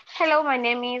 Hello, my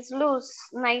name is Luz.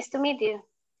 Nice to meet you.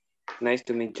 Nice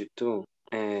to meet you too.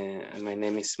 My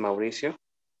name is Mauricio.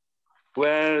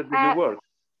 Where do you work?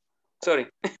 Sorry.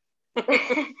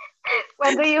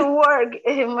 Where do you work,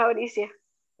 Mauricio?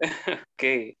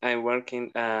 Okay, I'm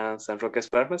working at San Roque's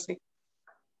Pharmacy.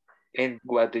 And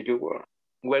what do you work?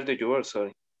 Where do you work?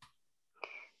 Sorry.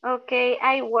 Okay,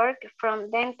 I work from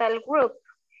Dental Group.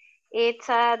 It's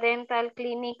a dental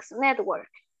clinics network.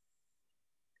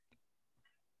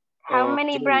 How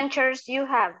many branches you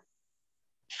have?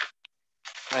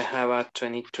 I have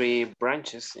 23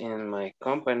 branches in my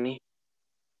company.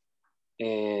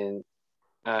 And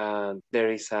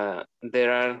there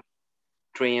are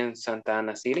 3 in Santa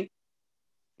Ana City.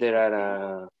 There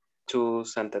are 2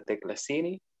 Santa Tecla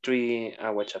City, 3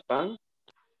 Aguachapán.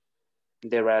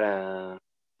 There are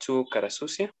 2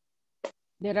 Carasucia.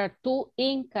 There are 2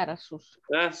 in cara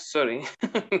sucia. Sorry.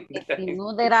 Si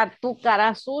no, there are 2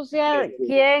 cara sucia.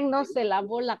 ¿Quién no se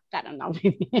lavó la cara? No.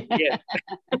 Yes.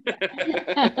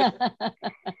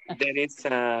 There is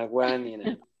 1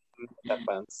 in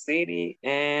Metapan City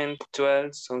and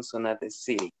 12 Sonsonate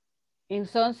City. In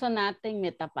Sonsonate, in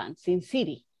Metapan, Sin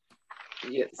City.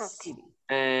 Yes. Okay.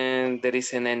 And there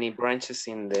isn't any branches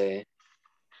in the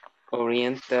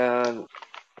Oriental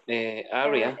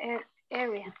area.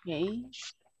 Okay.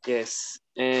 Yes.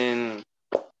 And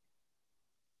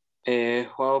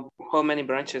how many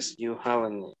branches you have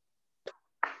in it?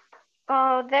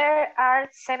 There are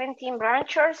 17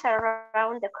 branches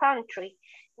around the country.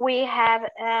 We have,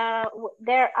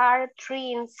 there are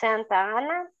 3 in Santa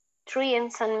Ana, 3 in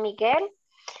San Miguel,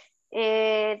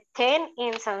 10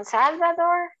 in San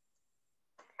Salvador.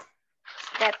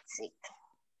 That's it.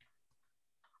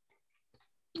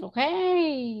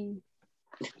 Okay.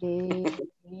 Excellent.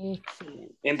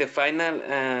 In the final,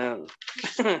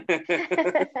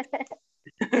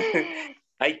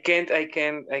 I can't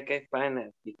find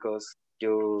it because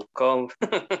you called.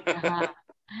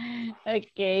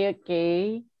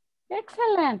 Okay.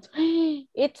 Excellent.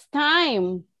 It's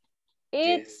time.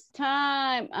 It's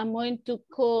time. I'm going to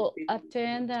call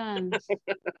attendance.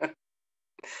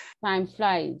 Time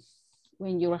flies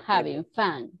when you're having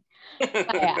fun.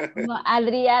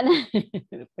 Adriana.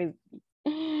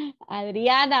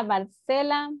 Adriana,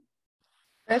 Marcela.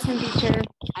 Present, teacher.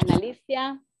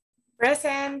 Analicia.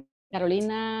 Present.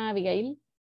 Carolina, Abigail.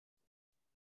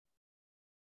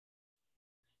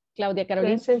 Claudia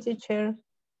Carolina. Present, teacher.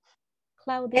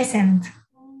 Claudia. Present.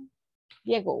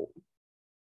 Diego.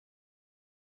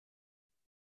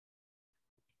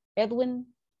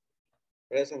 Edwin.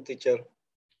 Present, teacher.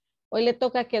 Hoy le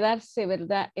toca quedarse,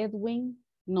 ¿verdad, Edwin?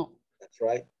 No. That's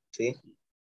right. Sí.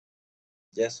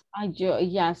 Yes. Ay, yo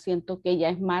ya siento que ya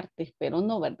es martes, pero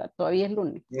no, ¿verdad? Todavía es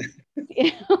lunes.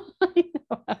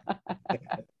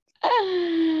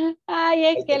 Ay,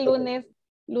 es que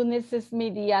lunes es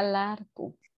mi día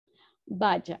largo.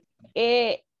 Vaya.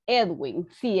 Edwin,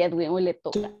 sí, Edwin, hoy le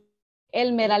toca.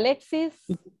 Elmer Alexis.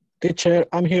 Teacher,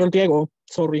 I'm here, Diego.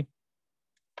 Sorry.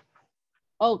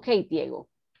 Ok, Diego.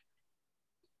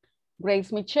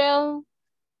 Grace Michelle.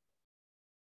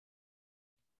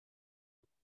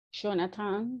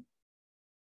 Jonathan.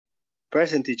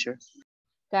 Present, teacher.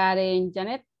 Karen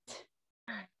Janet.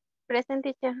 Present,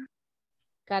 teacher.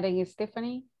 Karen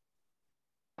Stephanie.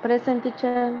 Present,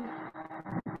 teacher.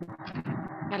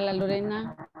 Carla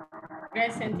Lorena.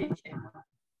 Present, teacher.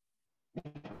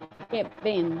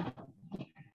 Kevin.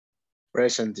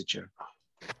 Present, teacher.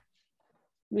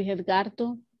 Luis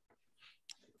Edgardo.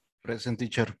 Present,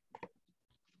 teacher.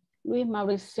 Luis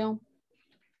Mauricio.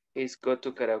 It's go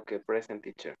to karaoke, present,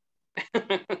 teacher.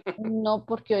 No,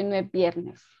 porque hoy no es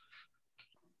viernes.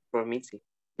 For me, sí.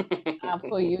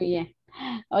 For you, yeah.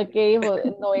 Ok,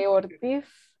 Noé Ortiz.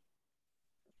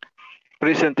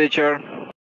 Present, teacher.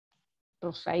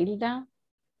 Rosailda.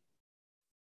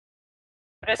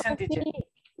 Present, teacher.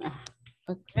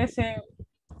 Okay. Present.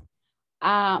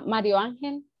 Mario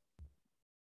Ángel.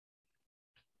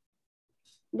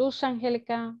 Luz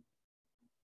Angélica.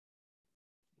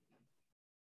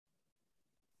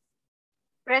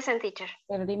 Present, teacher.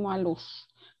 Perdimos a Luz.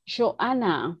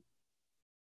 Joana.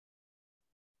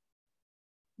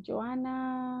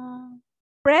 Joana.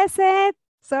 Present.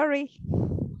 Sorry.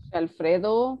 José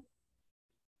Alfredo.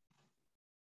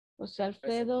 José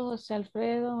Alfredo, José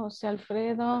Alfredo, José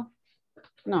Alfredo.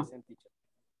 No.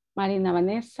 Marina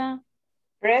Vanessa.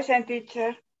 Present,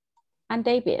 teacher. And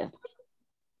David.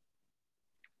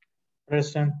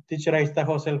 Present. Teacher, ahí está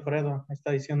José Alfredo.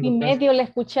 Está diciendo Y present. medio le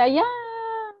escuché allá.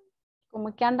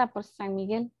 Como que anda por San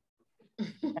Miguel.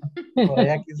 Por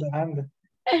allá quizás anda.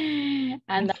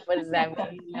 Anda por San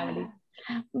Miguel ahorita.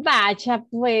 Vaya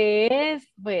pues,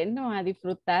 bueno, a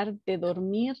disfrutar de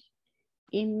dormir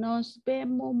y nos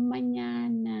vemos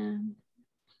mañana.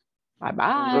 Bye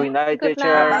bye. Good night, Good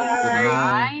teacher.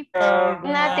 night. Good night.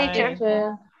 Good night,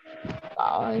 teacher.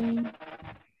 Bye.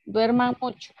 Duerman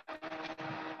mucho.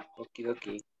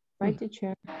 Okidoki. Bye,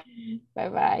 teacher. Bye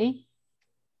bye.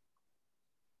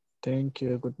 Thank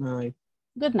you. Good night.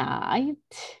 Good night.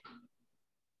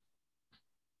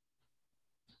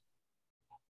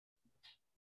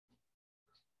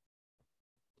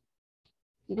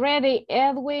 Ready,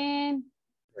 Edwin?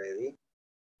 Ready.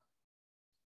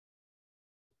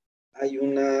 Hay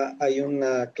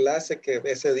una clase que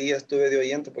ese día estuve de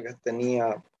oyente porque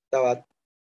estaba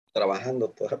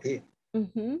trabajando todavía,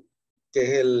 que es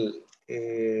el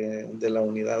de la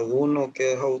unidad 1,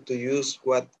 que es how to use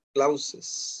what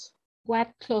clauses.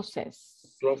 What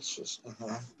clauses? Clauses,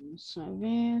 ajá. Vamos a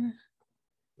ver.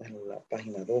 En la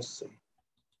página 12.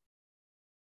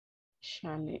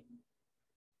 Chale.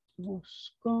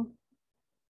 Busco.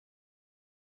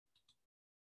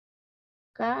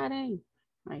 Karen.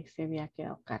 Ahí se había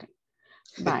quedado Karen.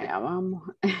 Vaya, vamos.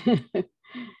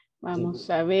 Vamos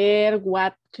a ver.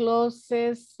 What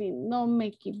clauses. Si no me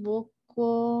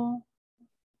equivoco.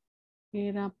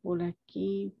 Era por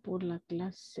aquí, por la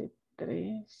clase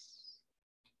 3.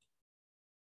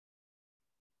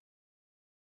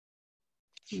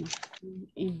 No,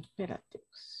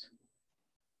 imperativos.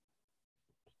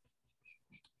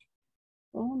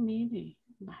 Oh, mire.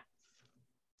 Va.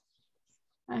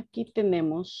 Aquí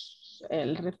tenemos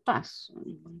el repaso.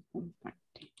 Voy a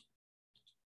compartir.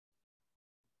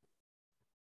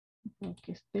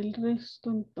 Aquí está el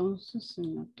resto entonces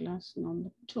en la clase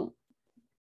number 2.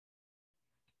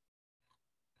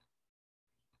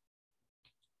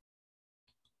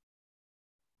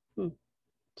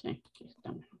 Sí, aquí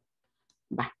está mejor.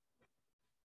 Va.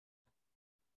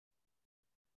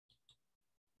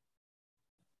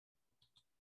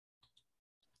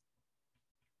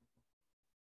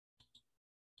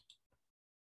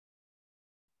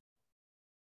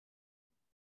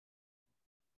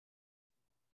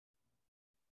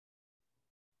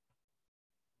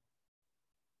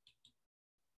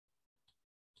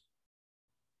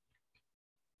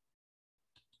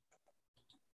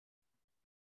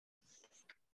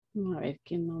 A ver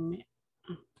que no me...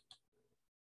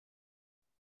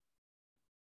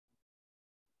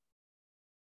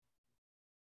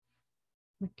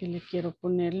 Aquí le quiero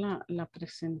poner la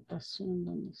presentación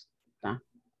donde está.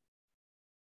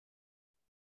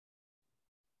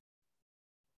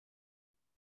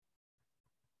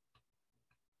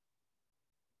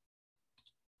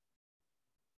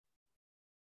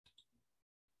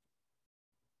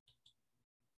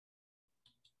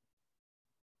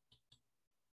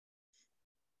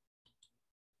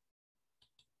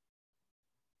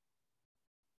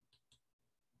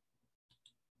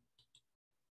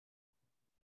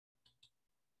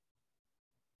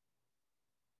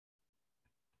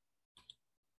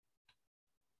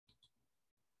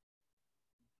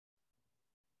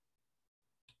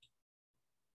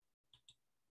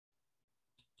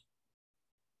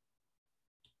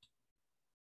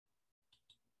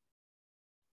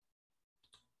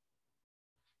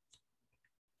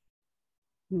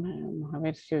 Vamos a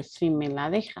ver si me la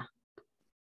deja.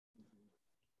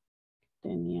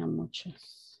 Tenía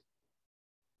muchas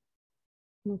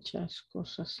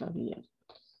cosas abiertas.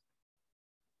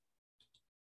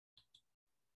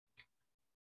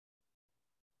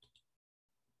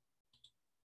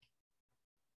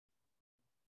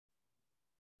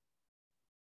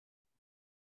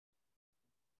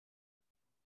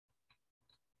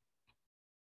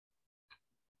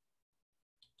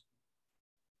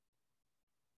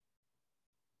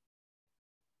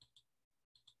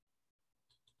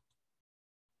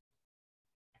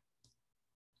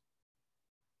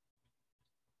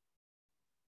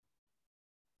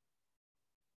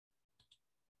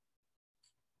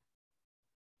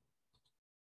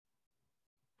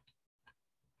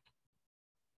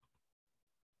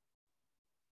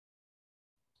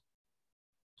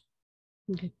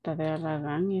 Esta de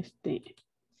Aragán,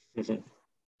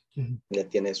 Ya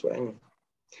tiene sueño.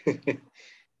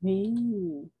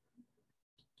 Sí.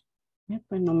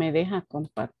 Pues no me deja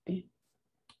compartir.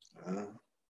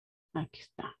 Aquí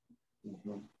está.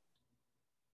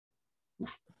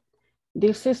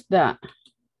 This is the...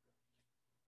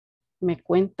 Me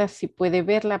cuenta si puede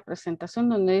ver la presentación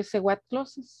donde dice what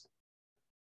clauses.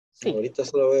 Sí. Ahorita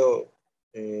solo veo,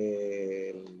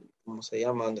 ¿cómo se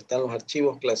llama? Donde están los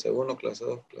archivos, clase 1, clase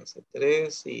 2, clase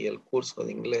 3 y el curso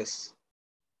de inglés.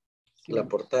 Sí. La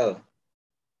portada.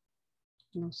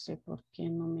 No sé por qué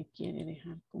no me quiere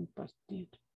dejar compartir.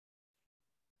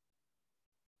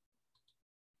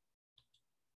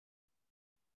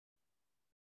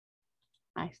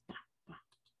 Ahí está.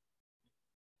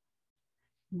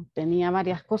 Tenía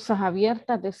varias cosas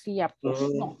abiertas, decía, pues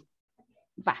no.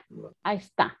 Va, ahí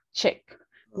está, check.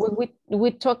 When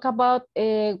we talk about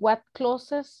what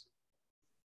clauses,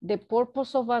 the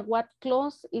purpose of a what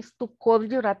clause is to call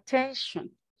your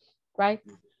attention, right?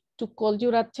 To call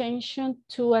your attention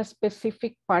to a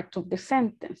specific part of the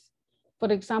sentence.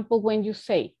 For example, when you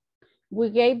say, we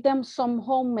gave them some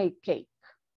homemade cake.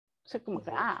 O sea, como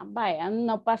que, vaya,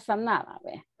 no pasa nada,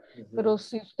 ¿ve? Pero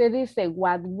si usted dice,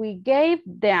 what we gave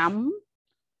them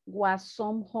was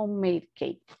some homemade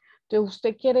cake. Entonces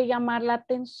usted quiere llamar la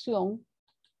atención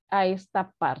a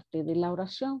esta parte de la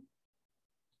oración.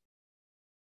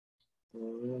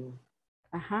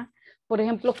 Ajá. Por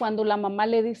ejemplo, cuando la mamá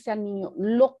le dice al niño,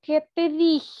 lo que te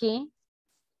dije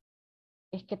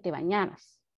es que te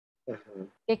bañaras.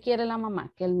 ¿Qué quiere la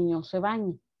mamá? Que el niño se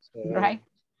bañe. Right?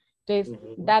 Entonces,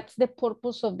 that's the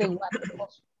purpose of the what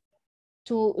clause.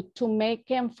 To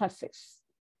make emphasis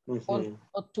on,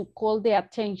 or to call the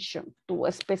attention to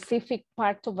a specific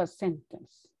part of a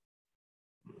sentence.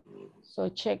 So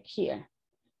check here.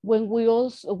 When we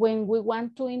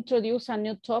want to introduce a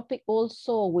new topic,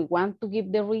 also we want to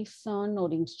give the reason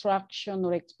or instruction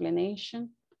or explanation.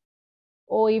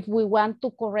 Or if we want to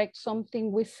correct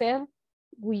something we said,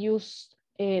 we use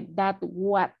that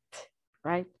what,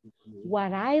 right?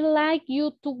 What I like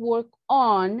you to work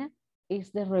on is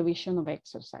the revision of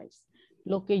exercise.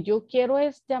 Lo que yo quiero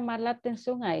es llamar la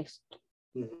atención a esto.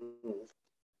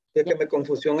 Es que mi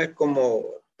confusión es como,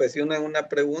 pues si una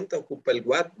pregunta ocupa el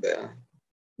what, ¿verdad?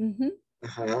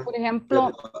 Ajá. Por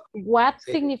ejemplo, what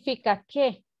significa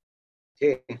qué,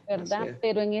 ¿Qué? ¿verdad?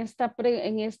 Pero en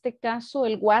este caso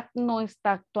el what no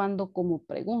está actuando como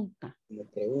pregunta. Como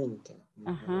pregunta.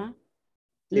 Ajá.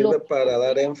 Sirve para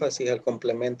dar énfasis al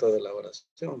complemento de la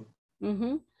oración.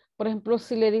 Por ejemplo,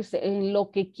 si le dice, en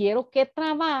lo que quiero que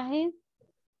trabaje,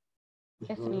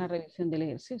 es en la revisión del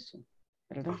ejercicio,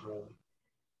 ¿verdad?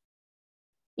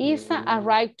 Isa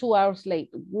arrived 2 hours late.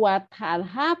 What had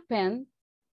happened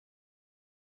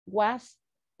was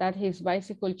that his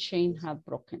bicycle chain had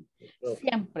broken.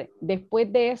 Siempre,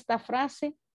 después de esta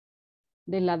frase,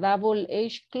 de la double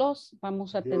H clause,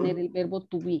 vamos a tener el verbo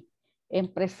to be,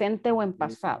 en presente o en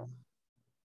pasado,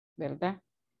 ¿verdad?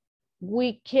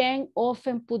 We can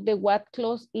often put the what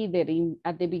clause either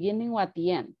at the beginning or at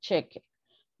the end. Check it.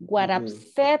 What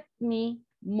upset me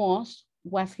most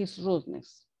was his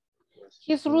rudeness.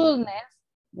 His rudeness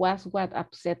was what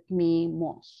upset me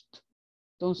most.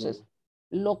 Entonces,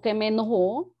 lo que me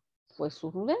enojó fue su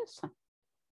rudeza.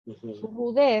 Su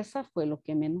rudeza fue lo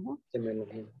que me enojó.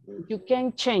 You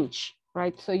can change,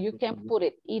 right? So you can put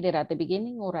it either at the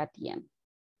beginning or at the end.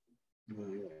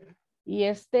 Y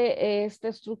esta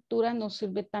estructura nos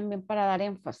sirve también para dar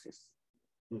énfasis.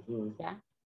 ¿Ya?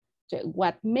 So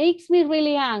what makes me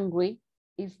really angry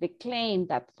is the claim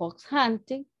that fox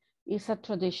hunting is a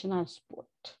traditional sport.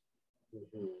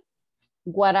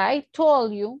 What I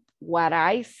told you, what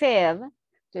I said,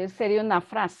 entonces sería una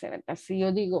frase, ¿verdad? Si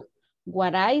yo digo,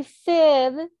 what I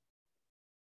said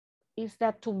is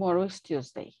that tomorrow is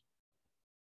Tuesday.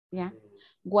 Yeah.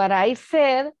 What I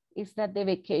said is that the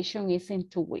vacation is in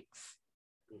 2 weeks.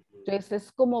 Entonces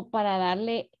es como para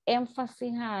darle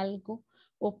énfasis a algo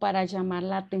o para llamar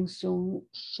la atención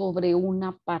sobre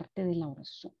una parte de la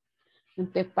oración.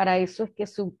 Entonces para eso es que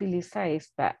se utiliza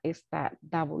esta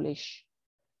double H.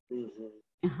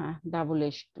 Double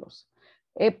H clause.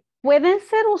 Pueden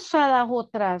ser usadas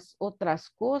otras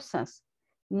cosas,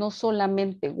 no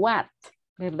solamente what,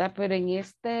 ¿verdad? Pero en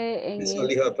Eso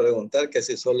le iba a preguntar que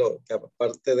si solo, que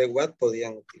aparte de what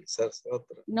podían utilizarse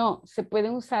otras. No, se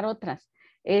pueden usar otras.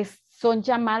 Son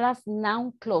llamadas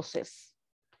noun clauses.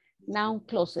 Noun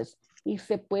clauses. Y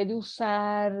se puede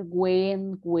usar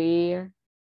when, where.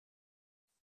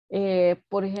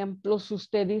 Por ejemplo, si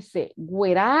usted dice,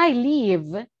 where I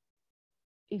live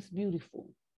is beautiful.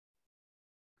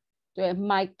 Entonces,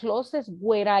 my clothes es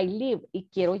where I live. Y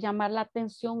quiero llamar la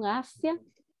atención hacia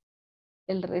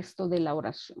el resto de la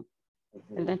oración.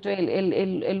 Entonces,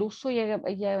 el uso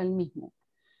llega el mismo.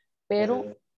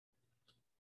 Pero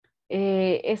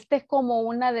este es como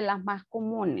una de las más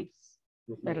comunes,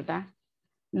 ¿verdad?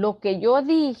 Lo que yo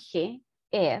dije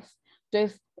es,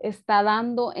 entonces está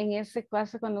dando en ese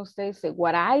caso cuando usted dice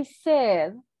what I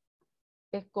said,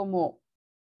 es como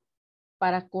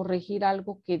para corregir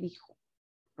algo que dijo,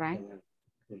 right?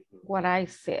 What I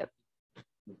said.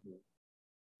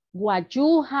 What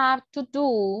you have to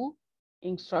do,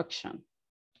 instruction,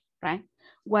 right?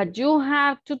 What you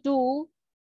have to do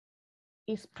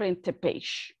is print a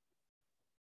page.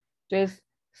 Entonces,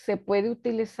 se puede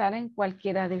utilizar en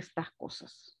cualquiera de estas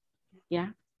cosas,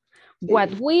 ¿ya?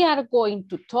 What we are going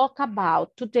to talk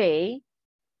about today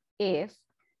is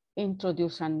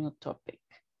introduce a new topic.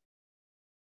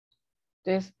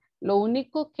 Entonces, lo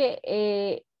único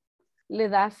que le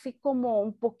da así como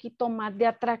un poquito más de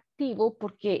atractivo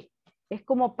porque es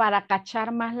como para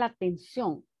cachar más la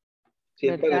atención. Sí,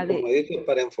 para, como dice,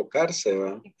 para enfocarse,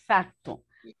 ¿verdad? Exacto,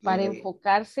 para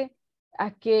enfocarse a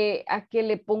que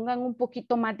le pongan un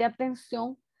poquito más de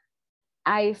atención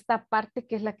a esta parte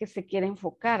que es la que se quiere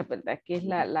enfocar, ¿verdad? Que es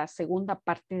la segunda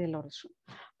parte de la oración.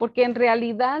 Porque en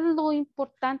realidad lo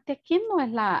importante aquí no es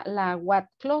la what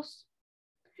clause.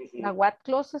 La what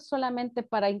clause es solamente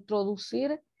para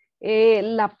introducir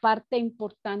la parte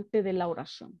importante de la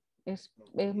oración. Es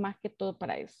más que todo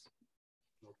para eso.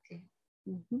 Okay.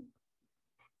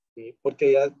 Sí,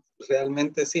 porque ya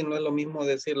realmente sí, no es lo mismo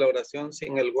decir la oración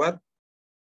sin el what,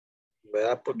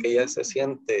 ¿verdad? Porque ya se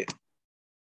siente,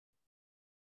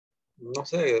 no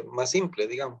sé, más simple,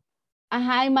 digamos.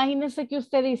 Ajá, imagínense que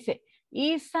usted dice,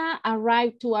 Isa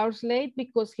arrived 2 hours late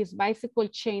because his bicycle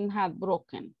chain had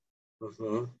broken.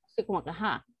 Así como que,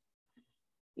 ajá.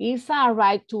 Isa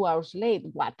arrived 2 hours late.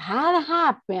 What had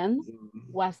happened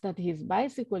was that his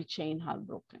bicycle chain had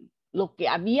broken. Lo que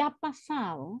había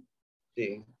pasado.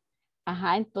 Sí.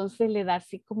 Ajá, entonces le da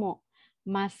así como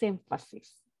más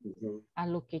énfasis a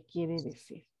lo que quiere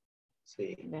decir.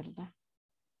 Sí. ¿Verdad?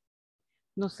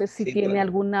 No sé si tiene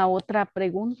alguna otra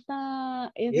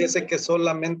pregunta. Fíjese que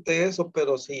solamente eso,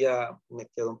 pero sí ya me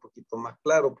queda un poquito más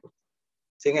claro. Porque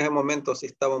sí, en ese momento sí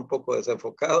estaba un poco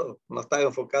desenfocado. No estaba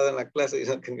enfocado en la clase,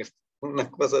 sino que en unas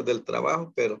cosas del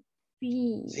trabajo, pero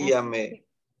sí ya me...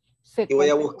 Y voy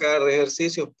a buscar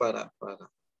ejercicios para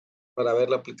ver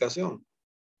la aplicación.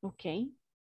 Ok.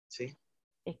 Sí.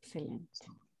 Excelente.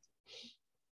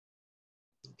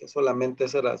 Que solamente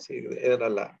esa era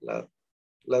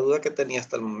la duda que tenía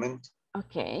hasta el momento.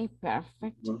 Ok,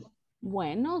 perfecto.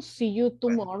 Bueno, see you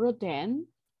tomorrow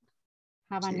then.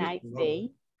 Have a nice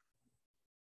day.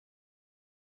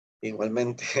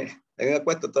 Igualmente. A mí me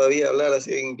cuesta todavía hablar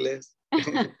así en inglés.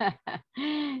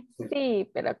 Sí,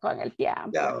 pero con el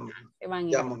tiempo se van a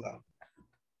ir. Vamos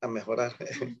a mejorar.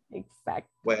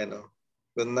 Exacto. Bueno,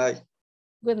 good night.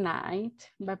 Good night.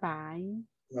 Bye bye.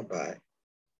 Bye bye.